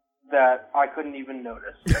that I couldn't even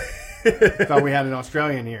notice. Thought we had an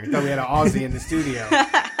Australian here. Thought we had an Aussie in the studio.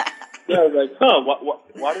 Yeah, I was like,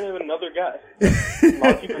 why do we have another guy? A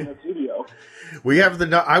lot of people in the studio. We have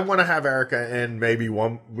I want to have Erica in maybe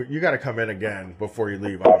one. You got to come in again before you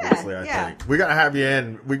leave, obviously, I think. We got to have you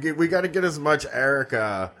in. We got to get as much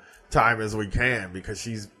Erica time as we can because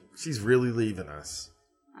she's really leaving us.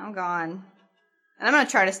 I'm gone. And I'm going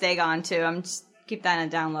to try to stay gone, too. I'm just keep that in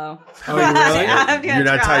a down low. Oh, you really? You're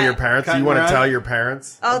not telling your parents? You want to tell your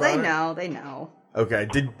parents? Oh, they know. They know. Okay.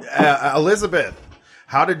 Did Elizabeth,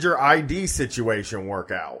 how did your ID situation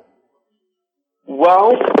work out?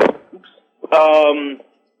 Well,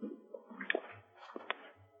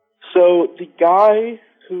 so the guy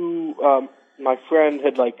who my friend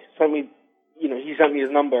had sent me, he sent me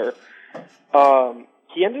his number.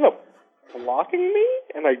 He ended up blocking me,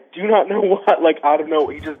 and I do not know what. Out of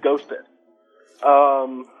nowhere, he just ghosted.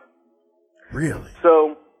 Really?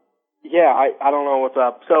 So, yeah, I don't know what's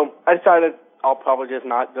up. So I decided I'll probably just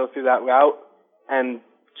not go through that route and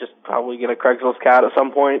just probably get a Craigslist cat at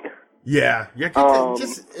some point. Yeah.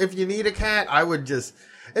 Just if you need a cat, I would just.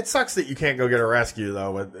 It sucks that you can't go get a rescue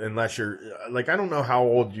though, unless you're I don't know how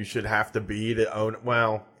old you should have to be to own.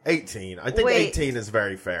 Well, 18. I think 18 is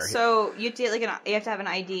very fair. So you have to you have to have an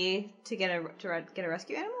ID to get a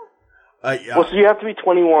rescue animal. Yeah. Well, so you have to be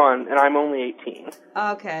 21, and I'm only 18.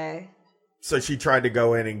 Okay. So she tried to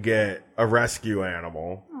go in and get a rescue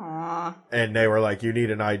animal. Aww. And they were like, you need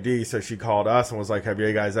an ID. So she called us and was like, have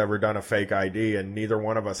you guys ever done a fake ID? And neither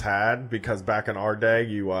one of us had, because back in our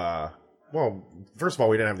day, well, first of all,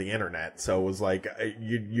 we didn't have the internet. So it was like,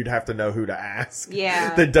 you'd have to know who to ask.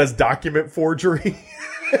 Yeah. That does document forgery.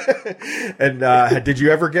 And did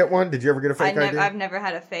you ever get one? Did you ever get a fake ID? I've never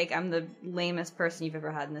had a fake. I'm the lamest person you've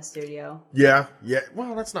ever had in the studio. Yeah.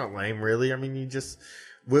 Well, that's not lame, really. I mean, you just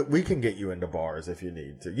we can get you into bars if you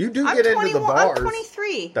need to. You do get into the bars. I'm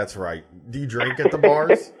 23. That's right. Do you drink at the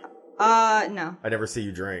bars? No. I never see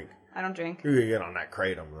you drink. I don't drink. You get on that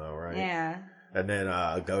kratom though, right? Yeah. And then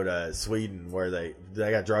go to Sweden, where they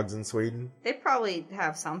got drugs in Sweden. They probably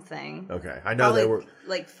have something. Okay, I know they were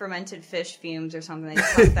like fermented fish fumes or something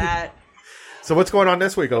like that. So what's going on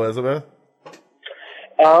this week, Elizabeth?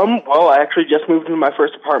 Well, I actually just moved into my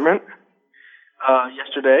first apartment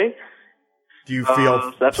yesterday. Do you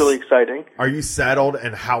feel that's really exciting? Are you settled,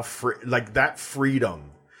 and how free? Like that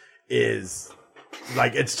freedom is,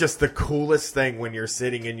 like it's just the coolest thing when you're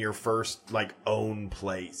sitting in your first like own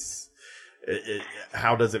place.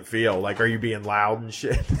 How does it feel? Like, are you being loud and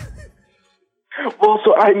shit? Well,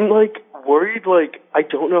 so I'm like worried. Like, I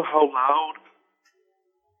don't know how loud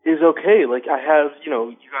is okay. Like, I have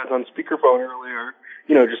you guys on speakerphone earlier.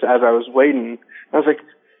 Just as I was waiting, I was like,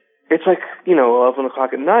 it's like 11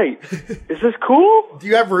 o'clock at night. Is this cool? Do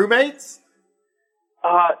you have roommates?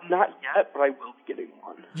 Not yet, but I will be getting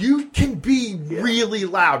one. You can be really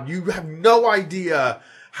loud. You have no idea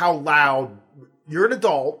how loud. You're an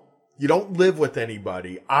adult. You don't live with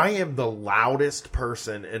anybody. I am the loudest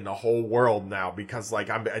person in the whole world now because like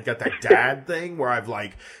I got that dad thing where I've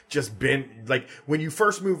like just been like when you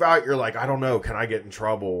first move out, you're like, I don't know, can I get in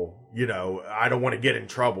trouble? I don't want to get in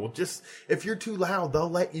trouble. Just if you're too loud, they'll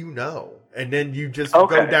let you know. And then you just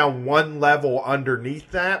go down one level underneath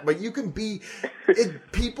that. But you can be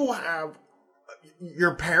people have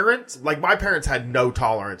your parents, like my parents had no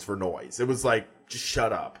tolerance for noise. It was like, just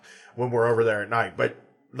shut up when we're over there at night. But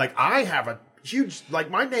like I have a huge, like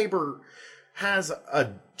my neighbor has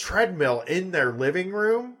a treadmill in their living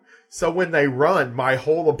room. So when they run, my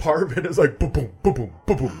whole apartment is like boom, boom, boom, boom,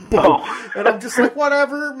 boom, boom, boom. Oh. And I'm just like,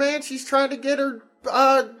 whatever, man. She's trying to get her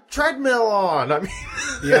treadmill on. I mean,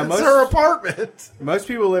 yeah, it's her apartment. Most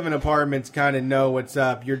people live in apartments kind of know what's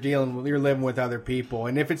up. You're living with other people.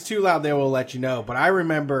 And if it's too loud, they will let you know. But I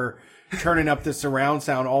remember turning up the surround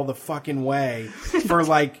sound all the fucking way for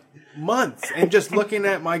like months and just looking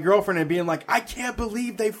at my girlfriend and being like, I can't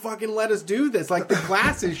believe they fucking let us do this. Like the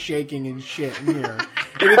glass is shaking and shit in here.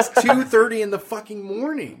 And it's 2:30 in the fucking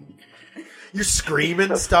morning. You're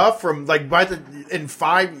screaming stuff from like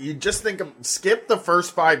you just skip the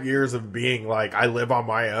first 5 years of being like, I live on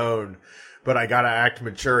my own, but I gotta act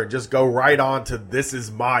mature and just go right on to this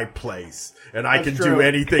is my place and I can do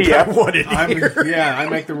anything I want in here. Yeah, I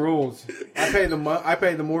make the rules. I pay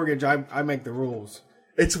the mortgage. I make the rules.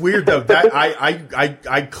 It's weird though that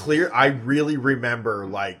I really remember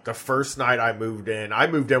like the first night I moved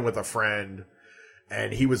in with a friend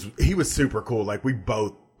and he was super cool. Like we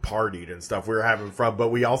both partied and stuff. We were having fun, but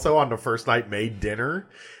we also on the first night made dinner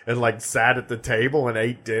and like sat at the table and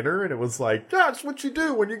ate dinner and it was like, that's what you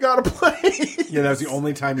do when you got a plate. Yeah, that was the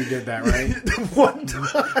only time you did that, right? One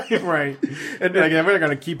time. Right. And like, we're not going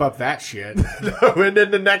to keep up that shit. No, and then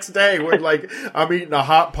the next day we're like, I'm eating a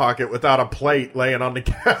Hot Pocket without a plate laying on the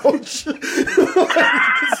couch. Like,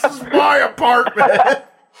 this is my apartment.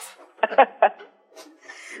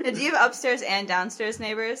 Do you have upstairs and downstairs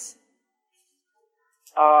neighbors?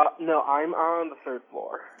 No, I'm on the third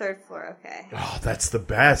floor. Third floor, okay. Oh, that's the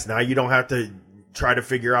best. Now you don't have to try to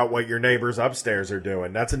figure out what your neighbors upstairs are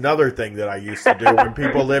doing. That's another thing that I used to do when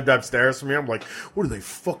people lived upstairs from me. I'm like, what are they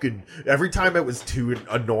fucking... Every time it was too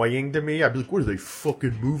annoying to me, I'd be like, what are they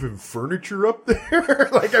fucking moving furniture up there?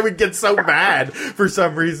 Like, I would get so mad for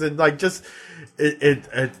some reason. Like, just...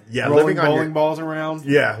 yeah, rolling living on bowling balls around.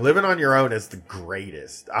 Yeah, living on your own is the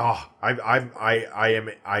greatest. Oh,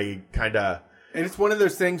 I kind of... And it's one of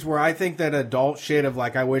those things where I think that adult shit of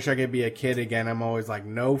like, I wish I could be a kid again. I'm always like,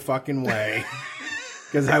 no fucking way.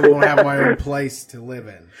 Because I won't have my own place to live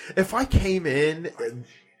in. If I came in...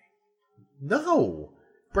 No.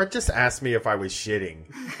 Brett just asked me if I was shitting.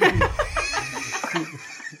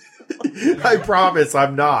 I promise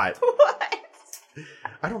I'm not. What?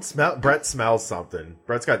 I don't smell... Brett smells something.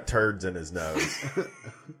 Brett's got turds in his nose.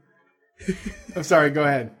 I'm sorry, go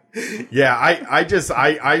ahead. Yeah,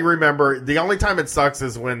 I remember the only time it sucks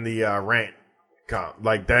is when the rent comes.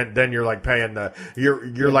 Like then you're like paying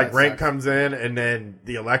your like rent comes in and then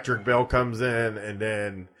the electric bill comes in and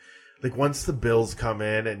then like once the bills come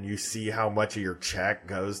in and you see how much of your check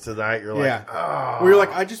goes to that, you're like, oh. Well, you're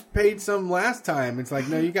like, I just paid some last time. It's like,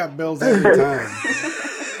 no, you got bills every time.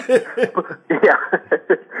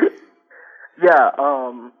 Yeah.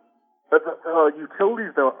 But the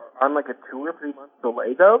utilities though are on like a 2 or 3 month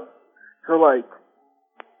delay though, so like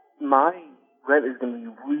my rent is going to be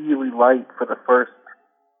really light for the first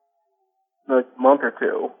like month or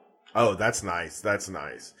two. Oh, that's nice. That's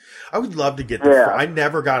nice. I would love to get the. Yeah. I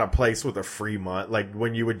never got a place with a free month. Like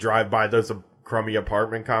when you would drive by those crummy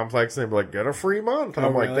apartment complexes, they'd be like, "Get a free month." And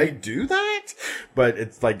I'm like, really? "They do that?" But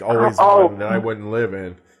it's like always Oh. one that I wouldn't live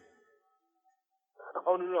in.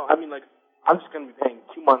 Oh no! I mean, like, I'm just gonna be paying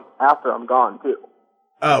 2 months after I'm gone too.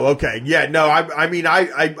 Oh, okay. Yeah, no, I mean,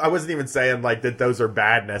 I wasn't even saying like that those are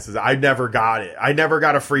bad necessities. I never got it. I never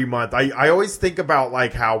got a free month. I always think about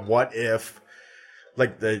like how, what if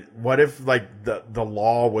the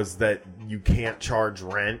law was that you can't charge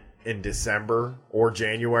rent in December or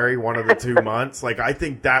January, one of the 2 months. Like, I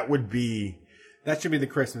think that would be. That should be the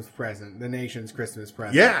Christmas present, the nation's Christmas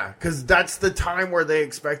present. Yeah, because that's the time where they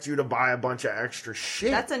expect you to buy a bunch of extra shit.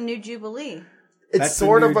 That's a new Jubilee. It's That's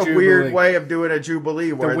sort the of new a Jubilee. weird way of doing a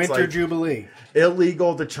Jubilee where The it's winter like Jubilee.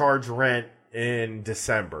 illegal to charge rent in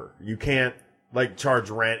December. You can't like charge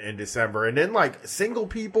rent in December. And then like single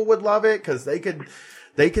people would love it because they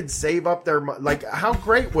could save up their like. How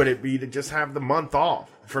great would it be to just have the month off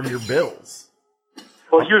from your bills?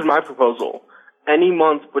 Well, here's my proposal: any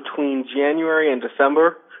month between January and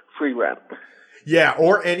December, free rent. Yeah,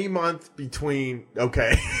 or any month between.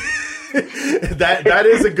 Okay. that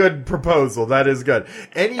is a good proposal. That is good.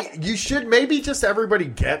 You should maybe just everybody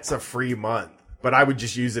gets a free month, but I would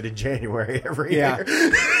just use it in January every year.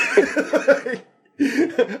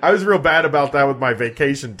 I was real bad about that with my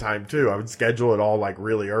vacation time too. I would schedule it all like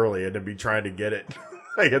really early and then be trying to get it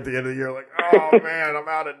like at the end of the year. Like, oh man, I'm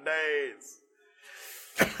out of days.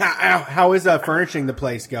 How is furnishing the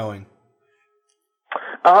place going?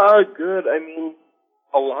 Good. I mean,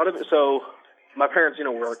 a lot of it. So my parents,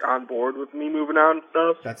 were like on board with me moving out and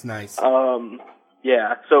stuff. That's nice.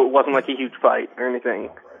 Yeah. So it wasn't like a huge fight or anything.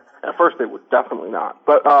 At first, they were definitely not.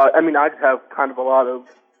 But I mean, I'd have kind of a lot of.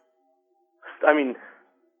 I mean,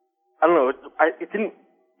 I don't know. It didn't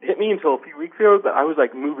hit me until a few weeks ago that I was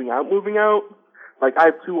like moving out. Like I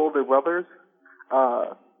have 2 older brothers,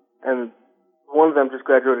 and one of them just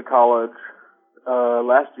graduated college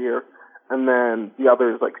last year, and then the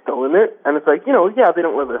other is like still in it. And it's like, yeah, they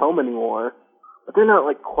don't live at home anymore, but they're not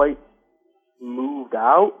like quite moved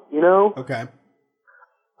out, Okay.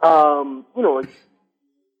 Like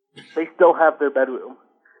they still have their bedroom,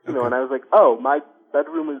 and I was like, oh, my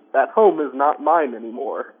bedroom at home is not mine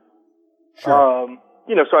anymore. Sure.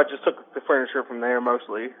 So I just took the furniture from there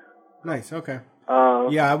mostly. Nice. Okay.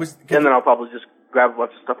 Yeah, and then I'll probably just grab a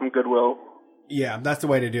bunch of stuff from Goodwill. Yeah, that's the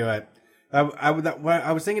way to do it. I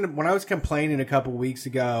was thinking when I was complaining a couple weeks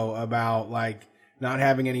ago about like not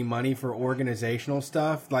having any money for organizational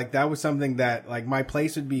stuff, like that was something that like my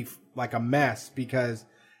place would be like a mess because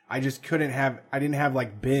I just I didn't have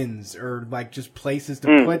like bins or like just places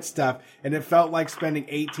to put stuff. And it felt like spending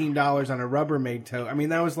 $18 on a Rubbermaid tote. I mean,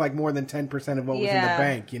 that was like more than 10% of what was in the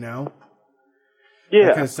bank, Yeah,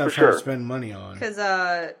 that kind of stuff for sure. to spend money on. Because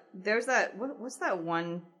there's that, what's that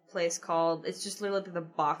one place called? It's just literally the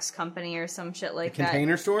box company or some shit like that.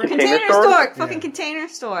 Container store? Container store! Fucking Yeah. Container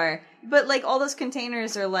store. But like all those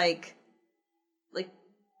containers are like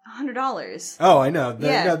 $100. Oh, I know.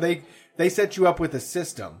 Yeah. They set you up with a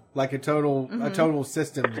system, like a total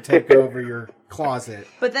system to take over your closet.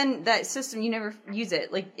 But then that system, you never use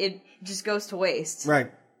it. Like it just goes to waste.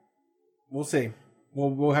 Right. We'll see.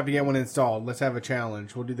 We'll have to get one installed. Let's have a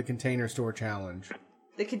challenge. We'll do the container store challenge.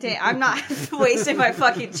 I'm not wasting my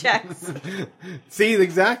fucking checks. See,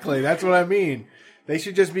 exactly. That's what I mean. They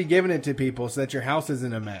should just be giving it to people so that your house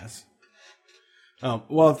isn't a mess.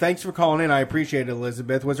 Well, thanks for calling in. I appreciate it,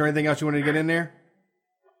 Elizabeth. Was there anything else you wanted to get in there?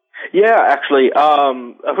 Yeah, actually,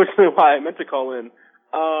 originally why I meant to call in.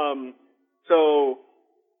 So,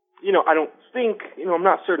 I don't think, I'm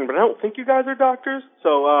not certain, but I don't think you guys are doctors.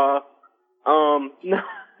 So, no.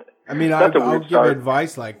 I mean, That's a I'll weird give start.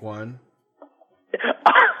 advice like one.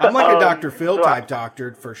 I'm like a Dr. Phil so type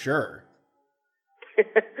doctor for sure.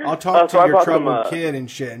 I'll talk so to I your bought troubled some, kid and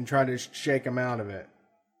shit and try to shake him out of it.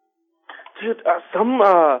 Dude, some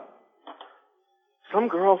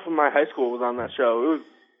girl from my high school was on that show. It was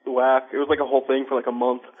whack. It was like a whole thing for like a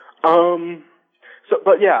month. So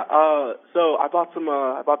I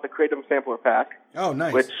bought the Kratom sampler pack. Oh,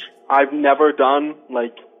 nice. Which I've never done,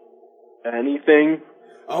 like, anything.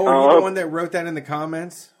 Oh, are you the one that wrote that in the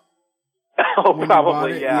comments? Oh, When you bought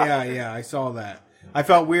probably, it? yeah. Yeah, I saw that. I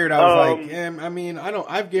felt weird. I was like, I mean,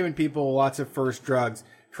 I've given people lots of first drugs.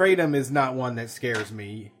 Kratom is not one that scares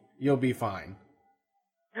me. You'll be fine.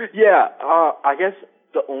 Yeah, I guess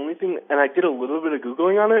the only thing, and I did a little bit of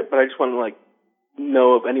Googling on it, but I just want to, like,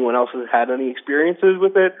 know if anyone else has had any experiences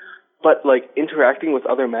with it. But, like, interacting with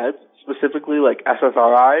other meds, specifically, like,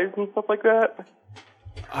 SSRIs and stuff like that.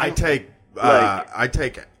 I take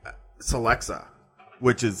Celexa,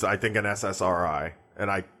 which is, I think, an SSRI,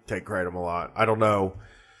 and I take kratom a lot. I don't know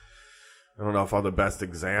if I'm the best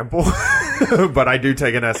example, but I do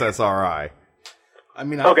take an SSRI. I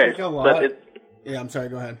mean, I take a lot. Yeah, I'm sorry,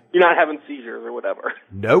 go ahead. You're not having seizures or whatever.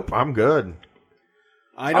 Nope, I'm good.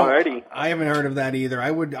 I haven't heard of that either.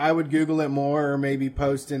 I would Google it more or maybe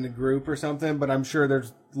post in a group or something, but I'm sure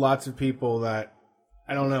there's lots of people that,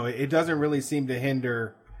 I don't know, it doesn't really seem to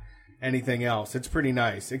hinder anything else. It's pretty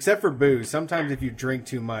nice, except for booze. Sometimes if you drink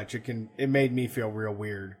too much, it made me feel real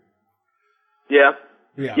weird. Yeah.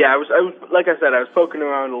 Yeah. Yeah, I was like I said, I was poking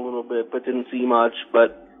around a little bit, but didn't see much.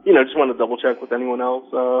 But just wanted to double check with anyone else.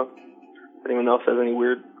 If anyone else has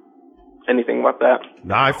anything about that.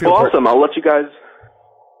 Nah, I feel awesome. I'll let you guys.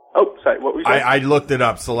 Oh, sorry. What were you saying? I looked it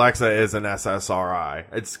up. Celexa is an SSRI.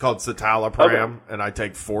 It's called citalopram, and I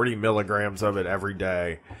take 40 milligrams of it every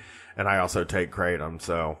day. And I also take kratom,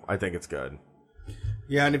 so I think it's good.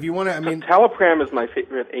 Yeah, and if you want to, citalopram is my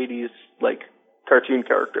favorite '80s cartoon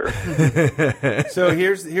character. So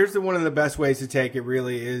here's one of the best ways to take it.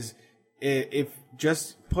 Really is if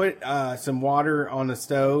just put some water on the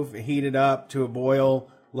stove, heat it up to a boil,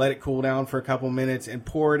 let it cool down for a couple minutes, and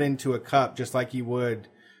pour it into a cup just like you would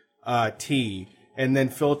tea, and then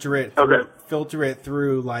filter it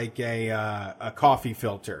through like a coffee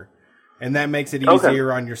filter, and that makes it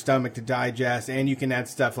easier on your stomach to digest. And you can add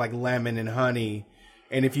stuff like lemon and honey.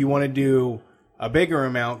 And if you want to do a bigger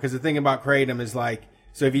amount, because the thing about kratom is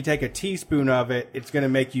so if you take a teaspoon of it, it's going to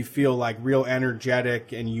make you feel real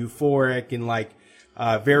energetic and euphoric and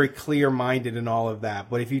very clear-minded and all of that.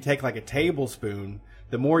 But if you take a tablespoon,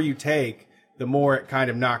 the more you take, the more it kind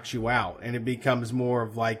of knocks you out, and it becomes more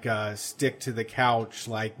of a stick to the couch,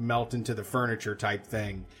 melt into the furniture type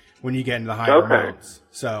thing when you get into the higher amounts.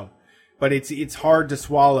 So, but it's hard to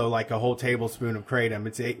swallow a whole tablespoon of kratom.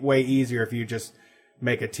 It's way easier if you just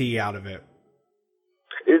make a tea out of it.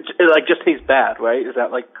 It just tastes bad, right? Is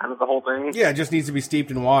that kind of the whole thing? Yeah, it just needs to be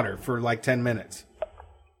steeped in water for 10 minutes.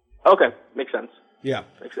 Okay, makes sense. Yeah.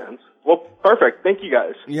 Makes sense. Well, perfect. Thank you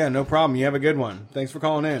guys. Yeah, no problem. You have a good one. Thanks for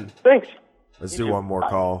calling in. Thanks. Let's do one more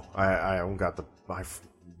call. I haven't got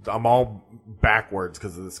I'm all backwards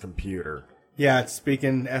because of this computer. Yeah, it's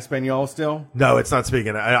speaking Espanol still? No, it's not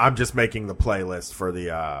speaking. I'm just making the playlist for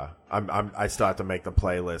the, I still have to make the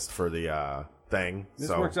playlist for the, thing. This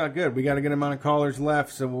works out good. We got a good amount of callers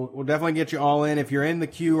left, so we'll definitely get you all in. If you're in the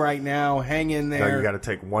queue right now, hang in there. No, you got to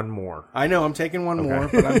take one more. I know, I'm taking one more,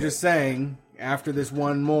 but I'm just saying, after this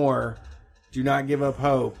one more, do not give up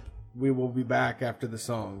hope. We will be back after the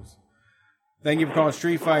songs. Thank you for calling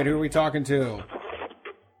Street Fight. Who are we talking to?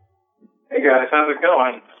 Hey guys, how's it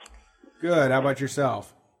going? Good. How about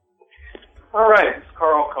yourself? All right, it's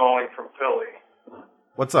Carl calling from Philly.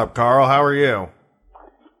 What's up, Carl? How are you?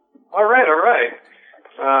 All right.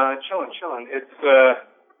 Chilling. It's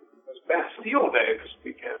Bastille Day this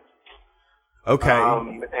weekend. Okay.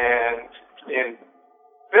 And in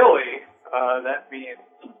Philly, that means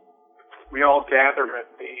we all gather at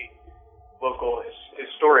the local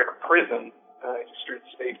historic prison, Eastern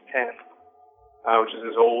State Pen, which is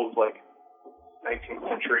this old, 19th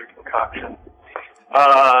century concoction,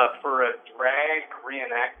 for a drag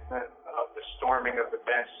reenactment of the storming of the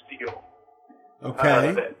Bastille.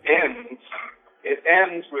 Okay. It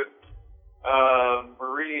ends with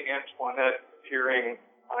Marie Antoinette appearing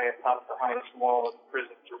high atop the highest wall of the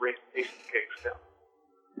prison to raise the cakes down.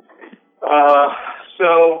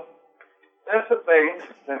 So that's a thing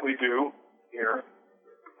that we do here,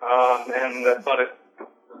 and I thought it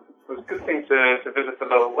was a good thing to visit. For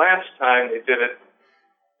the last time they did it,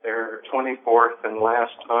 their 24th and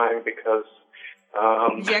last time, because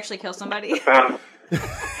did you actually kill somebody?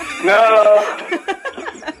 No.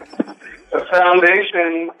 The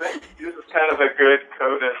foundation, this is kind of a good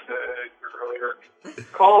coda to your earlier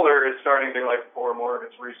caller, is starting to pour more of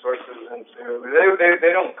its resources into.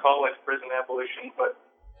 They don't call it prison abolition, but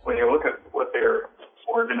when you look at what they're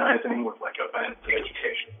organizing with events and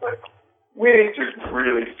education, we need to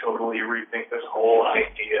really totally rethink this whole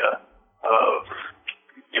idea of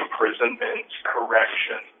imprisonment,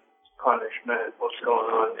 correction, punishment, what's going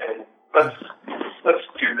on, and let's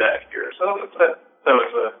do that here. So that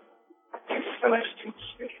was a nice thing to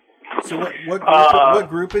see. So what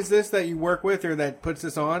group is this that you work with or that puts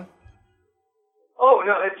this on? Oh,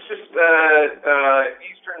 no, it's just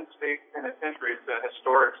Eastern State Penitentiary. It's a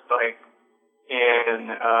historic site in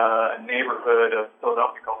a neighborhood of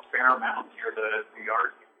Philadelphia called Fairmount, near the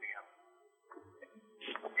Art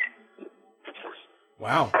Museum.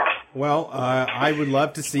 Wow. Well, I would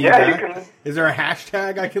love to see that. Is there a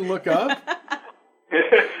hashtag I can look up?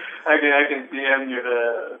 I can DM you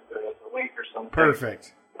the link or something.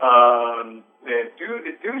 Perfect. And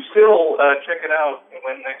do still check it out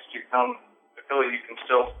when next you come to Philly. You can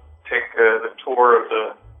still take the tour of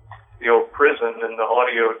the old prison, and the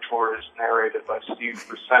audio tour is narrated by Steve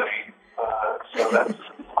Buscemi. So that's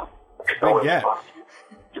always fun.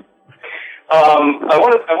 I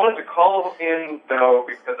wanted to call in though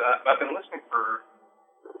because I've been listening for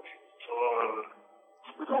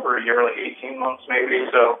over a year, like 18 months maybe.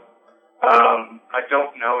 So I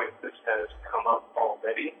don't know if this has come up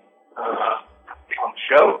already on the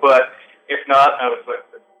show, but if not, I was like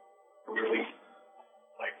really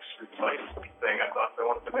street fight thing I thought I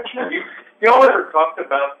wanted to mention. You all ever talked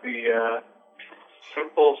about the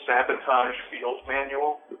Simple Sabotage Field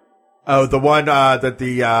Manual? Oh, the one that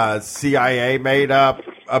the CIA made up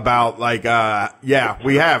about yeah,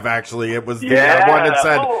 we have actually. It was the one that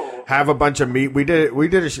said have a bunch of meat. We did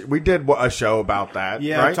a show about that.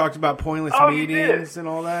 Yeah, right? I talked about pointless meetings and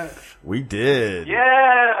all that. We did.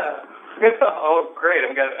 Yeah. Oh, great!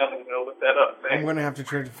 I'm gonna look that up. Thanks. I'm gonna have to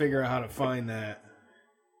try to figure out how to find that.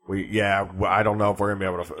 I don't know if we're gonna be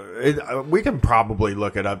able to. We can probably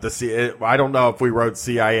look it up to see. I don't know if we wrote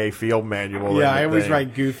CIA Field Manual. Yeah, I always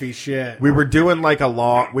write goofy shit. We were doing like a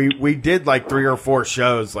long. We did like 3 or 4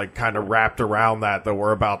 shows, like kind of wrapped around that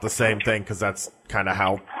were about the same thing because that's kind of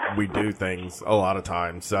how we do things a lot of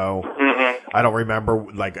times. So I don't remember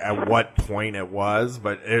like at what point it was,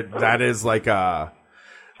 but that is like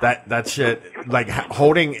that shit like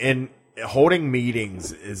holding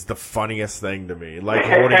meetings is the funniest thing to me. Like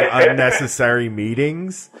holding unnecessary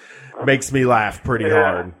meetings makes me laugh pretty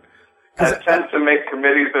hard. I tend to make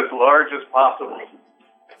committees as large as possible.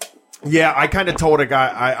 Yeah, I kind of told a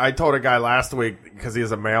guy. I told a guy last week because he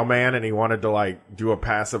is a mailman and he wanted to like do a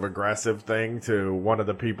passive aggressive thing to one of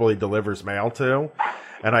the people he delivers mail to,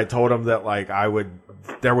 and I told him that like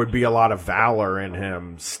there would be a lot of valor in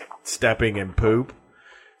him stepping in poop,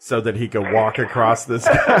 so that he could walk across this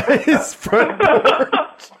guy's front porch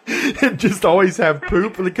and just always have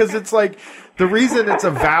poop. Because it's like, the reason it's a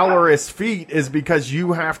valorous feat is because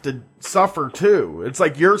you have to suffer too. It's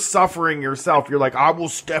like you're suffering yourself. You're like, I will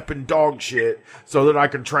step in dog shit so that I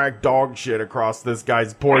can track dog shit across this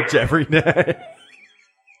guy's porch every day.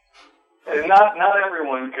 And not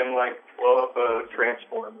everyone can like blow up a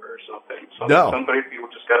transformer or something. Somebody people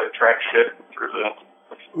just gotta track shit through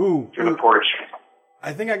the porch.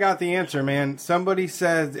 I think I got the answer, man. Somebody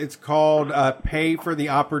says it's called pay for the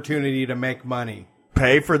opportunity to make money.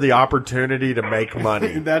 Pay for the opportunity to make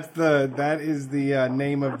money. That is the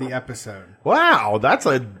name of the episode. Wow, that's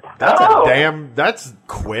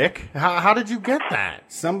quick. How did you get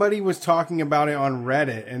that? Somebody was talking about it on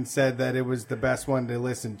Reddit and said that it was the best one to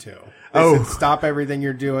listen to. They said, stop everything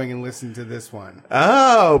you're doing and listen to this one.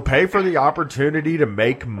 Oh, pay for the opportunity to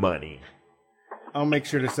make money. I'll make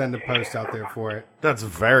sure to send a post out there for it. That's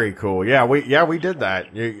very cool. Yeah, we did that.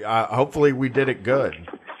 Hopefully we did it good.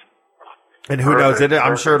 And who knows?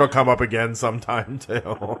 I'm sure it'll come up again sometime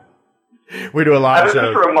too. We do a lot of shows. I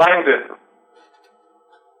was just reminded.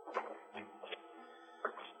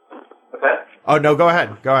 What's that? Oh no, go ahead.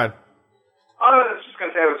 I was just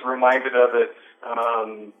going to say I was reminded of it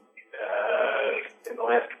in the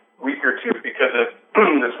last week or two because of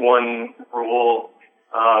this one rule.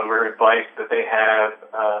 Or advice that they have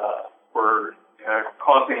for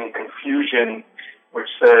causing confusion, which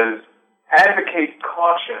says, advocate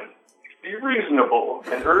caution, be reasonable,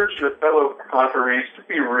 and urge your fellow conferees to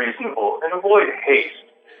be reasonable, and avoid haste,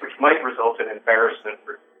 which might result in embarrassment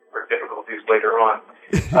or difficulties later on.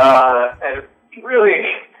 And it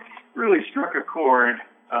really struck a chord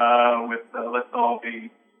with let's all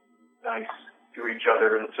be nice to each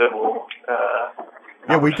other and civil.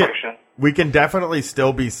 Yeah, we can definitely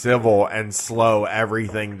still be civil and slow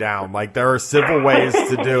everything down. Like, there are civil ways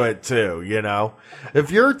to do it, too, you know?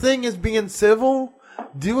 If your thing is being civil,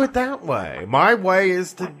 do it that way. My way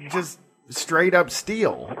is to just straight up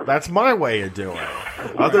steal. That's my way of doing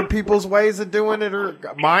it. Other people's ways of doing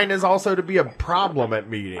it mine is also to be a problem at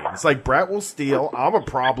meetings. Like, Brett will steal. I'm a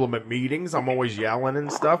problem at meetings. I'm always yelling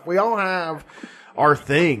and stuff. We all have our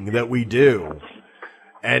thing that we do.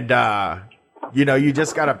 And, you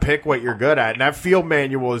just got to pick what you're good at. And that field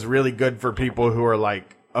manual is really good for people who are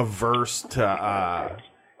like averse to,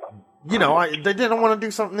 they didn't want to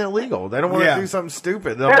do something illegal. They don't want to do something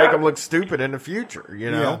stupid. They'll make them look stupid in the future,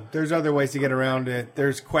 you know? Yeah, there's other ways to get around it.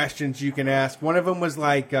 There's questions you can ask. One of them was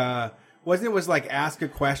like, ask a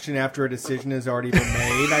question after a decision has already been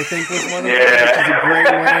made, I think was one of them, which is a great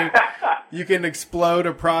way. You can explode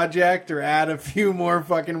a project or add a few more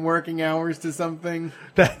fucking working hours to something.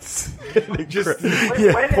 That's just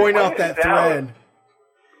point out that thread.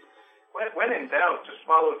 When in doubt, just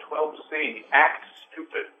follow 12C. Act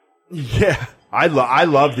stupid. Yeah. I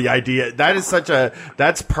love the idea. That is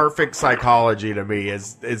that's perfect psychology to me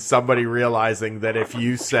is somebody realizing that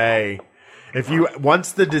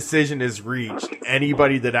once the decision is reached,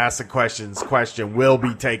 anybody that asks a question will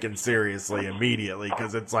be taken seriously immediately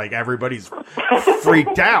because it's like everybody's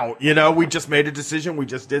freaked out. You know, we just made a decision. We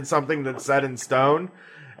just did something that's set in stone.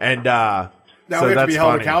 And, now so we have to be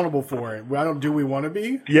held funny. accountable for it. Do we want to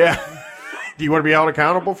be? Yeah. Do you want to be held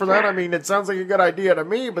accountable for that? I mean, it sounds like a good idea to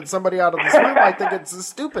me, but somebody out of this room might think it's a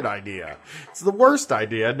stupid idea. It's the worst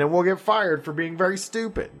idea, and then we'll get fired for being very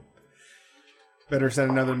stupid. Better set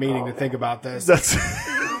another meeting to think about this.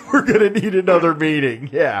 We're gonna need another meeting.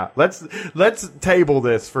 Yeah, let's table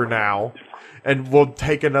this for now, and we'll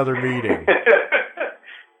take another meeting.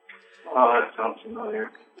 Oh, that sounds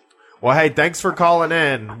familiar. Well, hey, thanks for calling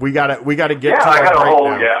in. We gotta get to I got our a break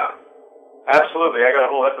whole now. Absolutely, I got a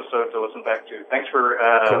whole episode to listen back to. Thanks for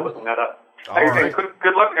looking that up. All right.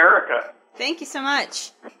 Good luck, Erica. Thank you so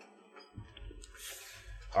much.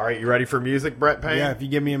 All right, you ready for music, Brett Payne? Yeah, if you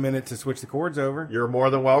give me a minute to switch the chords over. You're more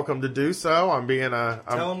than welcome to do so.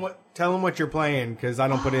 Tell them what you're playing because I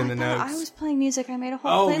don't put it in the notes. I was playing music. I made a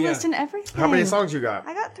whole playlist and everything. How many songs you got?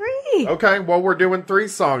 I got 3. Okay, well, we're doing 3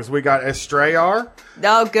 songs. We got Estrellar.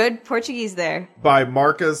 Oh, good Portuguese there. By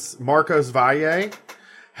Marcos Valle.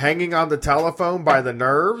 Hanging on the Telephone by The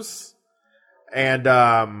Nerves. And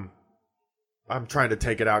I'm trying to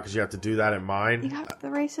take it out because you have to do that in mine. You got The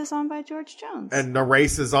Race Is On by George Jones. And The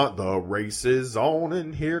Race Is On. The race is on,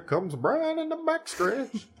 and here comes Brian in the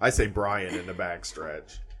backstretch. I say Brian in the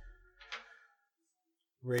backstretch.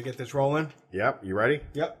 Ready to get this rolling? Yep, you ready?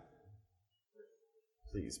 Yep.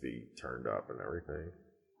 Please be turned up and everything.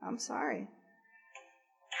 I'm sorry.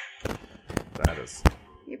 That is...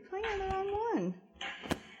 You're playing the wrong one.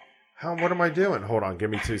 What am I doing? Hold on, give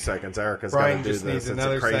me 2 seconds. Erica's got to do just this. needs It's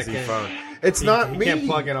another a crazy second. phone. It's not me. Can't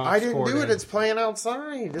plug it off. I didn't do it. in. It's playing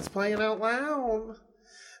outside. It's playing out loud.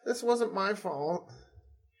 This wasn't my fault.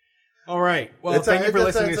 All right. Well, thank you for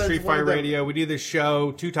listening to Street one Fight of the- Radio. We do this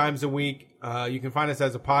show 2 times a week. You can find us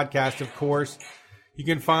as a podcast, of course. You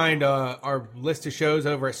can find our list of shows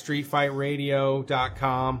over at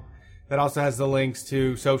streetfightradio.com. That also has the links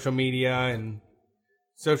to social media,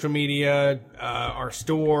 our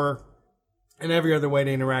store, and every other way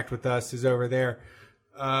to interact with us is over there.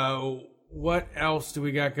 What else do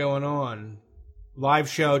we got going on? Live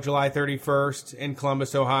show July 31st in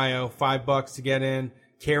Columbus, Ohio. $5 to get in.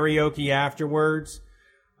 Karaoke afterwards.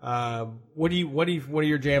 What are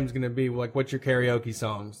your jams going to be? Like, what's your karaoke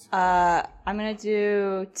songs? I'm going to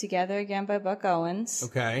do Together Again by Buck Owens.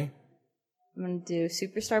 Okay. I'm going to do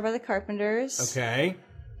Superstar by the Carpenters. Okay.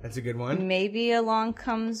 That's a good one. Maybe Along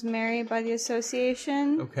Comes Mary by the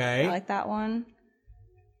Association. Okay. I like that one.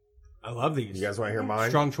 I love these. You guys want to hear mine?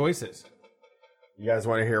 Strong choices. You guys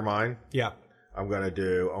want to hear mine? Yeah. I'm going to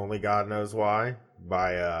do Only God Knows Why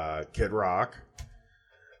by Kid Rock.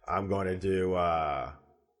 I'm going to do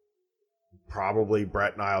probably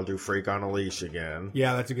Brett and I'll do Freak on a Leash again.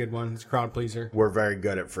 Yeah, that's a good one. It's a crowd pleaser. We're very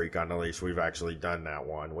good at Freak on a Leash. We've actually done that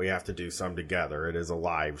one. We have to do some together. It is a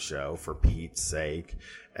live show for Pete's sake.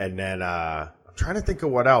 And then I'm trying to think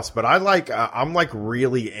of what else, but I'm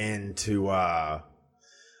really into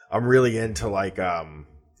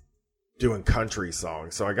doing country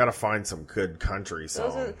songs. So I got to find some good country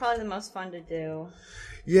songs. Those are probably the most fun to do.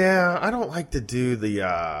 Yeah, I don't like to do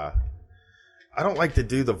the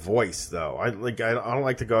voice though. I don't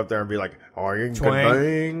like to go up there and be like, I'm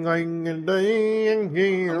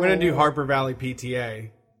gonna do Harper Valley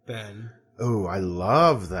PTA then. Oh, I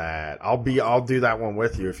love that. I'll do that one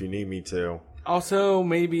with you if you need me to. Also,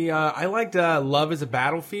 maybe I liked Love is a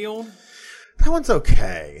Battlefield. That one's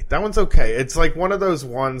okay. It's like one of those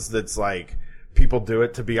ones that's like people do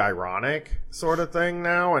it to be ironic sort of thing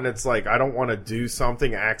now, and it's like I don't want to do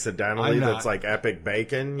something accidentally that's like Epic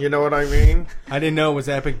Bacon. You know what I mean? I didn't know it was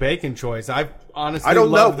Epic Bacon choice. I honestly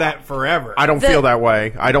loved that forever. I don't feel that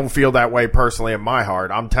way. I don't feel that way personally in my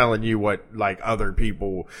heart. I'm telling you what like other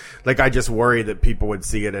people like. I just worry that people would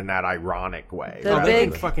see it in that ironic way. They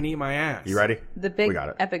can fucking eat my ass. You ready? The big we got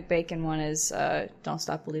it. Epic Bacon one is Don't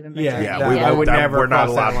Stop Believing. I would never we're not cross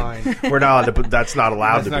allowed. that line. We're not allowed to. That's not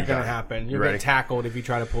allowed That's to not be going to done. happen. You You're ready? getting tackled if you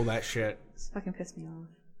try to pull that shit. It's fucking pissed me off.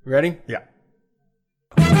 Ready? Yeah.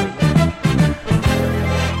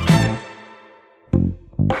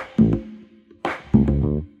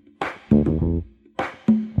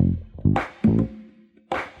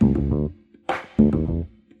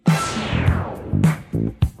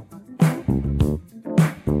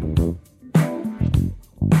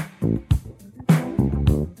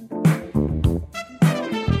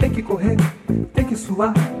 Tem que correr, tem que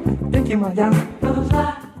suar, tem que malhar. Vamos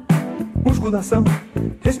lá, Musculação,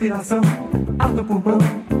 respiração, ar no pulmão.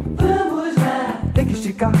 Vamos lá. Tem que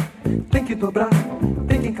esticar, tem que dobrar,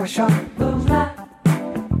 tem que encaixar. Vamos lá.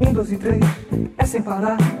 1, 2 e 3, é sem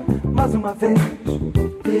parar, mais uma vez.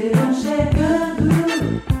 Verão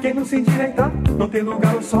chegando. Quem não se endireitar, não tem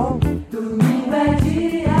lugar ao sol. Domingo é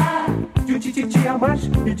dia de um tititi a mais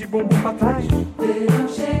e de bumbum pra trás. Verão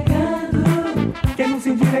chegando. Quem não se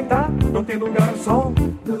endireitar, não tem lugar ao sol.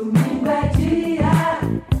 Domingo é dia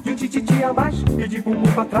de um tititi a mais e de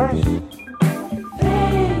bumbum pra trás.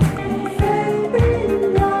 Vem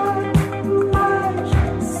brilhar mais,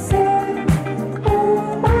 ser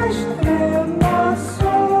uma estrela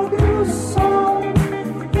sobre o sol.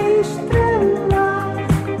 Estrelar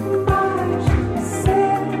mais,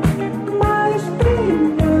 ser mais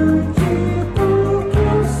brilhante do que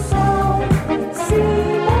o sol. Se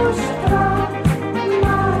mostrar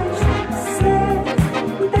mais, ser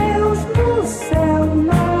Deus no céu,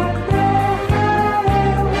 na terra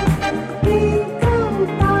eu. E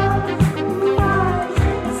cantar mais,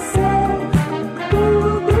 ser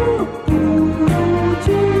tudo puro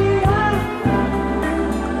de ar.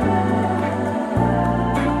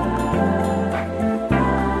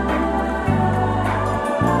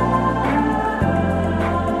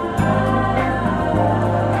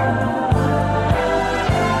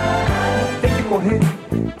 Tem que correr,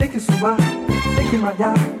 tem que suar, tem que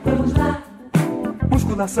malhar. Vamos lá.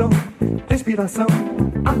 Musculação, respiração,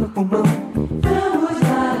 ar no pulmão. Vamos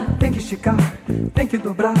lá. Tem que esticar, tem que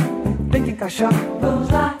dobrar, tem que encaixar. Vamos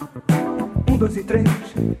lá. 1, 2 e 3,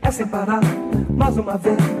 é sem parar, mais uma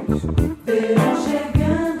vez. Verão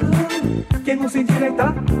chegando. Quem não se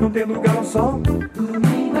endireitar, não tem lugar ao sol.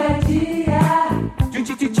 Domingo é dia de um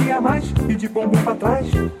tititi a mais e de bumbum pra trás.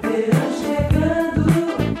 Verão chegando.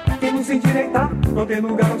 Quem não se endireitar, não tem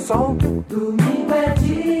lugar ao sol. Domingo é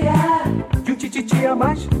dia de um tititi a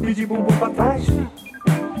mais e de bumbum pra trás.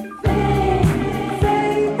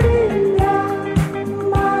 Vem brilhar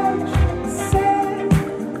mais, ser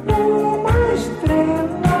uma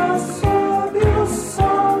estrela sobre o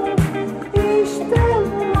sol.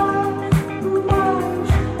 Estrelar mais,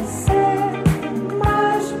 ser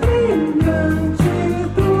mais brilhante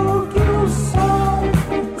do que o sol.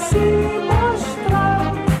 Se mostrar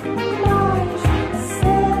mais,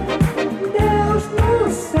 ser Deus no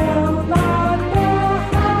céu, na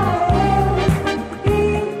terra eu. E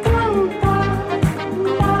cantar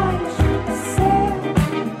mais, ser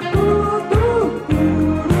tudo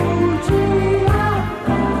puro de ar.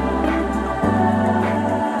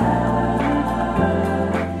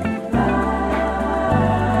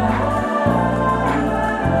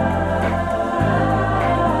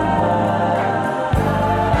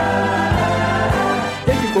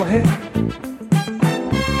 Tem que correr,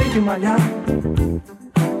 tem que malhar.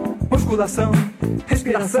 Musculação,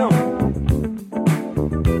 respiração.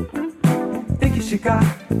 Tem que esticar,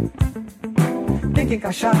 tem que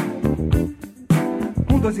encaixar.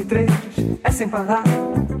 1, 2 e 3, é sem parar.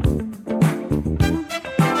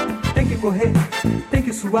 Tem que correr, tem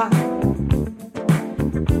que suar.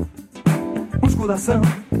 Musculação,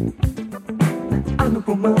 ar no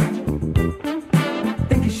pulmão.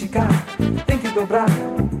 Tem que esticar, tem que dobrar.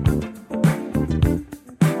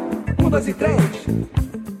 1, 2 e 3,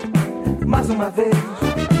 mais uma vez.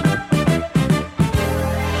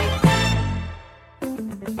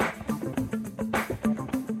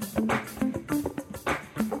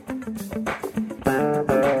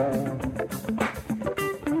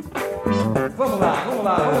 Vamos lá,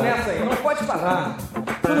 vamos nessa aí, não pode parar.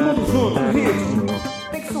 Todo mundo junto, no ritmo.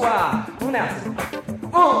 Tem que suar, vamos nessa. 1,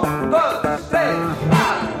 2, 3,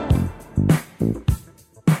 vai!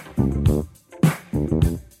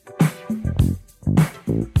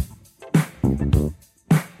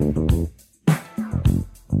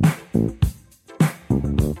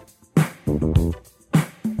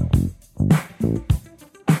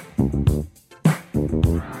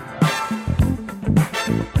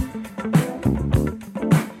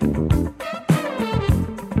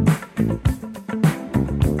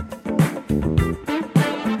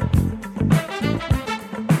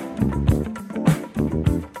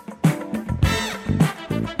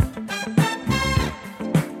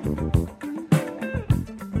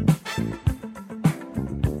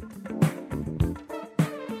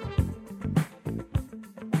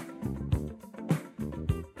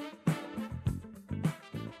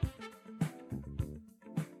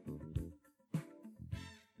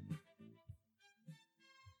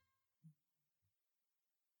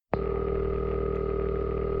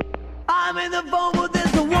 I'm in the phone with this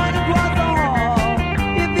the one across the hall.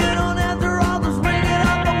 If you don't answer, I'll just ring it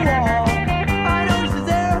up the wall. I know she's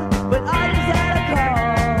there, but I just had a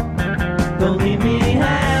call.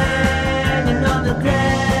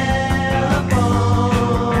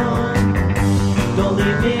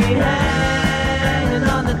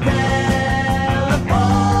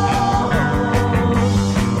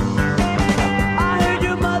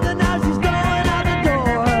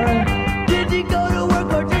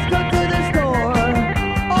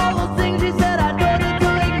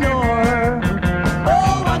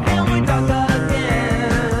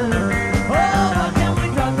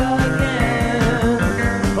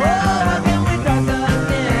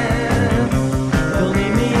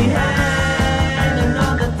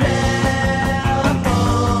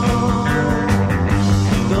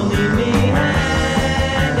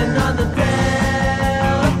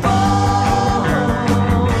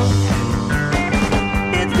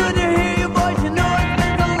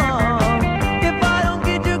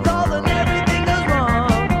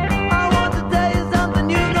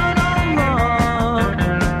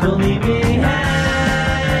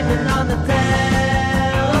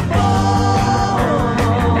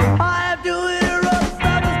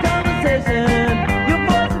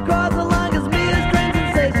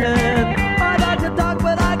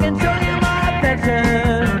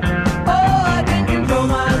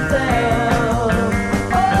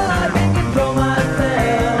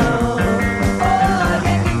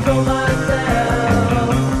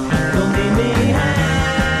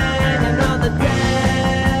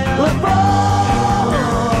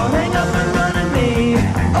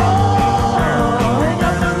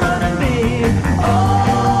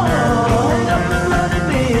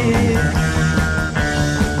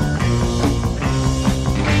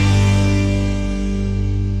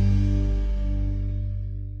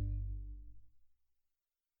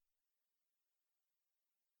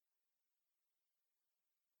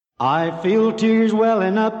 I feel tears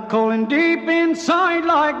welling up cold and deep inside,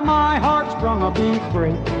 like my heart's sprung a big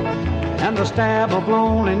break. And the stab of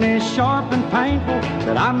loneliness sharp and painful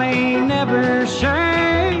that I may never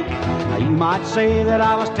shake. Now you might say that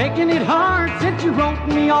I was taking it hard since you wrote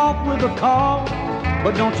me off with a call.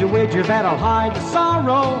 But don't you wager that I'll hide the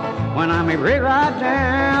sorrow when I'm right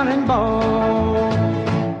down and bow.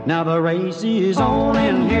 Now the race is on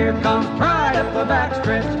and here comes pride up the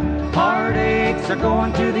backstretch. Heartaches are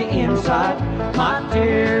going to the inside. My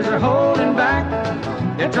tears are holding back.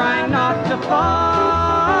 They're trying not to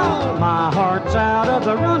fall. My heart's out of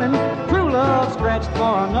the running. True love scratched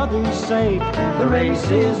for another's sake. The race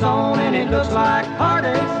is on and it looks like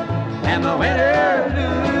heartaches, and the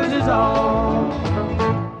winner loses all.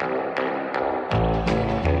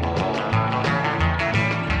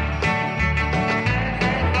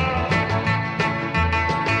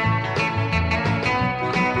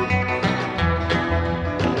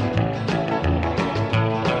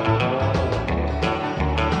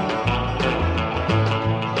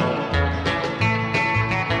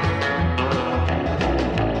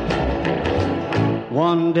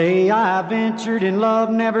 One day I ventured in love,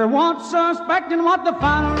 never once suspecting what the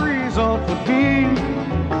final result would be.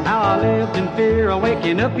 How I lived in fear of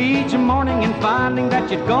waking up each morning and finding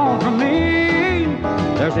that you'd gone from me.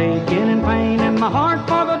 There's aching and pain in my heart,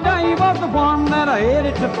 for the day was the one that I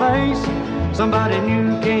headed to face. Somebody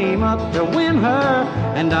new came up to win her,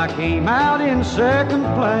 and I came out in second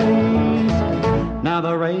place. Now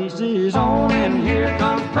the race is on and here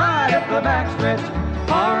comes pride up the backstretch.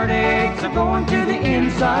 Heartaches are going to the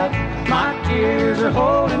inside. My tears are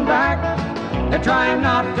holding back. They're trying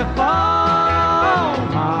not to fall.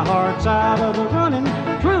 My heart's out of the running.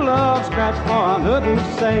 True love scratched for another's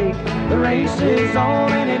sake. The race is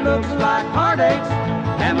on and it looks like heartaches,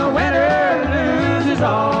 and the winner loses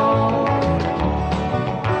all.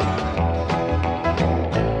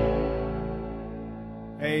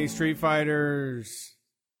 Hey, Street Fighters.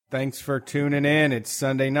 Thanks for tuning in. It's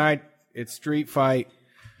Sunday night. It's Street Fight.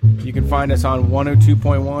 You can find us on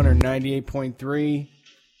 102.1 or 98.3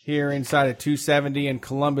 here inside of 270 in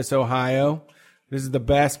Columbus, Ohio. This is the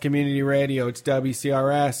best community radio. It's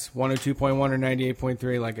WCRS, 102.1 or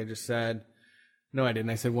 98.3, like I just said. No, I didn't.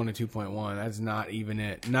 I said 102.1. That's not even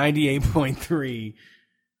it. 98.3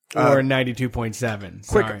 or 92.7.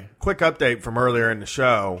 Sorry. Quick update from earlier in the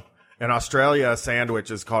show. In Australia, a sandwich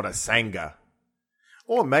is called a sanga.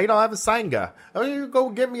 Oh, mate, I'll have a sanga. Oh, you go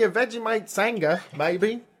get me a Vegemite sanga,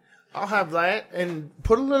 baby. I'll have that and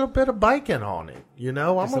put a little bit of bacon on it. You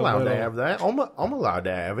know, I'm allowed to have that. I'm allowed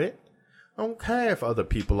to have it. I don't care if other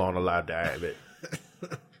people aren't allowed to have it.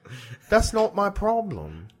 That's not my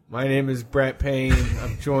problem. My name is Brett Payne.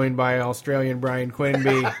 I'm joined by Australian Brian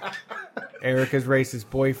Quinby. Erica's racist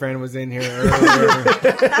boyfriend was in here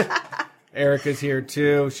earlier. Erica's here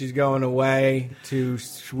too. She's going away to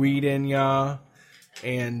Sweden, y'all.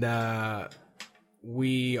 And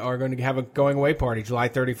we are going to have a going away party July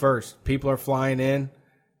 31st. People are flying in.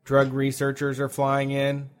 Drug researchers are flying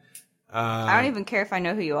in. I don't even care if I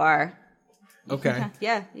know who you are. Okay.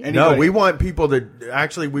 Yeah. No, we want people to...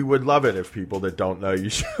 Actually, we would love it if people that don't know you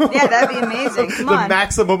show. Yeah, that'd be amazing. Come on. The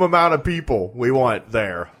maximum amount of people we want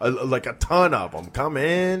there. Like a ton of them. Come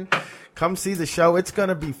in. Come see the show. It's going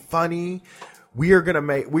to be funny. We are going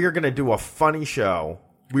to do a funny show.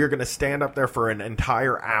 We are going to stand up there for an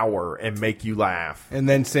entire hour and make you laugh. And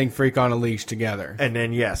then sing Freak on a Leash together. And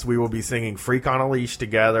then, yes, we will be singing Freak on a Leash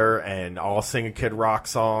together, and I'll sing a Kid Rock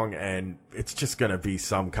song, and it's just going to be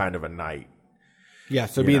some kind of a night. Yeah,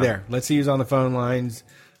 so be there. Let's see who's on the phone lines.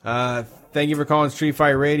 Thank you for calling Street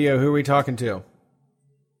Fight Radio. Who are we talking to?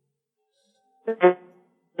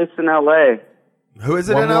 It's in L.A. Who is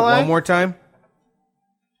it in L.A.? One more time?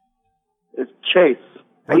 It's Chase.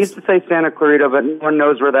 I used to say Santa Clarita, but no one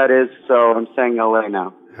knows where that is, so I'm saying L.A.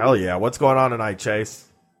 now. Hell yeah. What's going on tonight, Chase?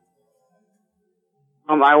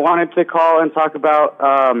 I wanted to call and talk about,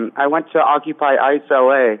 I went to Occupy ICE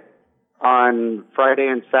LA on Friday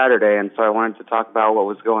and Saturday, and so I wanted to talk about what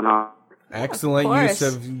was going on. Excellent use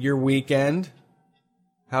of your weekend.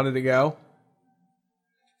 How did it go?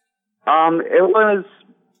 It was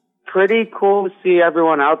pretty cool to see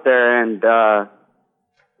everyone out there and,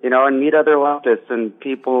 and meet other leftists and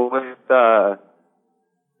people with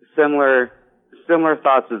similar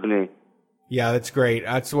thoughts as me. Yeah, that's great.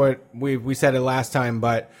 That's what we said it last time,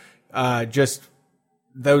 but just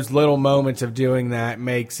those little moments of doing that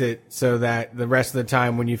makes it so that the rest of the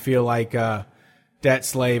time when you feel like a debt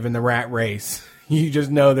slave in the rat race, you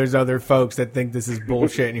just know there's other folks that think this is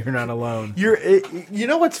bullshit and you're not alone. You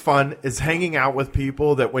know what's fun is hanging out with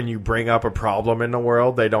people that when you bring up a problem in the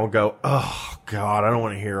world, they don't go, oh, God, I don't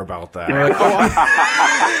want to hear about that. You're like,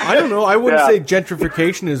 I don't know. I wouldn't say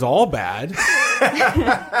gentrification is all bad.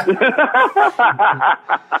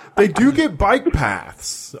 They do get bike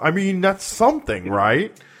paths. I mean, that's something,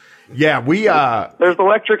 right? Yeah, there's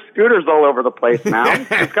electric scooters all over the place now.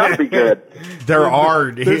 It's got to be good.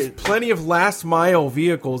 There's plenty of last mile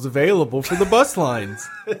vehicles available for the bus lines.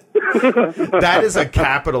 That is a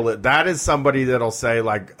capitalist. That is somebody that'll say,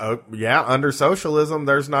 like, under socialism,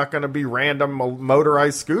 there's not going to be random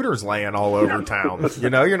motorized scooters laying all over town. You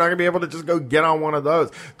know, you're not going to be able to just go get on one of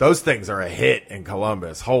those. Those things are a hit in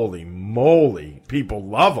Columbus. Holy moly. People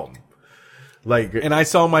love them. And I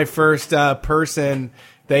saw my first person.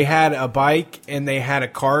 They had a bike and they had a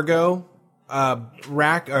cargo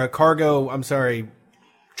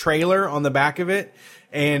trailer on the back of it.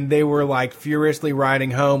 And they were like furiously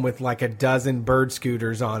riding home with like a dozen bird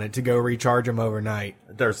scooters on it to go recharge them overnight.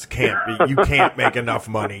 You can't make enough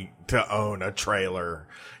money to own a trailer.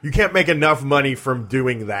 You can't make enough money from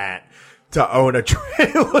doing that to own a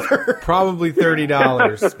trailer. Probably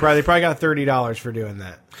 $30. They probably got $30 for doing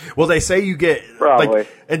that. Well, they say you get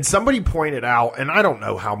and somebody pointed out, and I don't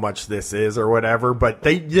know how much this is or whatever, but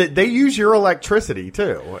they use your electricity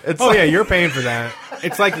too. Yeah, you're paying for that.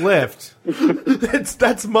 It's like Lyft.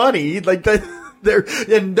 That's money. Like that.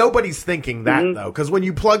 And nobody's thinking that though, because when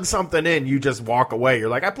you plug something in, you just walk away. You're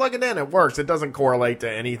like, I plug it in, it works. It doesn't correlate to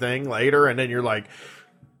anything later, and then you're like,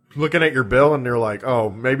 looking at your bill and you're like, oh,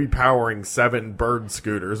 maybe powering 7 bird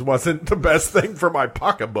scooters wasn't the best thing for my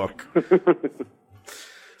pocketbook.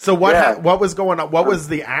 So what was going on? What was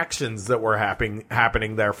the actions that were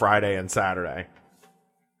happening there Friday and Saturday?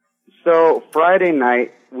 So Friday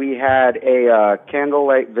night we had a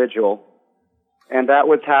candlelight vigil, and that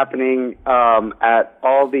was happening at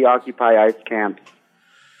all the Occupy ICE camps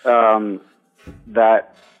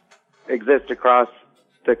that exist across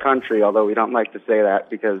the country, although we don't like to say that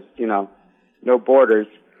because, no borders.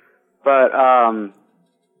 But,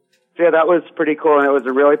 that was pretty cool, and it was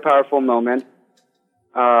a really powerful moment.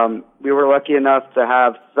 We were lucky enough to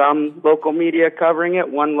have some local media covering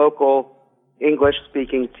it, one local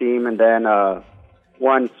English-speaking team, and then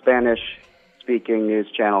one Spanish-speaking news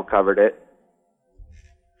channel covered it.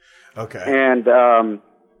 Okay. And, it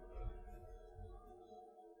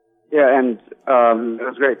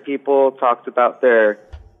was great. People talked about their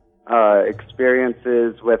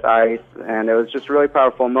experiences with ICE, and it was just a really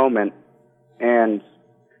powerful moment. And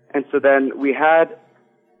so then we had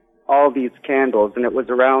all these candles, and it was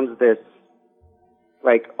around this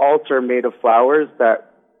altar made of flowers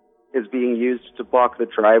that is being used to block the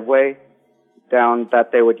driveway down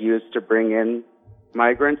that they would use to bring in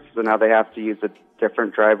migrants. So now they have to use a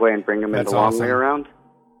different driveway and bring them in the long way around.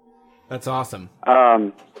 That's awesome.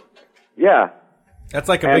 Yeah. That's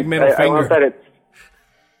like a big middle finger. I love that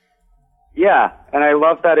and I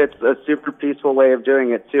love that it's a super peaceful way of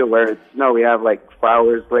doing it too, where we have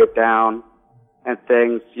flowers laid down and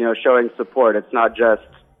things, showing support. It's not just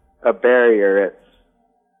a barrier,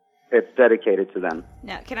 it's dedicated to them.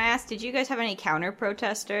 Now, can I ask, did you guys have any counter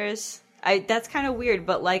protesters? That's kind of weird,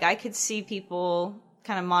 but I could see people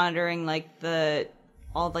kind of monitoring the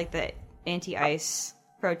anti-ICE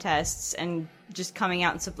protests and just coming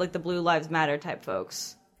out and stuff the Blue Lives Matter type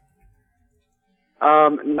folks.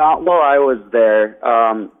 Not while I was there.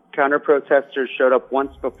 Counter protesters showed up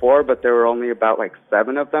once before, but there were only about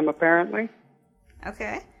 7 of them apparently.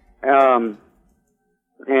 Okay. But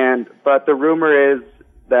the rumor is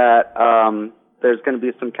that there's going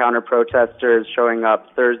to be some counter protesters showing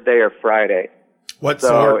up Thursday or Friday. What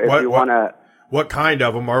kind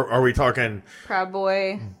of them? Are we talking Proud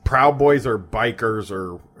Boys or bikers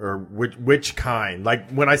or which kind?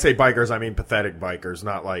 When I say bikers, I mean pathetic bikers,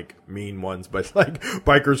 not mean ones, but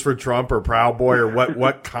bikers for Trump or Proud Boy, or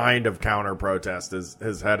what kind of counter protest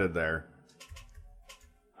is headed there?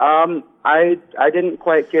 I didn't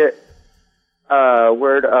quite get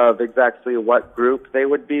word of exactly what group they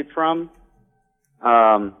would be from.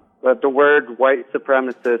 But the word white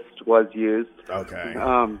supremacist was used. Okay.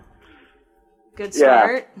 Good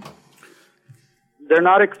start. Yeah. They're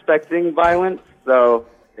not expecting violence, so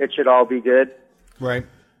it should all be good. Right.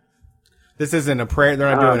 This isn't a prayer.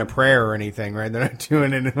 They're not doing a prayer or anything, right? They're not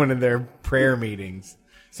doing it in one of their prayer meetings.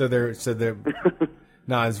 So they're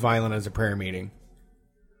not as violent as a prayer meeting.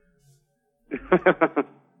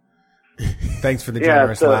 Thanks for the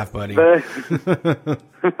generous laugh, buddy.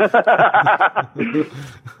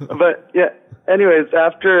 But yeah, anyways,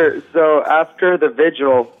 after the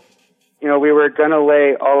vigil, we were gonna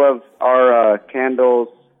lay all of our candles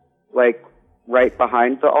right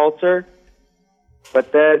behind the altar,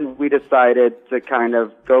 but then we decided to kind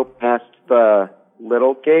of go past the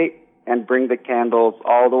little gate and bring the candles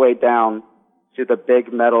all the way down to the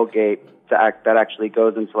big metal gate that actually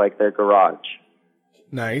goes into like their garage.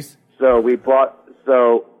 Nice. So we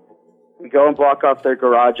go and block off their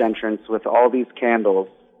garage entrance with all these candles,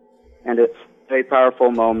 and it's a very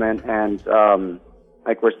powerful moment. And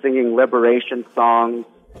like we're singing liberation songs,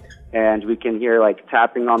 and we can hear like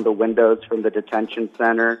tapping on the windows from the detention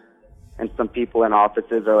center, and some people in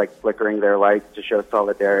offices are like flickering their lights to show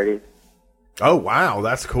solidarity. Oh wow,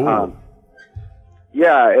 that's cool.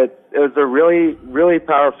 Yeah, it was a really, really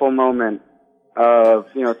powerful moment of,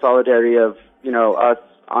 solidarity of, us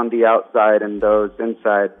on the outside and those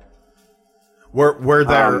inside. Were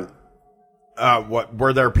there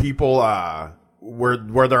were there people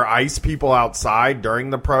were there ICE people outside during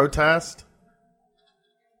the protest?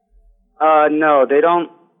 No, they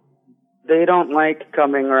don't like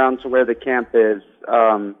coming around to where the camp is.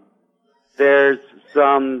 There's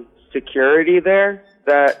some security there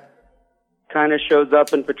that kind of shows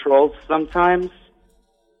up and patrols sometimes,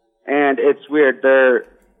 and it's weird. They're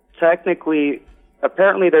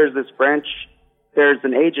apparently there's this branch, there's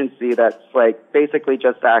an agency that's like basically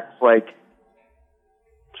just acts like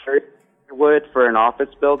would for an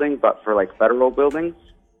office building, but for like federal buildings.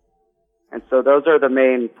 And so those are the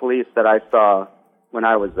main police that I saw when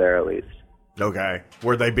I was there, at least. Okay.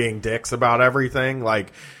 Were they being dicks about everything?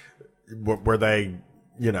 Like, were they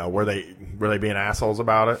being assholes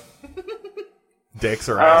about it? Dicks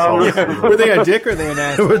or assholes? Were they a dick or they an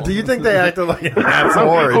asshole? Do you think they acted like an asshole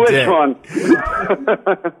or a dick? Which one?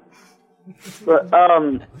 But,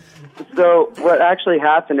 so what actually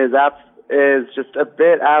happened is just a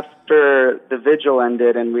bit after the vigil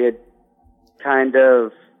ended and we had kind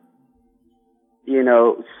of,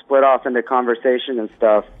 split off into conversation and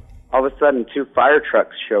stuff, all of a sudden 2 fire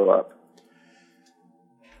trucks show up.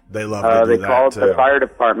 They love to do They called the fire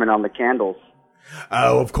department on the candles.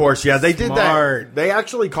 Oh, of course. Yeah, they did Smart. that. They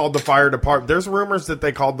actually called the fire department. There's rumors that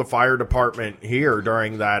they called the fire department here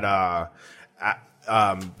during that,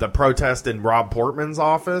 the protest in Rob Portman's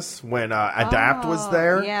office when Adapt was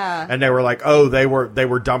there. Yeah. And they were like, oh, they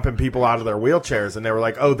were dumping people out of their wheelchairs, and they were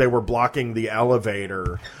like, oh, they were blocking the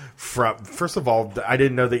elevator from. First of all, I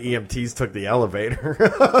didn't know the EMTs took the elevator.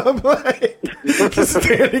 I'm like,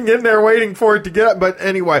 standing in there waiting for it to get up. But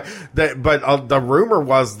anyway, the rumor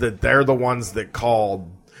was that they're the ones that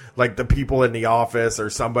called. Like the people in the office or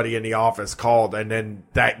somebody in the office called, and then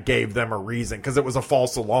that gave them a reason because it was a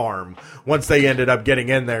false alarm. Once they ended up getting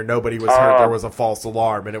in there, nobody was hurt. There was a false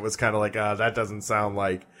alarm, and it was kind of like, that doesn't sound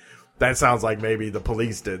like. That sounds like maybe the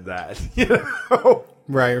police did that,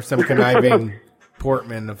 Right, or some conniving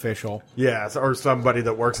Portman official. Yeah, or somebody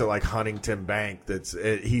that works at like Huntington Bank.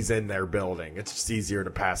 He's in their building. It's just easier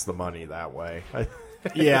to pass the money that way.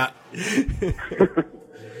 Yeah.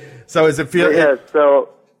 So is it feel? Yeah. So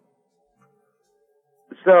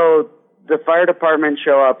the fire department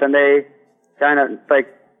show up and they kind of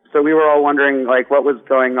so we were all wondering what was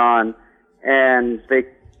going on, and they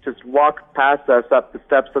just walked past us up the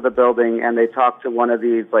steps of the building and they talked to one of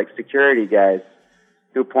these security guys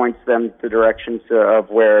who points them the direction of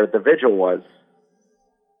where the vigil was.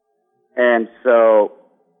 And so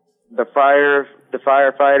the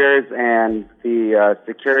firefighters and the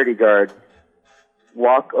security guard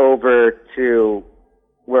walk over to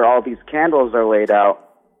where all these candles are laid out.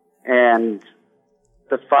 And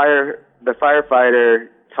the firefighter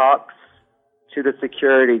talks to the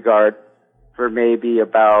security guard for maybe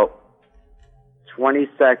about 20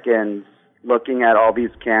 seconds, looking at all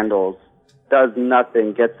these candles, does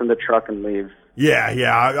nothing, gets in the truck and leaves.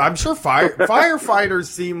 Yeah. I'm sure firefighters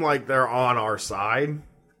seem like they're on our side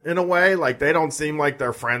in a way. Like they don't seem like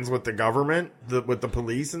they're friends with the government, with the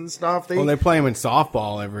police and stuff. They play them in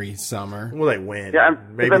softball every summer. Well, they win. Yeah,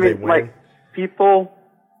 maybe they win. People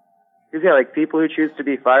who choose to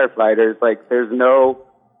be firefighters,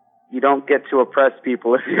 you don't get to oppress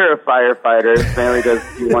people if you're a firefighter. It's mainly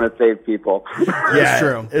just you want to save people. Yeah,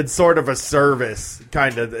 true. It's sort of a service,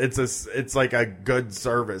 kind of. It's like a good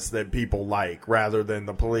service that people like, rather than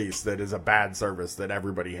the police that is a bad service that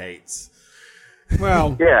everybody hates.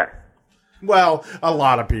 Well, yeah. Well, a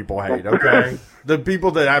lot of people hate. Okay, the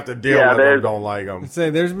people that have to deal with them don't like them. Say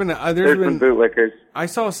there's been some bootlickers. I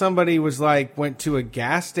saw somebody went to a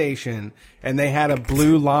gas station and they had a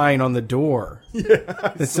blue line on the door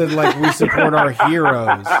that said we support our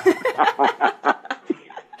heroes.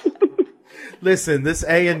 Listen, this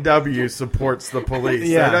A&W supports the police.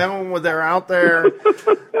 Yeah. They're out there.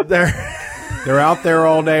 They're out there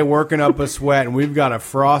all day working up a sweat, and we've got a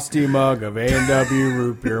frosty mug of A&W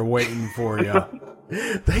root beer waiting for you.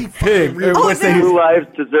 They pig. Blue Lives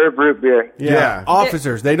deserve root beer. Yeah.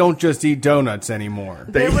 Officers, they don't just eat donuts anymore.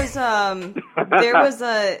 There was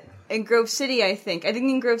in Grove City, I think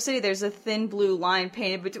in Grove City there's a thin blue line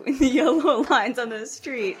painted between the yellow lines on the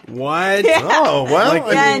street. What? Yeah. Oh, well,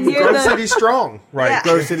 Grove City strong. Right. Yeah.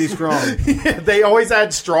 Grove City strong. Yeah, they always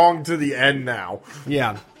add strong to the end now.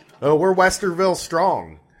 Yeah. Oh, we're Westerville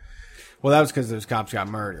strong. Well, that was because those cops got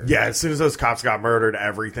murdered. Yeah, as soon as those cops got murdered,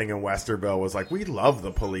 everything in Westerville was like, we love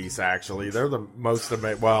the police, actually. They're the most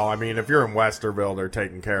amazing. Well, I mean, if you're in Westerville, they're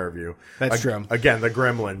taking care of you. That's true. Again, the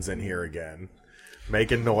gremlins in here again.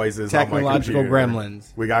 Making noises Technological on my computer.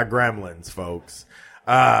 gremlins. We got gremlins, folks.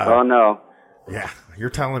 Oh, no. Yeah,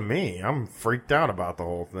 you're telling me. I'm freaked out about the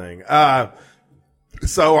whole thing.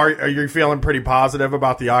 So are you feeling pretty positive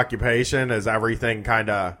about the occupation? Is everything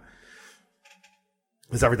going...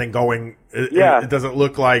 Yeah. It doesn't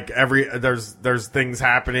look like there's things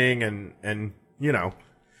happening and you know.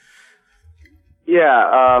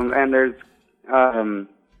 Yeah, and there's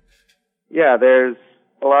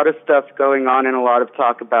a lot of stuff going on and a lot of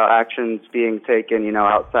talk about actions being taken, you know,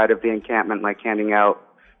 outside of the encampment, like handing out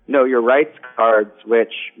Know Your Rights cards,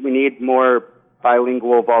 which we need more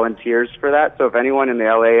bilingual volunteers for that. So if anyone in the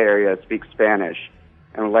LA area speaks Spanish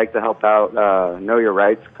and would like to help out Know Your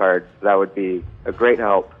Rights cards, that would be a great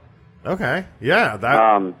help. Okay. Yeah,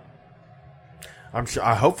 that I'm sure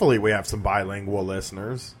hopefully we have some bilingual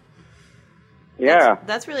listeners. Yeah.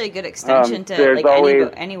 That's really a good extension to there's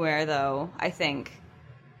anywhere though, I think.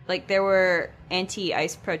 Like there were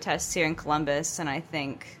anti-ICE protests here in Columbus, and I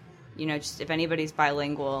think, you know, just if anybody's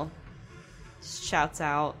bilingual, just shouts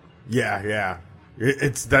out. Yeah.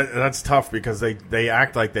 That's tough because they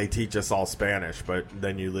act like they teach us all Spanish, but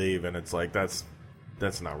then you leave and it's like that's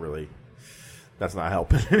not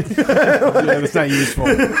helping. That's not useful.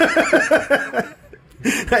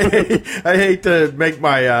 I hate to make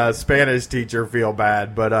my Spanish teacher feel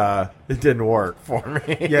bad, but it didn't work for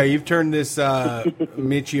me. Yeah, you've turned this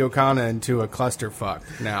Michoacana into a clusterfuck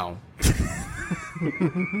now.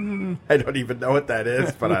 I don't even know what that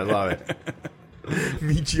is, but I love it.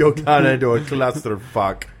 Michoacana into a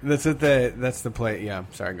clusterfuck. That's the play. Yeah,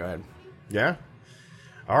 sorry, go ahead. Yeah.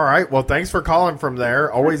 All right. Well, thanks for calling from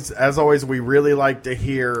there. As always, we really like to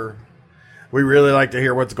hear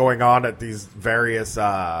what's going on at these various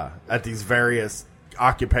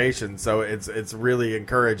occupations. So it's really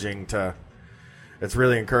encouraging to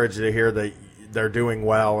hear that they're doing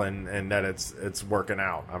well and that it's working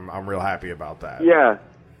out. I'm real happy about that. Yeah.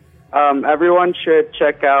 Everyone should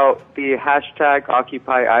check out the hashtag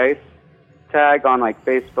 #OccupyIce tag on like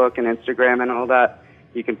Facebook and Instagram and all that.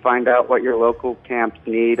 You can find out what your local camps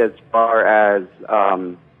need as far as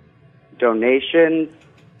donations.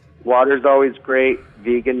 Water's always great.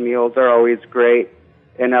 Vegan meals are always great.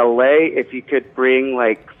 In LA, if you could bring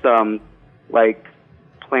like some like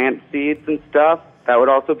plant seeds and stuff, that would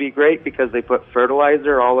also be great because they put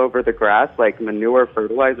fertilizer all over the grass, like manure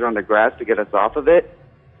fertilizer on the grass to get us off of it.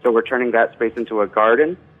 So we're turning that space into a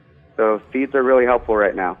garden. So seeds are really helpful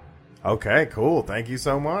right now. Okay, cool. Thank you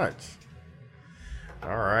so much.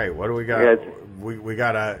 All right, what do we got? Yes. We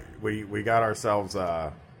got ourselves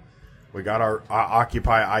we got our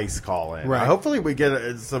Occupy ICE call in. Right. Hopefully we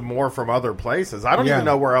get some more from other places. I don't even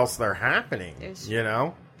know where else they're happening. There's you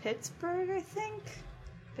know, Pittsburgh, I think.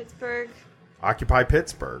 Pittsburgh. Occupy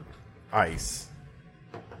Pittsburgh ICE.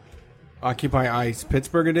 Occupy ICE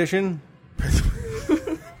Pittsburgh edition.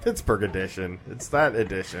 Pittsburgh edition. It's that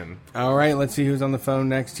edition. All right, let's see who's on the phone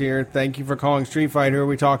next here. Thank you for calling Street Fight. Who are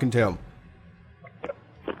we talking to?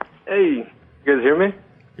 Hey, you guys hear me?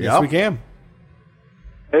 Yes, we can.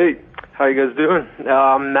 Hey, how you guys doing?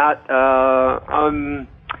 I'm Matt.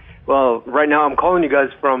 Well, right now I'm calling you guys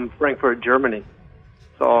from Frankfurt, Germany.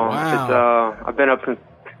 So wow. I've been up since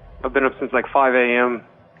like 5 a.m.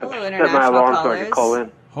 Hello, Set my international alarm so I callers. could call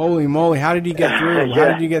in. Holy moly! How did you get through? Yeah. How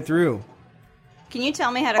did you get through? Can you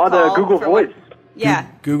tell me how to Oh, call? the Google for Voice. what- Yeah.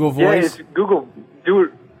 Google Yeah, Voice. it's Google.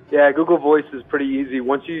 Google Voice is pretty easy.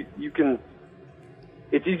 Once you can,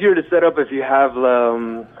 it's easier to set up if you have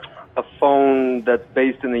a phone that's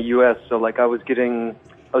based in the U.S. So like I was doing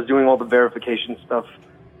all the verification stuff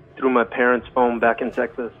through my parents' phone back in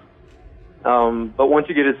Texas. But once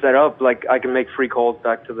you get it set up, like I can make free calls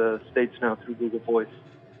back to the States now through Google Voice.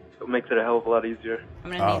 So it makes it a hell of a lot easier.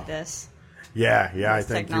 I'm gonna need this. Yeah, I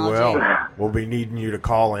think technology. you will. We'll be needing you to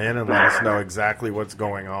call in and let us know exactly what's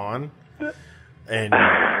going on.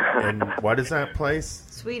 And what is that place?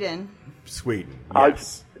 Sweden. Sweden.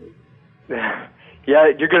 Yes. Yeah,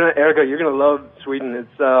 Erica, you're gonna love Sweden.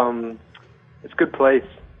 It's It's a good place.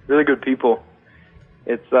 Really good people.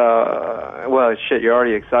 It's well, shit. You're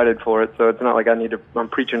already excited for it, so it's not like I'm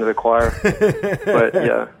preaching to the choir. But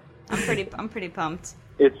yeah, I'm pretty pumped.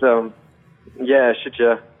 it's yeah, shit,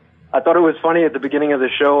 yeah. I thought it was funny at the beginning of the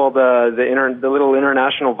show, all the little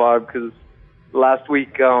international vibe, because last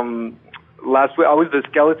week I was the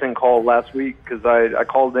skeleton call last week because I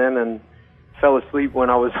called in and fell asleep when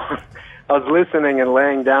I was I was listening and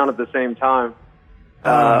laying down at the same time,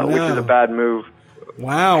 which is a bad move.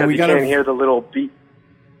 Wow, because we you got can't hear the little beat.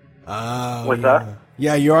 What's that?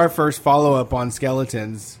 Yeah, you're our first follow-up on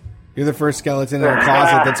skeletons. You're the first skeleton in our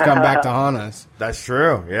closet that's come back to haunt us. That's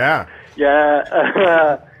true, yeah.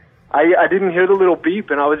 Yeah, I didn't hear the little beep,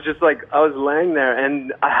 and I was just like, I was laying there,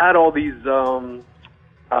 and I had all these, last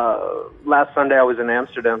Sunday I was in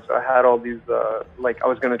Amsterdam, so I had all these, like, I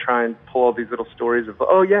was going to try and pull all these little stories of,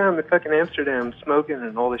 oh yeah, I'm in fucking Amsterdam smoking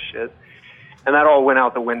and all this shit. And that all went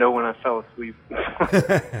out the window when I fell asleep.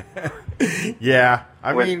 Yeah,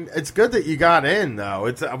 I mean, it's good that you got in,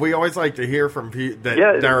 though. We always like to hear from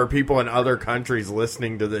there are people in other countries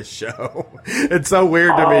listening to this show. It's so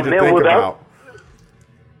weird to me to think about.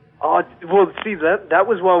 Well, see, that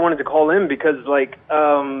was why I wanted to call in, because, like,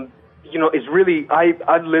 you know, it's really,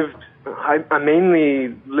 I've lived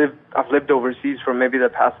overseas for maybe the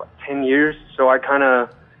past, like, 10 years, so I kind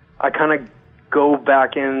of go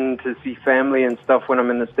back in to see family and stuff when I'm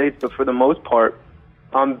in the States, but for the most part,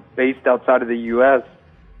 I'm based outside of the U.S.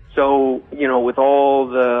 So, you know, with all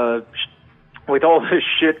the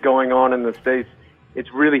shit going on in the States,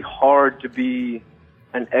 it's really hard to be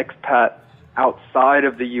an expat outside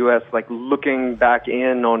of the U.S., like looking back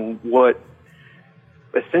in on what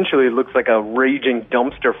essentially looks like a raging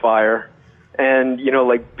dumpster fire. And, you know,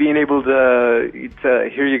 like being able to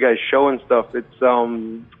hear you guys show and stuff,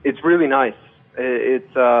 it's really nice.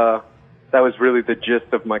 That was really the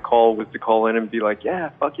gist of my call, was to call in and be like,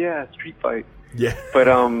 yeah, fuck yeah, street fight. Yeah. But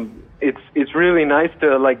it's really nice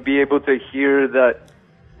to like be able to hear that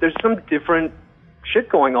there's some different shit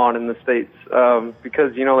going on in the States.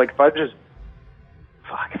 Because, you know, like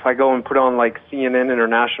if I go and put on like CNN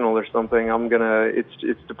International or something,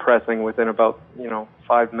 it's depressing within about,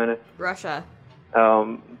 5 minutes. Russia.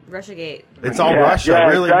 Russiagate. It's all Russia,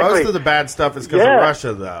 really. Exactly. Most of the bad stuff is because of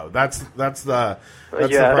Russia, though. That's the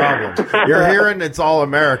problem. You're hearing it's all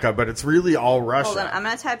America, but it's really all Russia. Hold on, I'm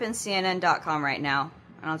gonna type in CNN.com right now,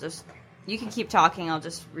 and you can keep talking. I'll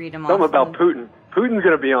just read them Something off. about Putin. Putin's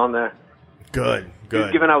gonna be on there. Good.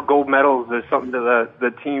 He's giving out gold medals or something to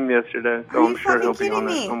the team yesterday, so I'm sure he'll be on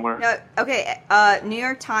there somewhere. No, okay, New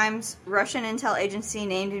York Times, Russian intel agency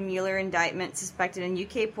named in Mueller indictment, suspected in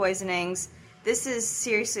UK poisonings. This is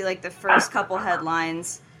seriously like the first couple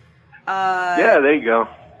headlines. Yeah, there you go.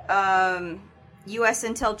 U.S.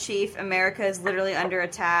 intel chief, America is literally under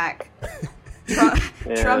attack.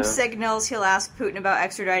 Trump signals he'll ask Putin about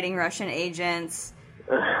extraditing Russian agents.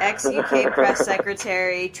 Ex-UK press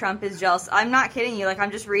secretary, Trump is jealous. I'm not kidding you. Like,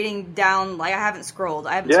 I'm just reading down. Like, I haven't scrolled.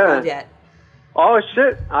 I haven't scrolled yet. Oh,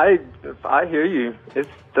 shit. I hear you.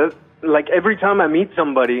 Like, every time I meet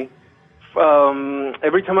somebody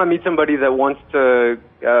that wants to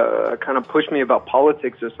kind of push me about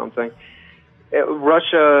politics or something,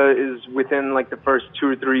 Russia is within like the first 2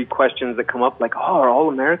 or 3 questions that come up. Like, are all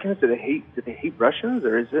Americans? Do they hate Russians,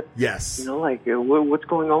 or is it? Yes. Like what's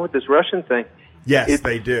going on with this Russian thing? Yes,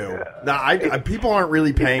 they do. Now, people aren't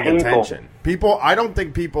really paying attention. I don't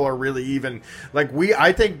think people are really even like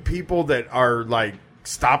I think people that are like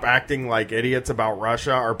stop acting like idiots about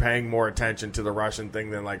Russia are paying more attention to the Russian thing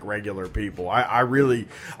than like regular people. I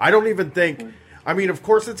don't even think. I mean, of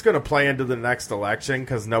course, it's going to play into the next election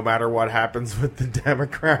because no matter what happens with the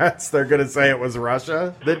Democrats, they're going to say it was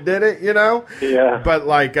Russia that did it, Yeah. But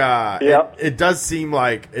like, it does seem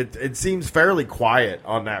like it seems fairly quiet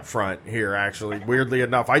on that front here, actually, weirdly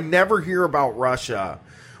enough. I never hear about Russia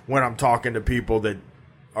when I'm talking to people that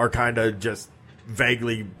are kind of just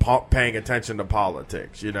vaguely paying attention to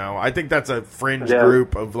politics. I think that's a fringe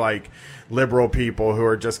group of like liberal people who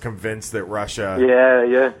are just convinced that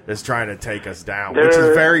Russia is trying to take us down, which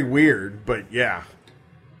is very weird, but yeah.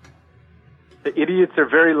 The idiots are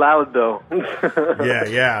very loud, though.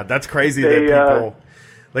 yeah, that's crazy that people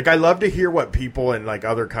like. I love to hear what people in like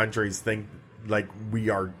other countries think like we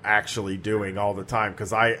are actually doing all the time.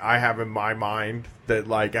 Because I have in my mind that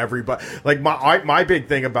like everybody, like my big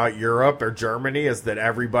thing about Europe or Germany is that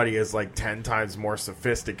everybody is like 10 times more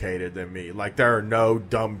sophisticated than me. Like there are no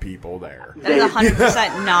dumb people there. That is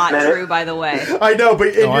 100% not true, by the way. I know,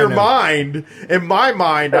 but in my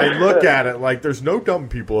mind, I look at it like there's no dumb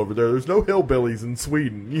people over there. There's no hillbillies in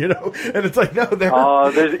Sweden, you know? And it's like, no,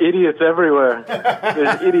 there's idiots everywhere.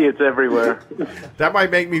 There's idiots everywhere. That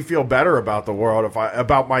might make me feel better about the world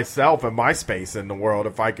about myself and my space in the world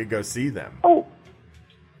if I could go see them. Oh.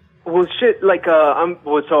 Well, shit, like, I'm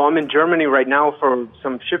in Germany right now for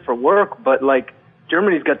some shit for work, but, like,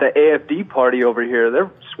 Germany's got the AfD party over here.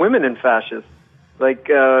 They're swimming in fascists. Like,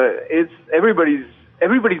 it's, everybody's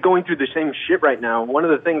going through the same shit right now. One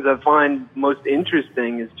of the things I find most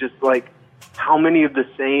interesting is just, like, how many of the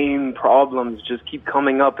same problems just keep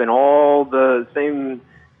coming up in all the same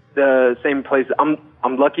places.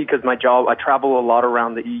 I'm lucky because my job, I travel a lot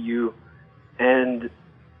around the EU, and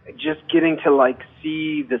just getting to like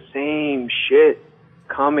see the same shit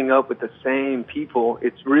coming up with the same people.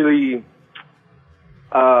 It's really,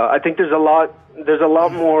 I think there's a lot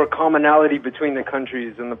more commonality between the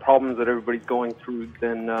countries and the problems that everybody's going through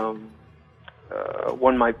than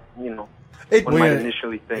one might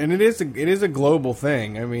initially think. And it is a global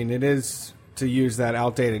thing. I mean, it is, to use that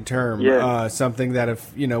outdated term, something that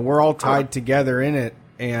if we're all tied together in it,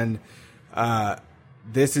 and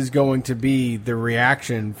this is going to be the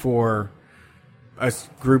reaction for us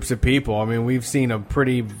groups of people. I mean, we've seen a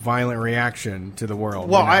pretty violent reaction to the world.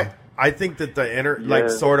 Well, I think that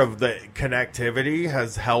the sort of the connectivity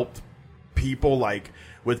has helped people like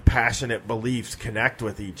with passionate beliefs connect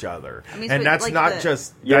with each other. I mean, and that's like not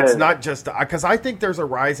just because I think there's a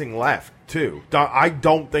rising left too. I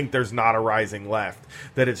don't think there's not a rising left,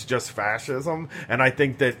 that it's just fascism. And I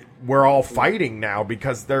think that we're all fighting now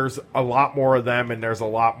because there's a lot more of them and there's a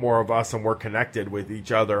lot more of us, and we're connected with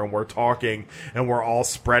each other and we're talking and we're all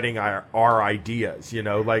spreading our ideas,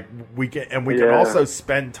 like we can also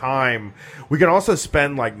spend time. We can also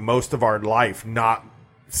spend like most of our life not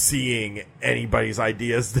seeing anybody's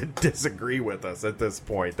ideas that disagree with us at this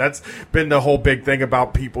point. That's been the whole big thing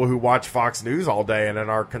about people who watch Fox News all day and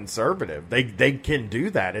are conservative. They can do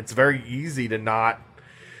that. It's very easy to not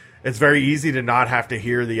have to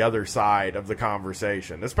hear the other side of the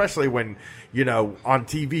conversation, especially when, on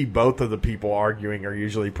TV, both of the people arguing are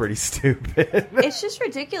usually pretty stupid. It's just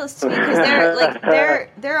ridiculous to me because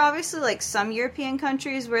there are obviously like some European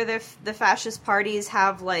countries where the fascist parties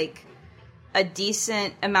have like a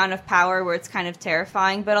decent amount of power where it's kind of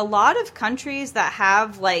terrifying, but a lot of countries that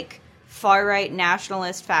have like far right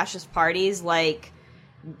nationalist fascist parties, like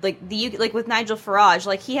with Nigel Farage,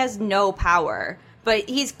 like he has no power, but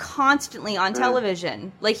he's constantly on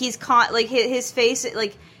television. Like he's his face,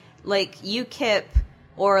 like UKIP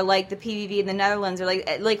or like the PVV in the Netherlands, or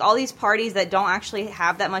like all these parties that don't actually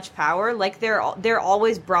have that much power. Like they're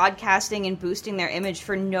always broadcasting and boosting their image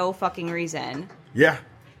for no fucking reason. Yeah.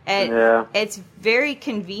 And it's very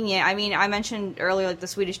convenient. I mean, I mentioned earlier, like the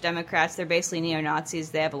Swedish Democrats, they're basically neo-Nazis.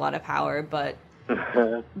 They have a lot of power, but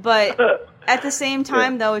at the same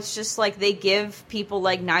time, though, it's just like they give people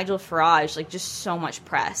like Nigel Farage like just so much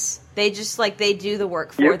press. They just they do the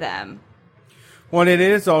work for them. Well, it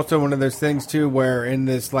is also one of those things too, where in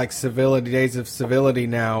this like days of civility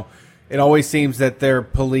now, it always seems that their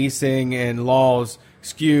policing and laws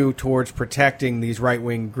skew towards protecting these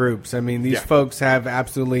right-wing groups. I mean, these folks have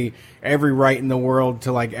absolutely every right in the world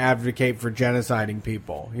to like advocate for genociding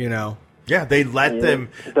people, Yeah, they let them.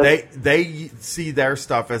 They see their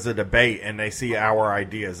stuff as a debate, and they see our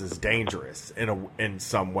ideas as dangerous in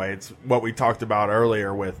some way. It's what we talked about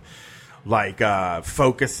earlier with like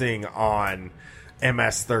focusing on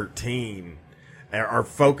MS-13 or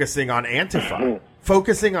focusing on Antifa,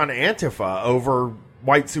 over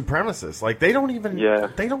white supremacists. Like they don't even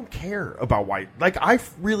they don't care about white. Like I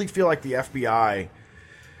really feel like the FBI,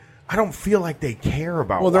 I don't feel like they care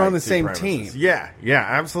about they're white on the same supremacists. team. Yeah,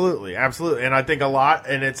 absolutely. And I think a lot,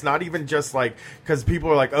 and it's not even just like, because people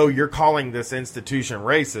are like, oh, you're calling this institution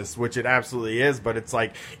racist, which it absolutely is, but it's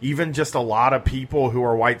like even just a lot of people who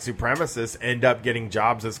are white supremacists end up getting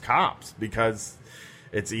jobs as cops because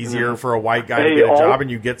it's easier for a white guy to get a job and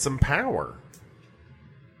you get some power.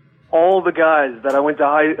 All the guys that I went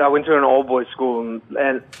to an all-boys school,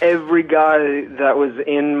 and every guy that was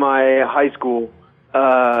in my high school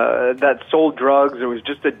that sold drugs or was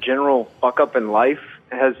just a general fuck-up in life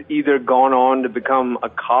has either gone on to become a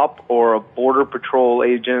cop or a border patrol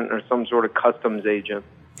agent or some sort of customs agent.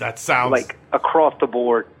 That sounds like across the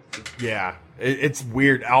board. Yeah, It's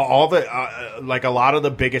weird. All the like a lot of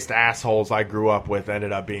the biggest assholes I grew up with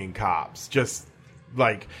ended up being cops, just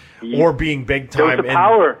like or being big time Shows the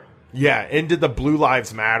power. Yeah, into the Blue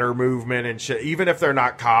Lives Matter movement and shit. Even if they're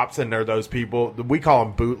not cops and they're those people, we call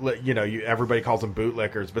them bootlick. You know, everybody calls them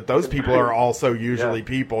bootlickers, but those people are also usually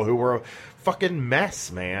people who were a fucking mess,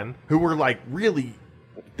 man. Who were like really,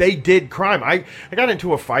 they did crime. I got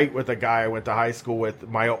into a fight with a guy I went to high school with,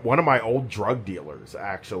 one of my old drug dealers,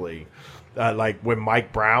 actually. Like when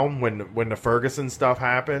Mike Brown, when the Ferguson stuff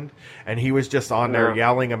happened, and he was just on there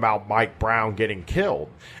yelling about Mike Brown getting killed,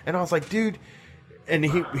 and I was like, dude. And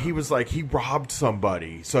he was like, he robbed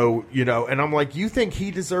somebody. So, you know, and I'm like, you think he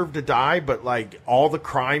deserved to die, but like all the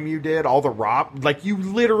crime you did, all the like you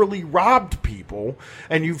literally robbed people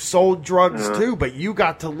and you've sold drugs too, but you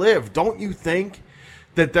got to live. Don't you think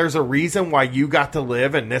that there's a reason why you got to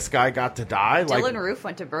live and this guy got to die? Dylan Roof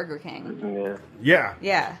went to Burger King. Yeah.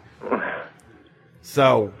 Yeah.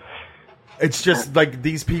 So it's just like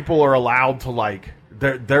these people are allowed to like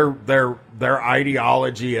their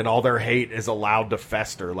ideology and all their hate is allowed to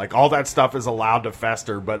fester. Like all that stuff is allowed to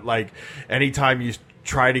fester, but like anytime you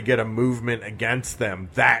try to get a movement against them,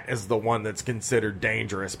 that is the one that's considered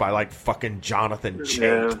dangerous by like fucking Jonathan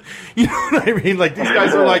Chait. You know what I mean? Like these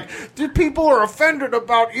guys are like, dude, people are offended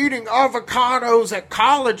about eating avocados at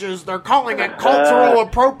colleges. They're calling it cultural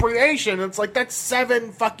appropriation. It's like that's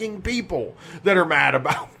 7 fucking people that are mad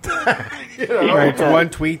about that. You know? Right, it's one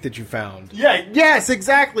tweet that you found. Yeah, yes,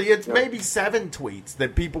 exactly. It's maybe 7 tweets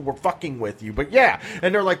that people were fucking with you. But yeah,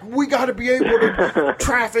 and they're like, we got to be able to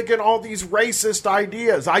traffic in all these racist ideas.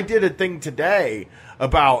 I did a thing today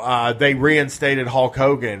about they reinstated Hulk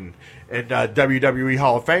Hogan in WWE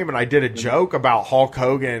Hall of Fame, and I did a joke about Hulk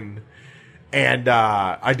Hogan. And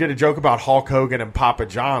I did a joke about Hulk Hogan and Papa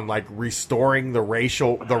John, like restoring the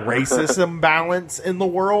racism balance in the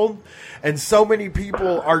world. And so many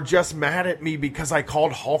people are just mad at me because I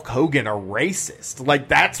called Hulk Hogan a racist. Like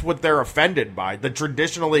that's what they're offended by.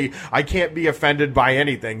 traditionally, I can't be offended by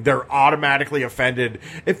anything. They're automatically offended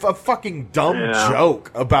if a fucking dumb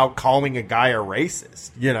joke about calling a guy a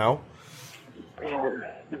racist, you know?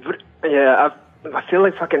 Yeah, I feel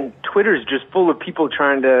like fucking Twitter's just full of people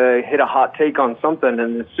trying to hit a hot take on something,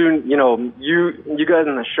 and as soon, you know, you guys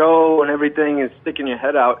in the show and everything is sticking your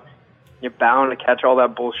head out, you're bound to catch all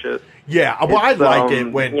that bullshit. Yeah, well, I like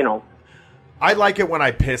it when, you know, I like it when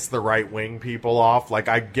I piss the right-wing people off. Like,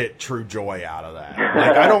 I get true joy out of that.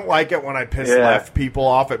 Like, I don't like it when I piss left people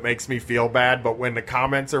off. It makes me feel bad. But when the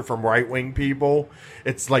comments are from right-wing people,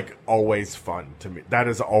 it's, like, always fun to me. That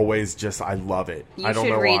is always just, I love it. I don't know why.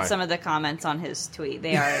 You should read some of the comments on his tweet.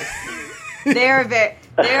 They are very good.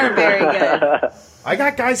 I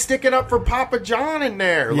got guys sticking up for Papa John in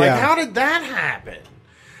there. Like, how did that happen?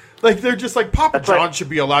 Like, they're just like, Papa John should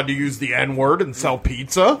be allowed to use the N-word and sell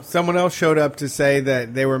pizza. Someone else showed up to say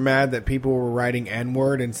that they were mad that people were writing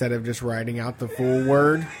N-word instead of just writing out the full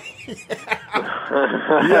word.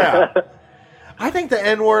 Yeah. I think the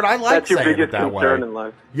N-word, I like saying it that way. In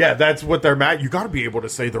life. Yeah, that's what they're mad. You got to be able to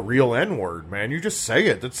say the real N-word, man. You just say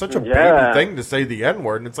it. That's such a baby thing to say the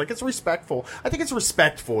N-word. And it's like, it's respectful. I think it's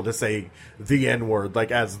respectful to say the N-word,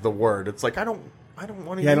 like, as the word. It's like, I don't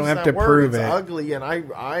want to use I don't have that to word. prove It's it. ugly, and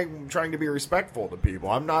I'm trying to be respectful to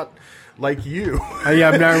people. I'm not like you.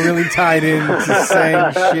 I'm not really tied into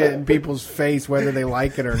saying shit in people's face whether they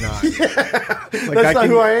like it or not. That's not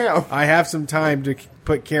who I am. I have some time to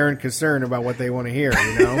put care and concern about what they want to hear,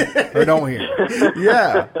 you know? Or don't hear.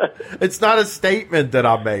 Yeah. It's not a statement that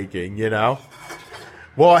I'm making, you know?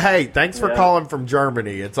 Well, hey, thanks for calling from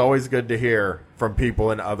Germany. It's always good to hear from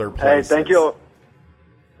people in other places. Hey, thank you.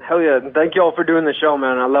 Hell yeah. Thank you all for doing the show,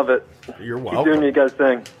 man. I love it. You're Keep welcome. doing your guys'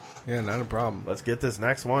 thing. Yeah, not a problem. Let's get this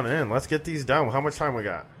next one in. Let's get these done. How much time we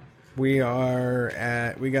got? We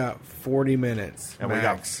got 40 minutes. And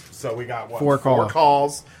max. we got what? 4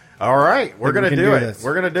 calls. All right. We're going to do it. This.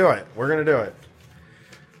 We're going to do it. We're going to do it.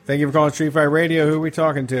 Thank you for calling Street Fight Radio. Who are we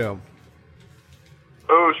talking to?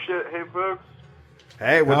 Oh, shit. Hey, folks.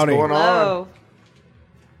 Hey, what's Howdy. going on?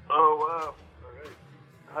 Oh, wow. All right.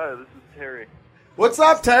 Hi, this is Terry. What's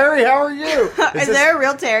up, Terry? How are you? Is there a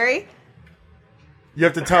real Terry? You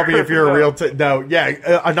have to tell me if you're a real... No,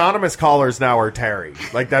 yeah. Anonymous callers now are Terry.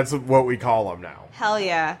 Like, that's what we call them now. Hell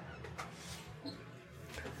yeah.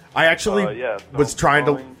 I actually was trying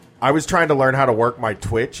to... I was trying to learn how to work my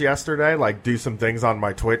Twitch yesterday, like do some things on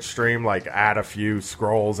my Twitch stream, like add a few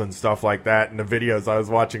scrolls and stuff like that. And the videos I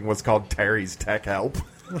was watching was called Terry's Tech Help.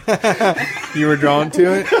 You were drawn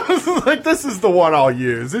to it? I was like, this is the one I'll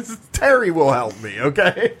use. Terry will help me,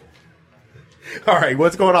 okay? All right,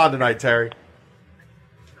 what's going on tonight, Terry?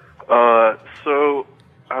 So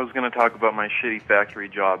I was going to talk about my shitty factory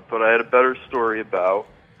job, but I had a better story about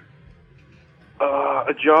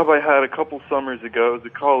a job I had a couple summers ago as a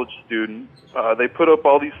college student. They put up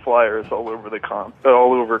all these flyers all over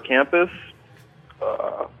all over campus.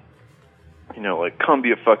 You know, like, come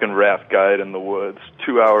be a fucking raft guide in the woods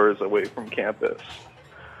 2 hours away from campus.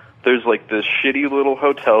 There's like this shitty little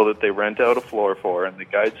hotel that they rent out a floor for, and the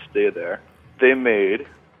guides stay there. They made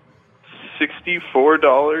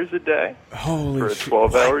 $64 a day Holy for a shit.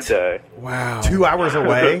 12-hour day. Wow. 2 hours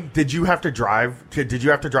away? Did you have to drive? Did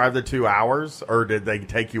you have to drive the 2 hours, or did they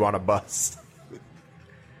take you on a bus?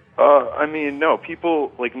 I mean, no,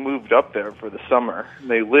 people, like, moved up there for the summer.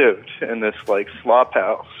 And they lived in this, like, slop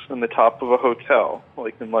house in the top of a hotel,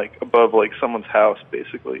 like, above, like, someone's house,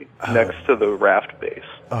 basically, next to the raft base.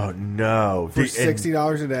 Oh, no. For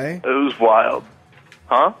 $60 a day? It was wild.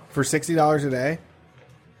 Huh? For $60 a day?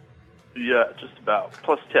 Yeah, just about.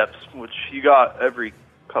 Plus tips, which you got every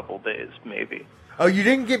couple days, maybe. Oh, you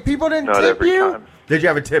didn't get, people didn't Not tip every you? time. Did you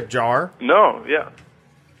have a tip jar? No, yeah.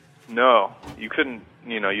 No, you couldn't,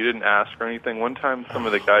 you didn't ask for anything. One time some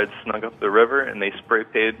of the guides snuck up the river and they spray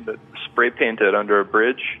painted under a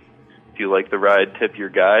bridge. If you like the ride, tip your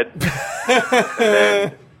guide. And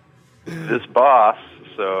then this boss,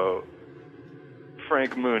 so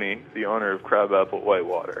Frank Mooney, the owner of Crabapple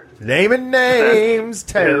Whitewater. Naming names,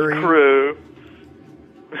 Terry. His crew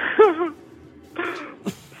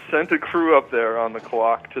sent a crew up there on the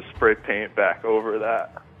clock to spray paint back over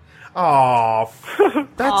that. Oh,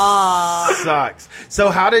 that sucks. So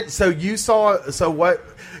what?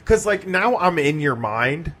 Because like now I'm in your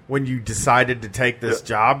mind when you decided to take this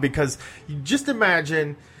job, because you just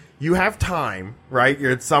imagine you have time, right?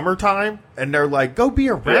 You're at summertime and they're like, go be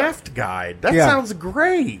a raft guide. That sounds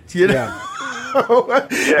great. You know?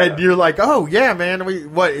 And you're like, oh yeah, man.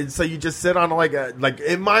 So you just sit on like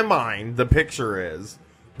in my mind, the picture is,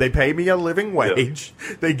 they pay me a living wage.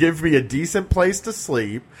 They give me a decent place to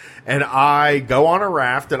sleep, and I go on a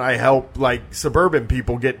raft and I help like suburban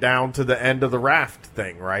people get down to the end of the raft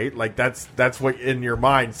thing, right? Like that's what in your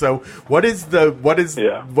mind. So what is the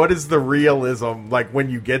realism like when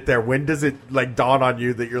you get there? When does it like dawn on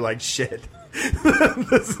you that you're like, shit,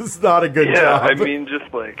 this is not a good job? I mean,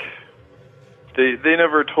 just like They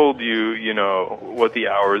never told you, what the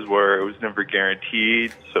hours were. It was never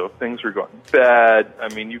guaranteed. So if things were going bad, I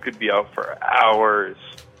mean, you could be out for hours.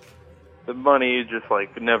 The money just,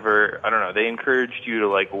 never, I don't know. They encouraged you to,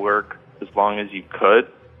 work as long as you could.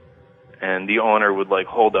 And the owner would,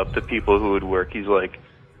 hold up the people who would work. He's like,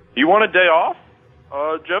 you want a day off?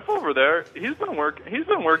 Jeff over there, he's been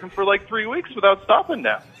working for, 3 weeks without stopping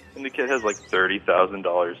now. And the kid has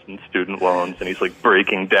 $30,000 in student loans, and he's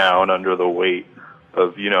breaking down under the weight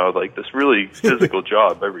of this really physical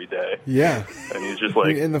job every day. Yeah, and he's just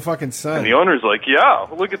in the fucking sun. And the owner's like, yeah,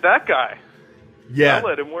 look at that guy. Yeah, I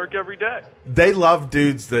let him work every day. They love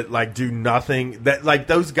dudes that do nothing. That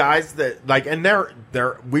those guys that and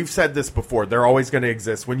they're we've said this before. They're always going to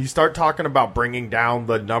exist. When you start talking about bringing down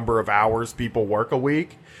the number of hours people work a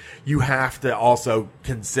week, you have to also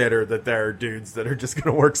consider that there are dudes that are just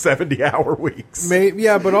going to work 70-hour weeks.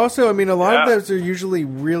 Yeah, but also, I mean, a lot of those are usually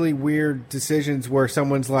really weird decisions where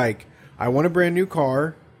someone's like, I want a brand new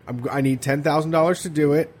car. I need $10,000 to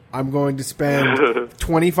do it. I'm going to spend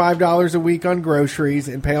 $25 a week on groceries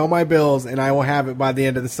and pay all my bills, and I will have it by the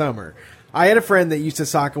end of the summer. I had a friend that used to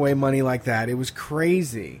sock away money like that. It was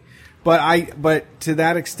crazy. But to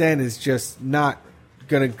that extent is just not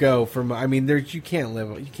gonna go from. I mean, you can't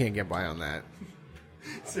get by on that.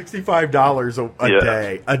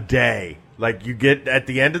 $65 a day. Like you get at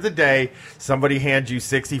the end of the day, somebody hands you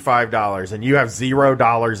 $65 and you have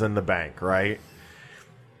 $0 in the bank, right?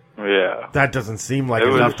 Yeah, that doesn't seem like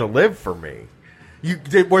enough to live for me.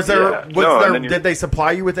 Did they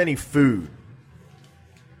supply you with any food?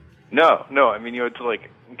 No. I mean, you had to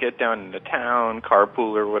get down into town,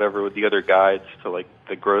 carpool or whatever with the other guides to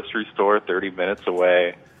the grocery store 30 minutes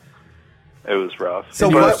away. It was rough.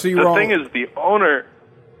 So the thing is, the owner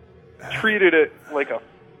treated it like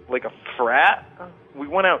a frat. We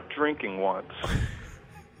went out drinking once,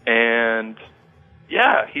 and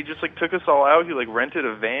yeah, he just took us all out. He rented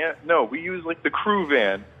a van. No, we used the crew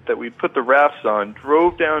van that we put the rafts on.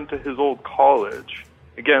 Drove down to his old college.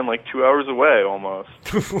 Again, 2 hours away almost.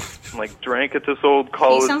 And, drank at this old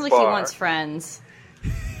college bar. He sounds like he wants friends.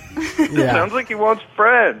 Sounds like he wants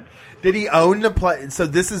friends. Did he own the place? So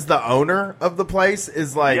this is the owner of the place?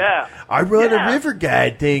 I run a river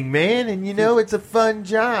guide thing, man, and it's a fun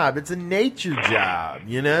job. It's a nature job,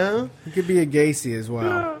 He could be a Gacy as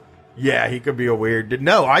well. Yeah, he could be a weird.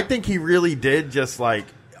 No, I think he really did just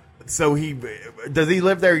So does he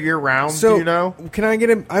live there year round? So do you know? Can I get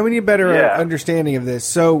him? I would need a better Yeah. understanding of this.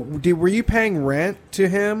 So, were you paying rent to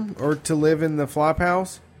him or to live in the flop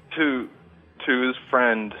house? To his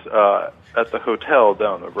friend at the hotel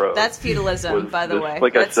down the road. That's feudalism, by the way.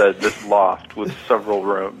 Like I said, this loft with several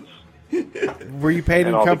rooms. Were you paid in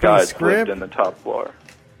And all the company guys script? lived in the top floor.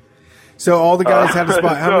 So all the guys had a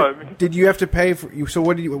spot. How no, much did you have to pay for? So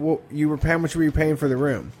what did you were? How much were you paying for the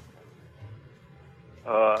room?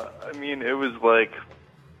 I mean, it was like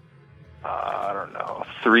I don't know,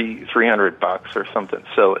 $300 or something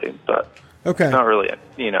silly, but Okay. not really.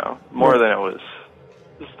 More than it was.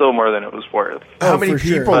 Still more than it was worth. How many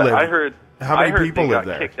people But live? I heard. How many I heard people they live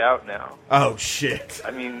got there? kicked out now. Oh shit!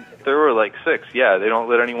 I mean, there were like 6. Yeah, they don't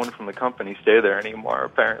let anyone from the company stay there anymore.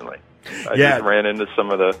 Apparently, I Yeah. just ran into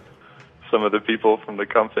some of the people from the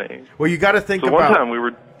company. Well, you got to think So about. one time we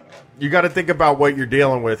were. You got to think about what you're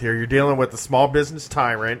dealing with here. You're dealing with the small business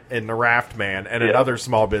tyrant and the raft man and another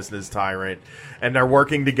small business tyrant, and they're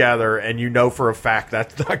working together. And you know for a fact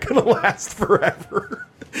that's not going to last forever.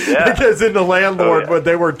 Yeah. Because in the landlord, Oh, yeah. but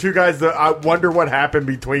they were two guys that I wonder what happened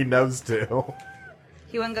between those two.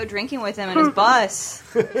 He wouldn't go drinking with him in his bus.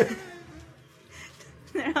 They're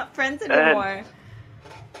not friends anymore.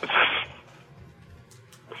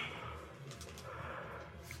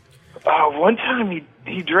 One time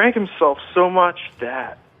he drank himself so much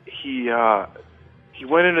that he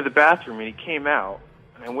went into the bathroom and he came out,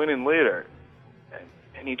 and I went in later,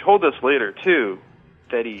 and he told us later too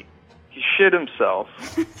that he shit himself,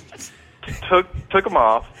 took him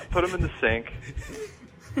off, put him in the sink,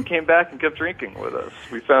 came back and kept drinking with us.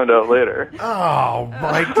 We found out later. Oh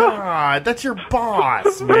my god, that's your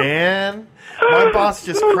boss, man. My boss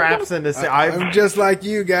just craps in the sink. I'm just like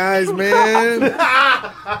you guys, man.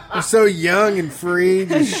 I'm so young and free,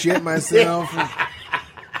 just shit myself.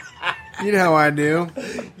 You know how I do.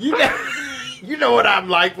 You know what I'm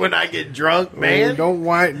like when I get drunk, man.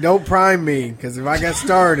 Don't prime me, because if I got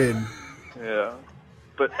started, Yeah.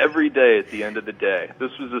 But every day at the end of the day,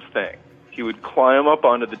 this was his thing. He would climb up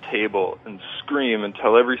onto the table and scream and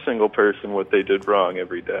tell every single person what they did wrong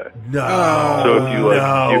every day. No. So if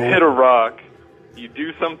you hit a rock, you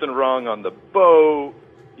do something wrong on the boat,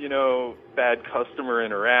 bad customer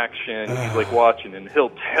interaction, he's like watching and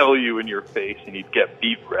he'll tell you in your face and you'd get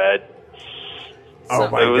beet red. Oh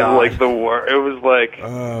my it was god. like it was like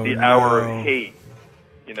the hour of hate.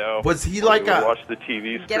 Was he like a watch the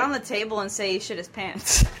TV screen. Get on the table and say he shit his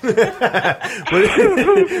pants.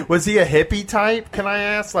 Was he a hippie type? Can I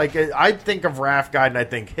ask? Like, I think of Raft Guy and I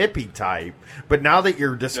think hippie type, but now that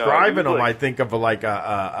you're describing him, I think of a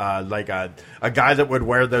guy that would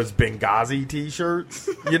wear those Benghazi T-shirts.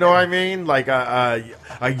 You know what I mean? Like a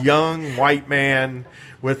young white man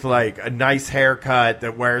with like a nice haircut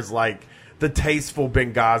that wears like the tasteful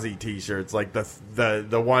Benghazi T-shirts, like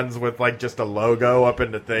the ones with like just a logo up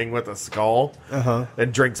in the thing with a skull,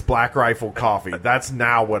 and drinks Black Rifle coffee. That's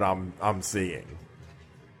now what I'm seeing.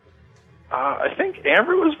 I think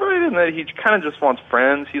Amber was right in that he kind of just wants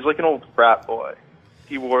friends. He's like an old frat boy.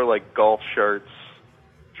 He wore like golf shirts,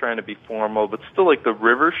 trying to be formal, but still like the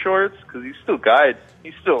river shorts because he's still guide.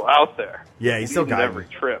 He's still out there. Yeah, he's still guiding every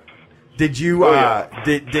trip. Did you?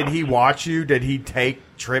 Did he watch you? Did he take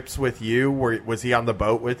trips with you? Was he on the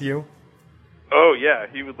boat with you? Oh yeah,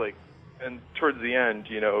 he would like, and towards the end,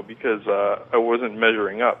 because I wasn't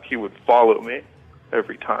measuring up, he would follow me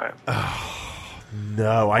every time.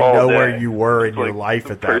 No, I All know day. where you were in It's your like life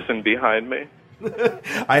the at that. person behind me.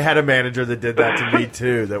 I had a manager that did that to me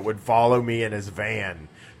too. That would follow me in his van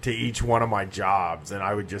to each one of my jobs, and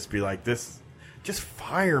I would just be like, "This, just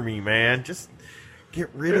fire me, man. Just get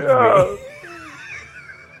rid of me."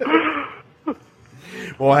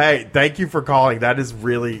 Well, hey, thank you for calling. That's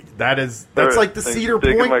like the Thanks Cedar for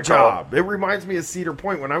taking my Point call. job. It reminds me of Cedar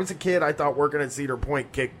Point. When I was a kid, I thought working at Cedar Point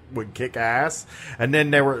would kick ass, and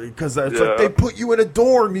then because it's like they put you in a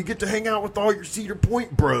dorm, you get to hang out with all your Cedar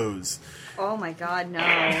Point bros. Oh my god, no.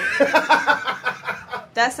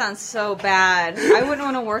 That sounds so bad. I wouldn't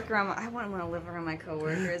want to I wouldn't want to live around my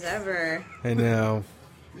coworkers ever. I know.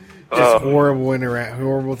 Just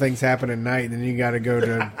horrible things happen at night, and then you got to go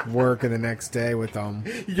to work the next day with them.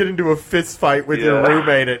 You get into a fist fight with your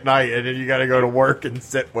roommate at night, and then you got to go to work and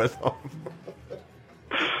sit with them.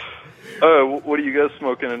 What are you guys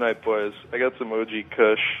smoking tonight, boys? I got some OG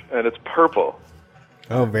Kush, and it's purple.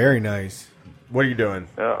 Oh, very nice. What are you doing?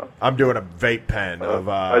 Yeah. I'm doing a vape pen of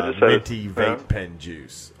I just had minty vape pen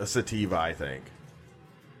juice. A sativa, I think.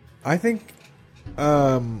 I think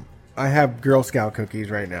I have Girl Scout cookies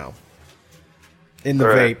right now. In the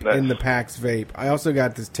Right, vape, in the PAX vape. I also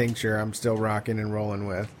got this tincture I'm still rocking and rolling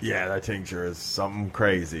with. Yeah, that tincture is something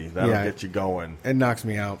crazy. That'll get you going. It knocks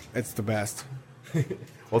me out. It's the best.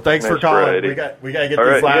 Well, thanks for Nice calling. variety. We got to get All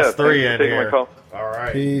these right, last yeah, three thanks in for taking my here. call. All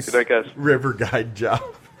right. Peace. Good night, guys. River guide job.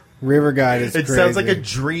 River guide is It crazy. sounds like a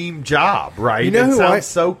dream job, right? You know it who sounds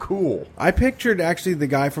so cool. I pictured actually the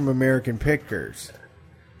guy from American Pickers.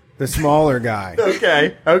 The smaller guy.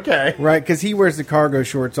 Okay. Right, because he wears the cargo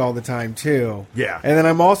shorts all the time, too. Yeah. And then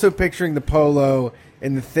I'm also picturing the polo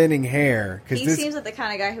and the thinning hair. He seems like the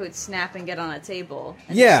kind of guy who would snap and get on a table.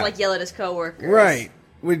 And Yeah. just, like, yell at his coworkers. Right.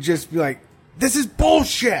 Would just be like, this is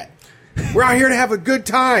bullshit. We're out here to have a good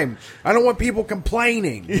time. I don't want people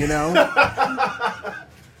complaining, you know?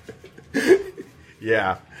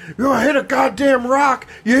 Yeah. I hit a goddamn rock.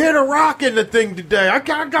 You hit a rock in the thing today. I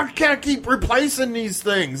can't keep replacing these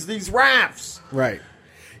things, these rafts. Right.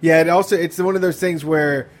 Yeah, it's one of those things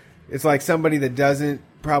where it's like somebody that doesn't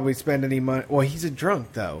probably spend any money. Well, he's a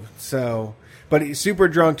drunk, though. So, but he's super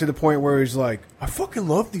drunk to the point where he's like, I fucking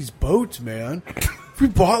love these boats, man. If we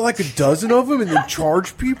bought like a dozen of them and then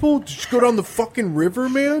charge people to just go down the fucking river,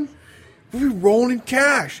 man, we'll be rolling in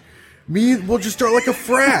cash. We'll just start like a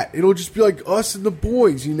frat. It'll just be like us and the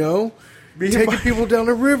boys, you know? Taking people down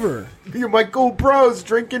the river. Me and my cool bros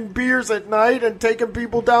drinking beers at night and taking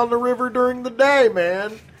people down the river during the day,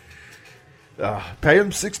 man. Pay them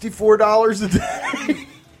 $64 a day.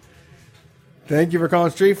 Thank you for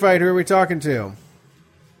calling Street Fight. Who are we talking to?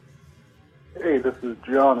 Hey, this is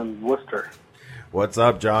John in Worcester. What's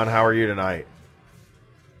up, John? How are you tonight?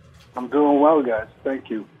 I'm doing well, guys. Thank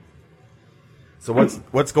you. So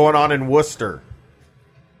what's going on in Worcester?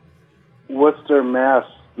 Worcester, Mass,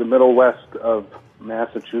 the Middle West of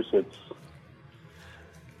Massachusetts.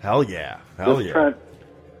 Hell yeah.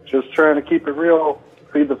 Just trying to keep it real,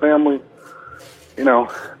 feed the family,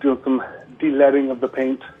 doing some de-leading of the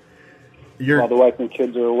paint while the wife and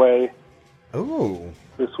kids are away. Ooh.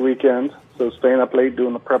 This weekend, so staying up late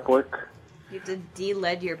doing the prep work. You have to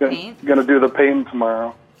de-lead your paint? Gonna do the paint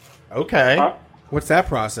tomorrow. Okay. What's that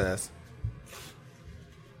process?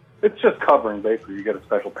 It's just covering, basically. You get a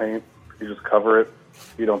special paint. You just cover it.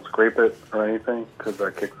 You don't scrape it or anything because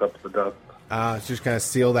that kicks up the dust. It's just kind of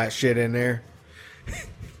seal that shit in there.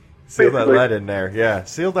 Seal that lead in there. Yeah.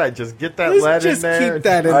 Seal that. Just get that Let's lead just in there. keep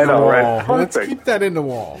that in I the know, wall. right? Let's Perfect. keep that in the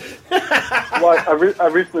wall. Well, I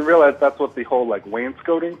recently realized that's what the whole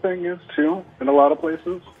wainscoting thing is too in a lot of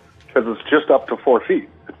places because it's just up to 4 feet.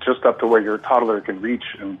 It's just up to where your toddler can reach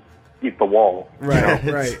and eat the wall. Right,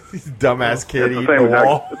 right. Dumbass kid It's eating the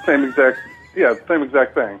wall. same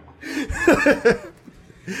exact thing.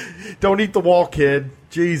 Don't eat the wall, kid.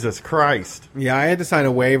 Jesus Christ. Yeah, I had to sign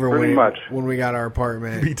a waiver Pretty much. when we got our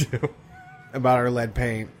apartment. Me too. About our lead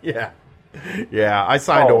paint. Yeah. Yeah, I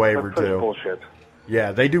signed a waiver that's such too. bullshit.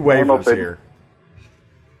 Yeah, they do I don't know if waivers they- here.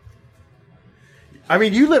 I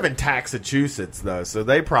mean, you live in Massachusetts, though, so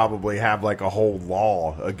they probably have like a whole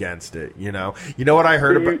law against it. You know what I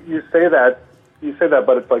heard about? You say that,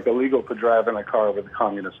 but it's like illegal to drive in a car with a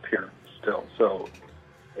communist parent still. So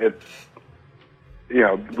it's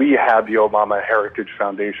we had the Obama Heritage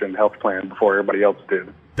Foundation health plan before everybody else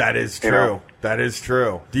did. That is You true. know? That is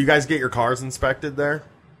true. Do you guys get your cars inspected there?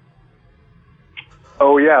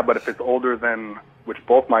 Oh yeah, but if it's older than, which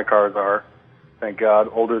both my cars are, thank God,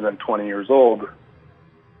 older than 20 years old,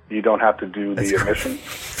 you don't have to do the emission.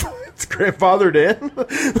 It's grandfathered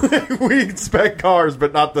in. We inspect cars,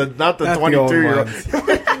 but not the Not the old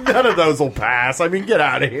 22-year-old. None of those will pass. I mean, get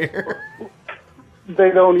out of here.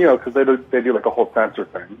 They don't, because they do like a whole sensor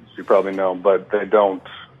thing, as you probably know, but they don't.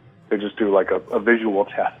 They just do like a visual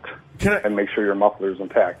test and make sure your muffler's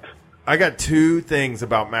intact. I got two things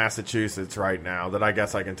about Massachusetts right now that I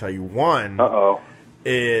guess I can tell you. One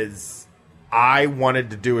is I wanted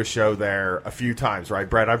to do a show there a few times, right,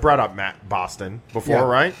 Brett? I brought up Boston before, Yeah.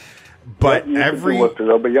 right? But Yeah, you can do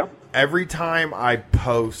Worcester, but yeah. every time I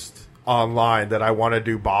post online that I want to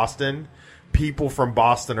do Boston, people from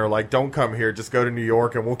Boston are like, don't come here, just go to New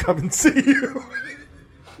York and we'll come and see you.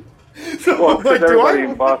 So Well, I'm like, because do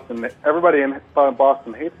I? everybody in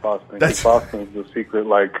Boston hates Boston. Because Boston is the secret,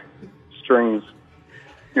 strings,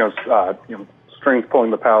 strings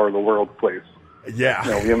pulling the power of the world place.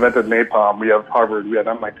 Yeah. We invented napalm. We have Harvard. We have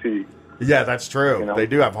MIT. Yeah, that's true. They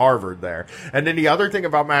do have Harvard there. And then the other thing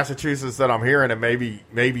about Massachusetts that I'm hearing, and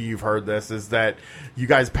maybe you've heard this, is that you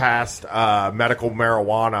guys passed medical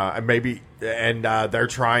marijuana, and they're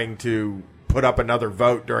trying to put up another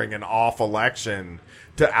vote during an off election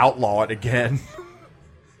to outlaw it again.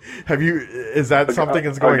 Is that something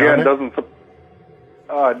that's going on?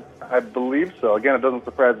 I believe so. Again, it doesn't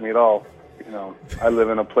surprise me at all. I live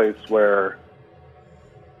in a place where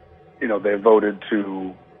they voted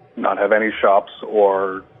to not have any shops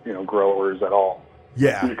or, growers at all.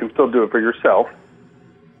 Yeah. You can still do it for yourself.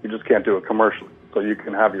 You just can't do it commercially. So you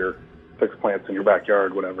can have your 6 plants in your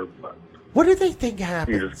backyard, whatever. But What do they think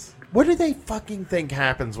happens? What do they fucking think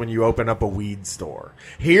happens when you open up a weed store?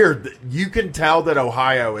 Here, you can tell that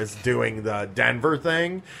Ohio is doing the Denver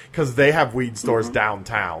thing because they have weed stores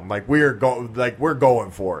downtown. Like we're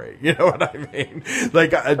going for it. You know what I mean?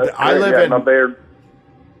 Like I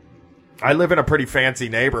live in a pretty fancy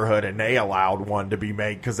neighborhood, and they allowed one to be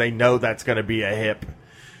made because they know that's going to be a hip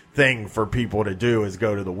thing for people to do is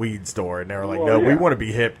go to the weed store, and they're like, Well, no, we yeah. want to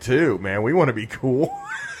be hip too, man. We want to be cool.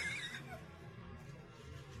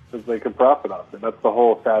 because they could profit off it. That's the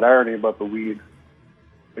whole sad irony about the weed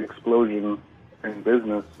explosion in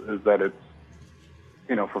business is that it's,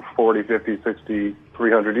 for 40, 50, 60,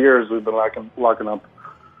 300 years, we've been locking up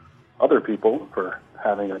other people for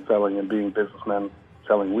having and selling and being businessmen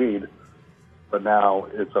selling weed. But now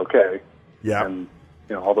it's okay. Yeah. And,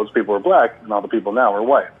 all those people are black, and all the people now are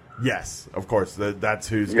white. Yes, of course. That's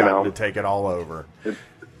who's gotten to take it all over.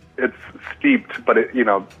 It's steeped, but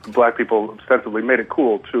black people ostensibly made it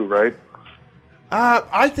cool too, right?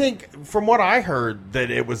 I think, from what I heard,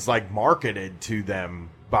 that it was like marketed to them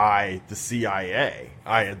by the CIA.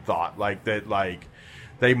 I had thought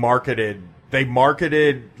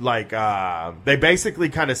they basically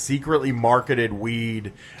kind of secretly marketed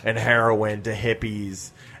weed and heroin to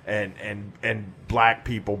hippies and black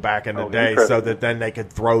people back in the day, so that then they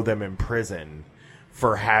could throw them in prison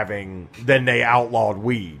for then they outlawed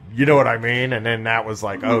weed. You know what I mean? And then that was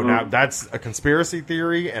like, now that's a conspiracy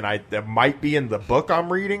theory, and that might be in the book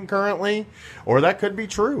I'm reading currently, or that could be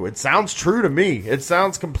true. It sounds true to me. It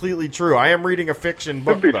sounds completely true. I am reading a fiction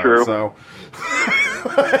book, Could be true. so.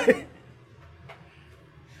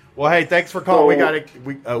 Well, hey, thanks for calling. Go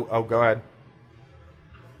ahead.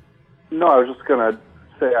 No, I was just gonna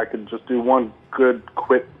say I could just do one good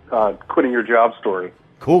quitting your job story.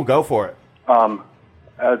 Cool, go for it.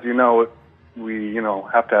 As you know, we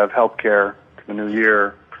have to have health care to the new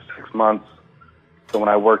year for 6 months. So when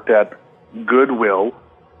I worked at Goodwill,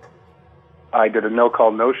 I did a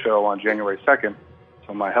no-call, no-show on January 2nd.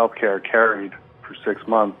 So my health care carried for 6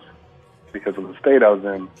 months because of the state I was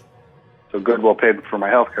in. So Goodwill paid for my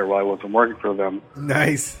health care while I wasn't working for them.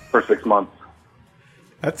 Nice. For 6 months.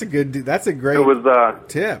 That's a great It was,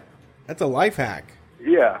 tip. That's a life hack.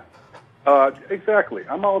 Yeah. Exactly.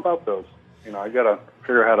 I'm all about those. I gotta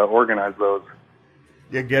figure out how to organize those.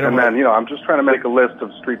 Yeah, get And them. then, I'm just trying to make a list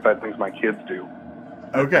of street fight things my kids do.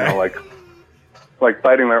 Okay. Like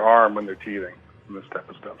biting their arm when they're teething and this type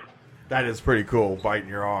of stuff. That is pretty cool, biting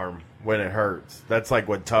your arm when it hurts. That's like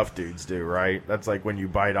what tough dudes do, right? That's like when you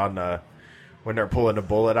bite on when they're pulling a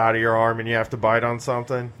bullet out of your arm and you have to bite on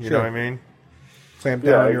something. You know what I mean? Clamp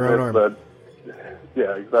down on your own arm.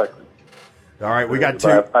 Yeah, exactly. All right, we got two.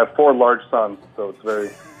 I have 4 large sons, so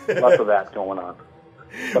it's lots of that going on.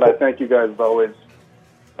 But I thank you guys as always.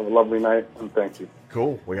 Have a lovely night, and thank you.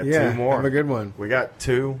 Cool. We got Yeah, two more. have a good one. We got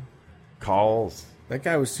 2 calls. That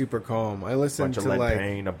guy was super calm. I listened Bunch to of lead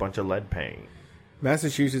paint, a bunch of lead paint.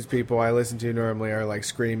 Massachusetts people I listen to normally are like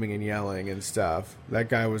screaming and yelling and stuff. That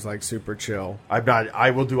guy was like super chill.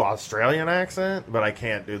 I will do Australian accent, but I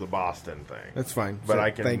can't do the Boston thing. That's fine. But So,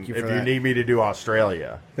 I can thank you if for you that. need me to do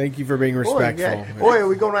Australia. Thank you for being respectful. Boy, are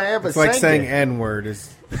we gonna have It's a like sanga. saying N-word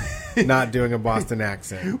is not doing a Boston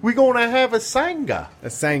accent. We're gonna have a sanga.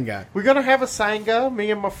 A sanga. We're gonna have a sanga,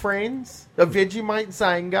 me and my friends. A Vegemite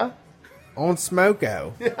sanga. On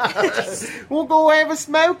Smoko. We'll go have a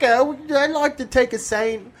smoko. I like to take a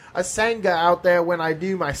sanga out there when I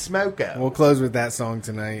do my smoko. We'll close with that song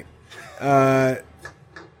tonight.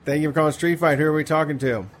 Thank you for calling Street Fight. Who are we talking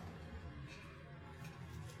to?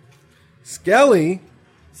 Skelly.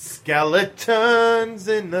 Skeletons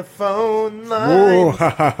in the phone line.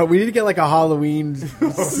 Whoa. We need to get like a Halloween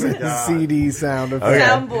God. CD sound effect. Okay.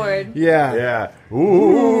 Soundboard. Yeah. Yeah.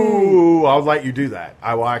 Ooh. I'll let you do that.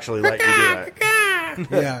 I will actually let you do that.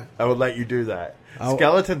 Yeah. I would let you do that.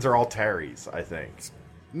 Skeletons are all Terrys, I think.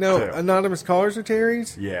 No, Too. anonymous callers are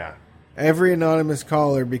Terrys? Yeah. Every anonymous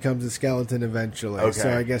caller becomes a skeleton eventually. Okay.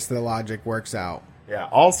 So I guess the logic works out. Yeah.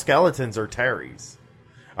 All skeletons are Terrys.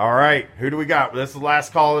 All right. Who do we got? This is the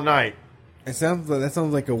last call of the night. That sounds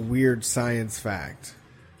like a weird science fact.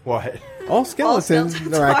 What? All skeletons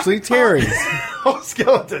are actually Terrys. All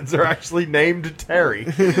skeletons are actually named Terry.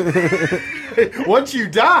 Once you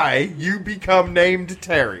die, you become named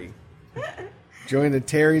Terry. Join the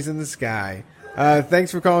Terrys in the sky.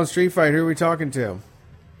 Thanks for calling Street Fight. Who are we talking to?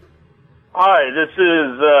 Hi, this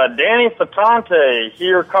is Danny Fatante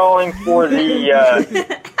here calling for the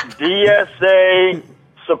DSA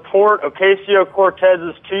support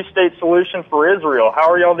Ocasio-Cortez's two-state solution for Israel. How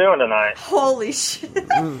are y'all doing tonight? Holy shit.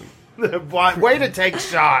 Way to take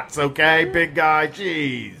shots, okay, big guy?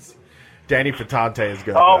 Jeez. Danny Fatante is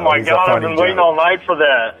good. Oh, though. my He's a God, I've funny been waiting joke. all night for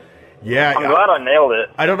that. Yeah, I'm glad I nailed it.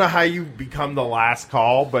 I don't know how you become the last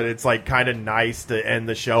call, but it's like kind of nice to end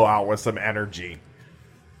the show out with some energy.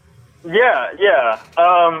 Yeah.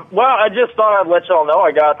 Well, I just thought I'd let y'all know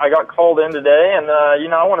I got called in today, and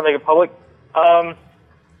I want to make it public.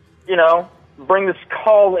 Bring this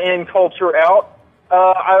call-in culture out.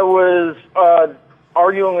 I was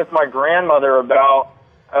arguing with my grandmother about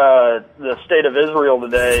the state of Israel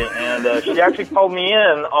today, and she actually called me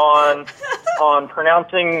in on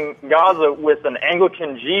pronouncing Gaza with an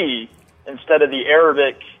Anglican G instead of the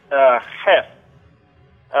Arabic hef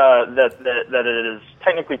that it is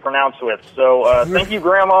technically pronounced with. So thank you,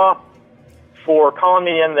 Grandma, for calling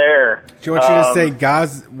me in there. She wants you to say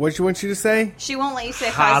Gaza. What she wants you to say? She won't let you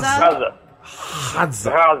say Gaza.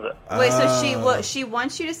 Chaza. Gaza. Wait, so she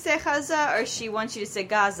wants you to say Chaza, or she wants you to say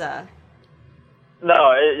Gaza?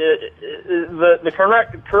 No, the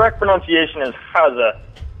correct pronunciation is Chaza.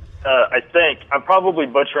 I think I'm probably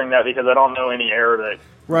butchering that because I don't know any Arabic.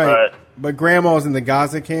 Right, but Grandma's in the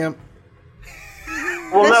Gaza camp.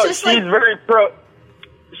 Well, no, she's very pro.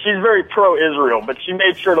 She's very pro-Israel, but she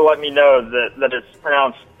made sure to let me know that it's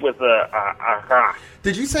pronounced with a.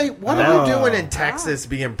 Did you say, what are you doing in Texas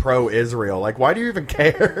being pro-Israel? Like, why do you even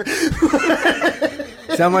care?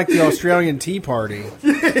 Sound like the Australian Tea Party.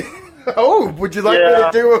 Oh, would you like me to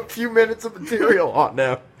do a few minutes of material on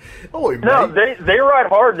them? Oh, no, they ride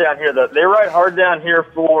hard down here. Though they ride hard down here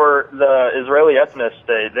for the Israeli ethno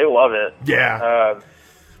state. They love it. Yeah.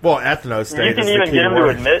 Well, ethno state. You can even get them to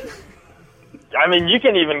admit. I mean, you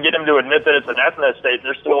can even get them to admit that it's an ethno state.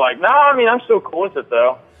 They're still like, I'm still cool with it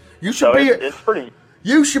though. You should be. It's pretty.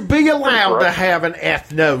 You should be allowed to have an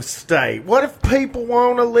ethno state. What if people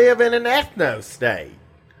want to live in an ethno state?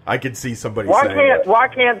 I could see somebody saying that. Why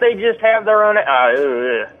can't they just have their own?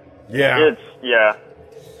 Yeah.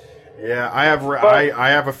 Yeah, I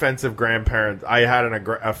have offensive grandparents. I had an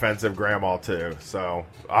offensive grandma too. So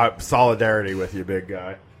solidarity with you, big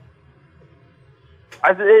guy.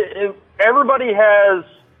 Everybody has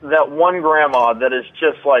that one grandma that is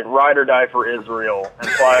just like ride or die for Israel and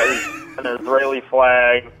flies an Israeli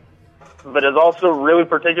flag, but is also really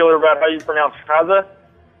particular about how you pronounce Gaza.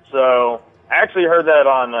 So I actually heard that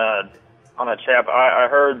on a chat. I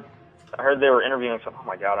heard they were interviewing some. Oh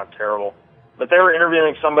my God, I'm terrible. But they were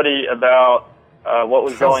interviewing somebody about what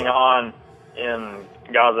was going on in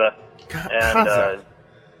Gaza, and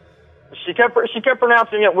she kept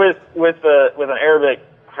pronouncing it with an Arabic.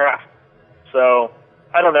 So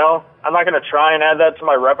I don't know. I'm not going to try and add that to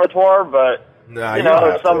my repertoire, but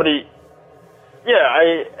if somebody,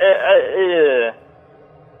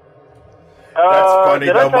 That's funny.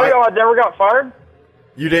 Did I tell you I never got fired?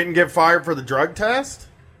 You didn't get fired for the drug test?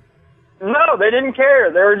 No, they didn't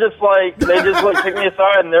care. They were just like, took me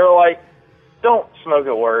aside and they were like, "Don't smoke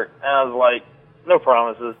at work." And I was like, "No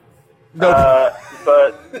promises." No,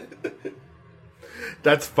 but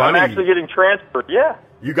that's funny. I'm actually getting transferred. Yeah,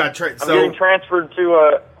 you got I'm getting transferred to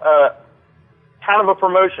a kind of a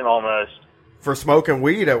promotion almost for smoking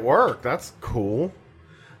weed at work. That's cool.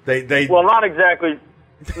 They well, not exactly,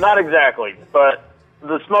 but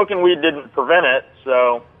the smoking weed didn't prevent it.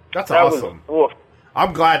 So that's awesome.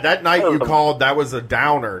 I'm glad that night you called. That was a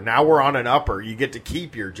downer. Now we're on an upper. You get to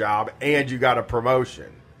keep your job and you got a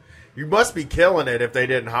promotion. You must be killing it if they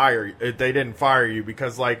didn't fire you,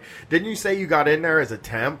 because didn't you say you got in there as a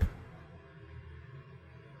temp?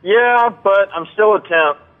 Yeah, but I'm still a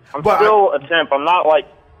temp. I'm not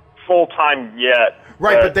full time yet.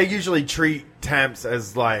 Right, but they usually treat temps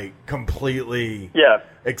as completely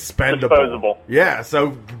expendable. Disposable. Yeah,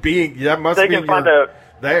 so that must mean you're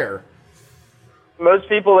there. Most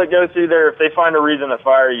people that go through there, if they find a reason to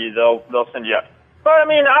fire you, they'll send you out. But I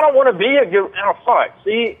mean, I don't want to be a good. I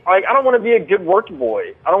don't want to be a good work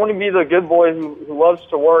boy. I don't want to be the good boy who loves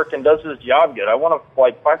to work and does his job good. I want to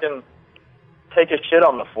fucking take a shit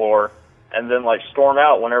on the floor and then storm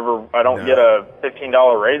out whenever I don't get a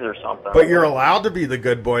 $15 raise or something. But you're allowed to be the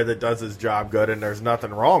good boy that does his job good, and there's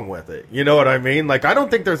nothing wrong with it. You know what I mean? I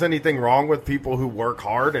don't think there's anything wrong with people who work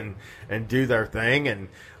hard and do their thing, and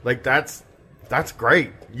that's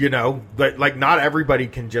great, but not everybody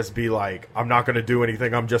can just be I'm not going to do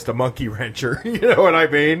anything. I'm just a monkey wrencher. You know what I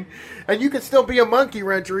mean? And you can still be a monkey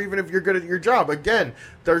wrencher even if you're good at your job. Again,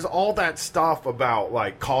 there's all that stuff about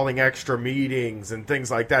calling extra meetings and things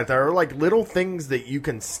like that. There are little things that you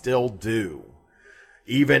can still do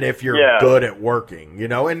even if you're good at working,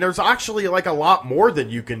 and there's actually a lot more than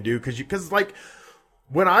you can do because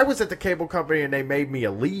when I was at the cable company and they made me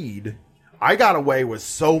a lead, I got away with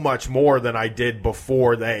so much more than I did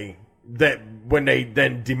before when they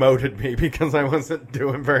then demoted me because I wasn't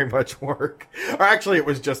doing very much work. Or actually, it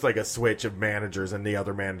was just like a switch of managers and the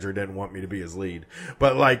other manager didn't want me to be his lead.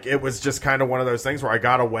 But like, it was just kind of one of those things where I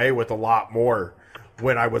got away with a lot more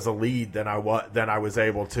when I was a lead than I was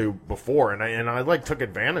able to before. And I like took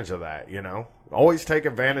advantage of that, you know? Always take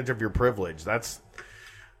advantage of your privilege. That's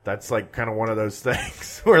like kind of one of those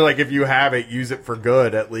things where like if you have it, use it for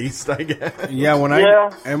good at least, I guess. Yeah,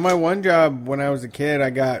 and my one job when I was a kid, I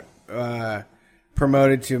got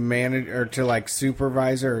promoted to manager or to like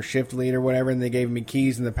supervisor or shift lead or whatever, and they gave me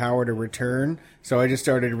keys and the power to return. So I just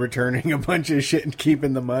started returning a bunch of shit and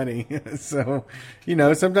keeping the money. So, you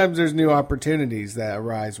know, sometimes there's new opportunities that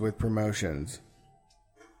arise with promotions.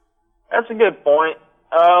 That's a good point.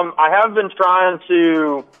 I have been trying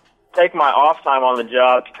to take my off time on the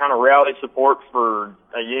job to kind of rally support for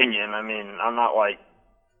a union. I mean, I'm not like,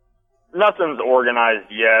 nothing's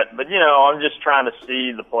organized yet, but you know, I'm just trying to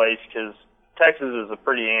see the place because Texas is a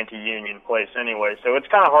pretty anti-union place anyway, so it's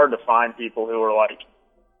kind of hard to find people who are like,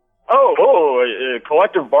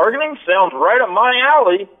 collective bargaining sounds right up my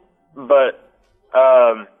alley. But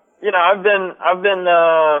you know, I've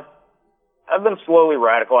been slowly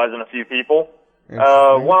radicalizing a few people.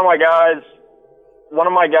 One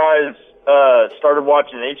of my guys started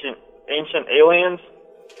watching Ancient Aliens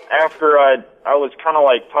after I was kind of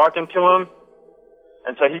like talking to him,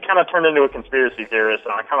 and so he kind of turned into a conspiracy theorist,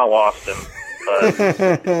 and I kind of lost him. But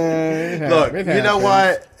look, you know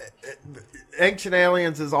what? Ancient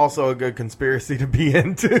Aliens is also a good conspiracy to be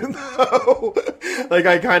into, though. Like,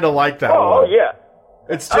 I kind of like that one. Oh, yeah.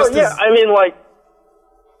 It's just I mean, like,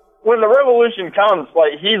 when the revolution comes,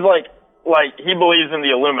 like, he's like, he believes in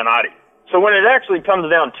the Illuminati. So when it actually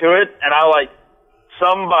comes down to it, and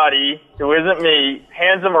somebody who isn't me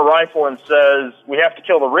hands him a rifle and says, we have to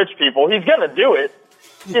kill the rich people, he's gonna do it.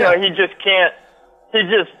 You know, he just can't, he's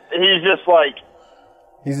just like,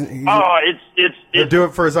 he'll do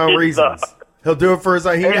it for his own reasons. He'll do it for his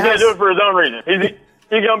own, he's gonna do it for his own reasons.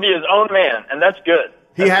 He's gonna be his own man, and that's good.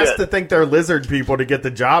 He has to think they're lizard people to get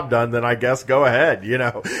the job done, then I guess go ahead, you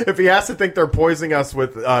know. If he has to think they're poisoning us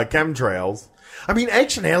with chemtrails. I mean,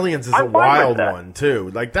 Ancient Aliens is a wild one, too.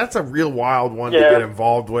 Like, that's a real wild one to get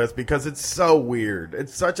involved with because it's so weird.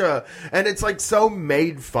 It's and it's like so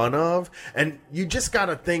made fun of. And you just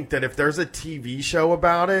gotta think that if there's a TV show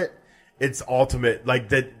about it, it's ultimate,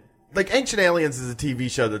 like Ancient Aliens is a TV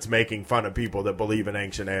show that's making fun of people that believe in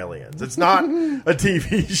ancient aliens. It's not a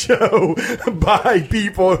TV show by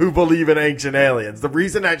people who believe in ancient aliens. The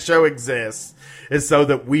reason that show exists is so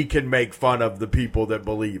that we can make fun of the people that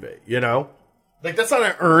believe it, you know? Like, that's not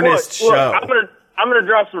an earnest show. Look, I'm gonna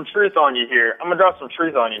drop some truth on you here.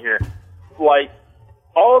 Like,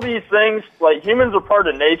 all these things, like, humans are part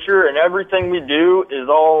of nature, and everything we do is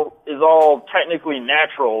all technically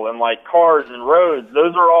natural, and like cars and roads,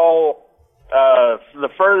 those are all the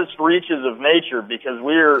furthest reaches of nature because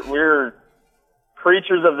we're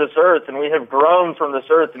creatures of this earth, and we have grown from this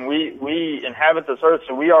earth, and we inhabit this earth,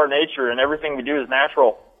 so we are nature, and everything we do is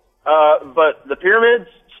natural. But the pyramids,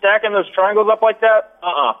 stacking those triangles up like that?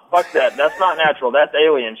 Fuck that. That's not natural. That's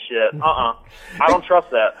alien shit. I don't trust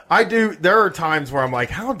that. I do. There are times where I'm like,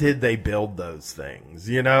 how did they build those things?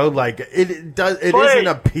 You know, like it is an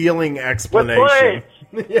appealing explanation.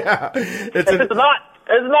 Yeah. It's not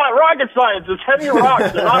rocket science. It's heavy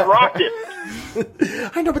rocks. They're not rockets.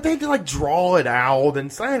 I know, but they had to like draw it out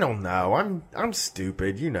and I don't know. I'm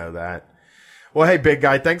stupid. You know that. Well, hey, big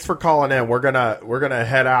guy, thanks for calling in. We're gonna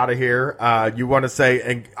head out of here. You want to say,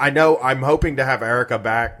 and I know I'm hoping to have Erica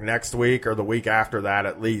back next week or the week after that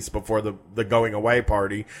at least before the going away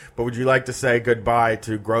party. But would you like to say goodbye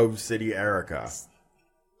to Grove City Erica?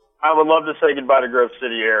 I would love to say goodbye to Grove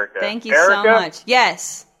City Erica. Thank you Erica, so much.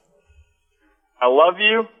 Yes. I love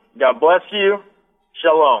you. God bless you.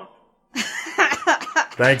 Shalom.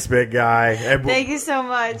 Thanks, big guy. Thank you so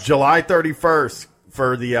much. July 31st.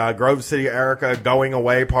 For the Grove City Erica going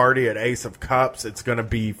away party at Ace of Cups. It's going to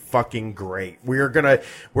be fucking great. We're going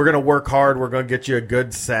to work hard. We're going to get you a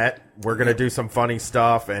good set. We're going to do some funny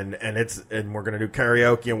stuff and we're going to do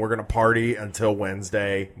karaoke and we're going to party until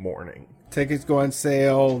Wednesday morning. Tickets go on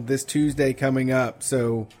sale this Tuesday coming up.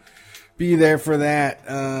 So be there for that.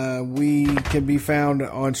 We can be found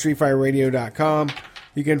on StreetFighterRadio.com.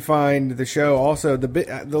 You can find the show also.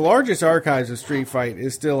 The largest archives of Street Fight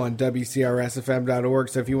is still on WCRSFM.org.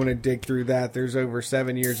 So if you want to dig through that, there's over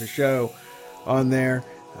 7 years of show on there.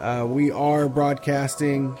 We are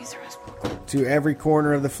broadcasting to every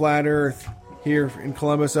corner of the flat earth here in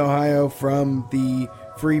Columbus, Ohio, from the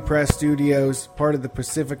Free Press Studios, part of the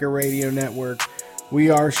Pacifica Radio Network.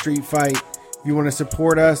 We are Street Fight. If you want to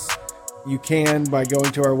support us, you can by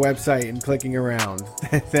going to our website and clicking around.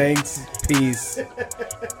 Thanks. Peace.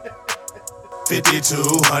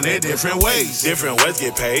 5,200 different ways. Different ways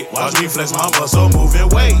get paid. Watch me flex my muscle moving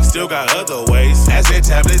ways. Still got other ways. Asset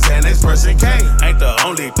tablets and X-Person cane. Ain't the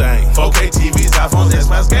only thing. 4K TVs, iPhones,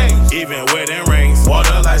 Xbox games. Even wedding rings.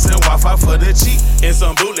 Water lights and Wi-Fi for the cheap. And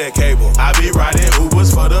some bootleg cable. I be riding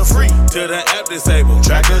Ubers for the free. Till the app disabled.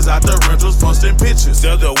 Trackers out the rentals posting pictures.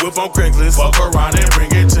 Sell the whip on Craigslist. Fuck around and bring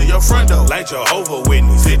it to your front door. Like Jehovah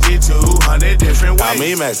Witness. 5,200 different ways. I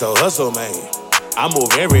mean Max, so hustle man. I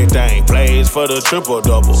move everything, plays for the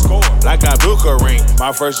triple-double. Like I'm Bill Kareem,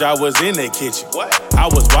 my first job was in the kitchen. I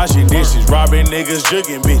was washing dishes, robbing niggas,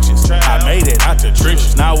 jugging bitches. I made it out the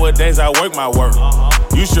trenches, nowadays I work my work.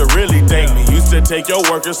 You should really thank me, used to take your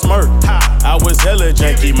work and smirk. I was hella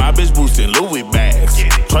janky, my bitch boosting Louis bags.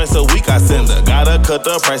 Twice a week I send her, gotta cut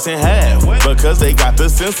the price in half. Because they got the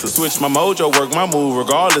sensor, switch my mojo, work my move.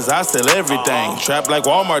 Regardless, I sell everything. Trap like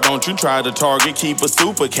Walmart, don't you try to Target, keep a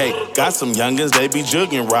super cake. Got some youngins, they be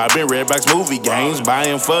jugging, robbing Redbox movie games.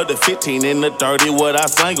 Buying for the 15 and the 30, what I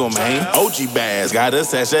single, man. OG bags, got a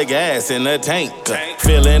sachet gas in the tank.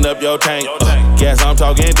 Filling up your tank. Gas, I'm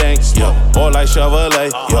talking tanks, yeah. Or like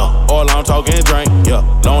Chevrolet, yeah. Or I'm talking drink, yeah.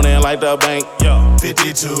 Loaning like the bank, yeah.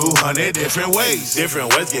 5,200 different ways.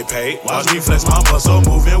 Different ways get paid. Watch me flex my muscle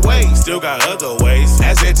moving ways. Still got other ways.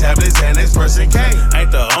 Asset tablets and X-Person cane.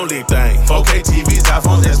 Ain't the only thing. 4K TVs,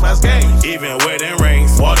 iPhones, Xbox games. Even wedding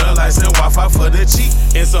rings. Water lights and Wi-Fi for the cheap.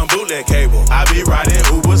 And some bootleg cable. I be riding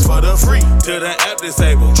Ubers for the free. Till the app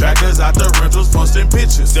disabled. Trackers out the rentals posting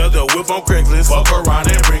pictures. Sell the whip on Craigslist. Fuck around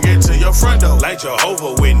and bring it to your front door. Like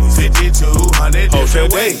Jehovah Witness. 5,200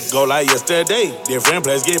 different ways. Go like yesterday. Different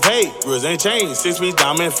place get paid. Grills and chains. 6-piece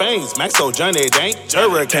diamond fangs. Maxo Johnny Dank.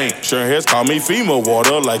 Hurricane. Sure hairs call me FEMA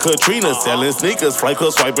water like Katrina. Selling sneakers. Flight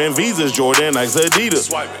club swiping visas. Jordan Nikes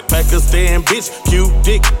Adidas. Pakistan bitch. Cute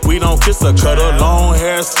dick. We don't kiss her. Cut her long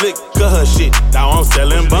hair slick. Cut her shit. Now I'm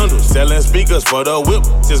selling bundles. Selling speakers for the whip.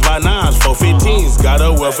 6x9s. 415s. Got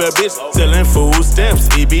a welfare bitch. Selling food stamps.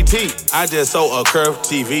 EBT. I just sold a curved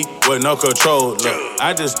TV with no controller.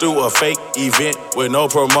 I just threw a fake event with no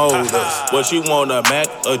promoters. What you want, a Mac,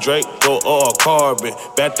 a Drake, or a Carbon?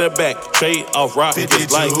 Back to back, trade off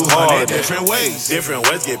rockets like Harden. Different ways. Different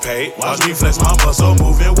ways get paid. Watch me flex my muscle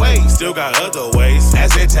moving ways. Still got other ways.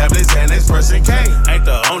 Asset tablets and X-Person cane. Ain't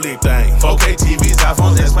the only thing. 4K TVs,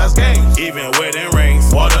 iPhones, Xbox games. Even wedding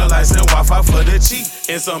rings. Water lights and Wi-Fi for the cheap.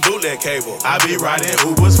 And some bootleg cable. I be riding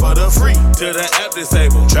Ubers for the free. Till the app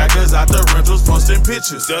disabled. Trackers out the rentals posting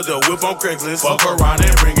pictures. Sell the whip on Craigslist. Fuck around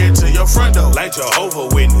and bring it to your front door. Like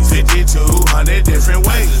Jehovah Witness. 5,200 different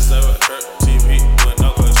ways. TV with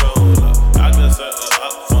no controller. I just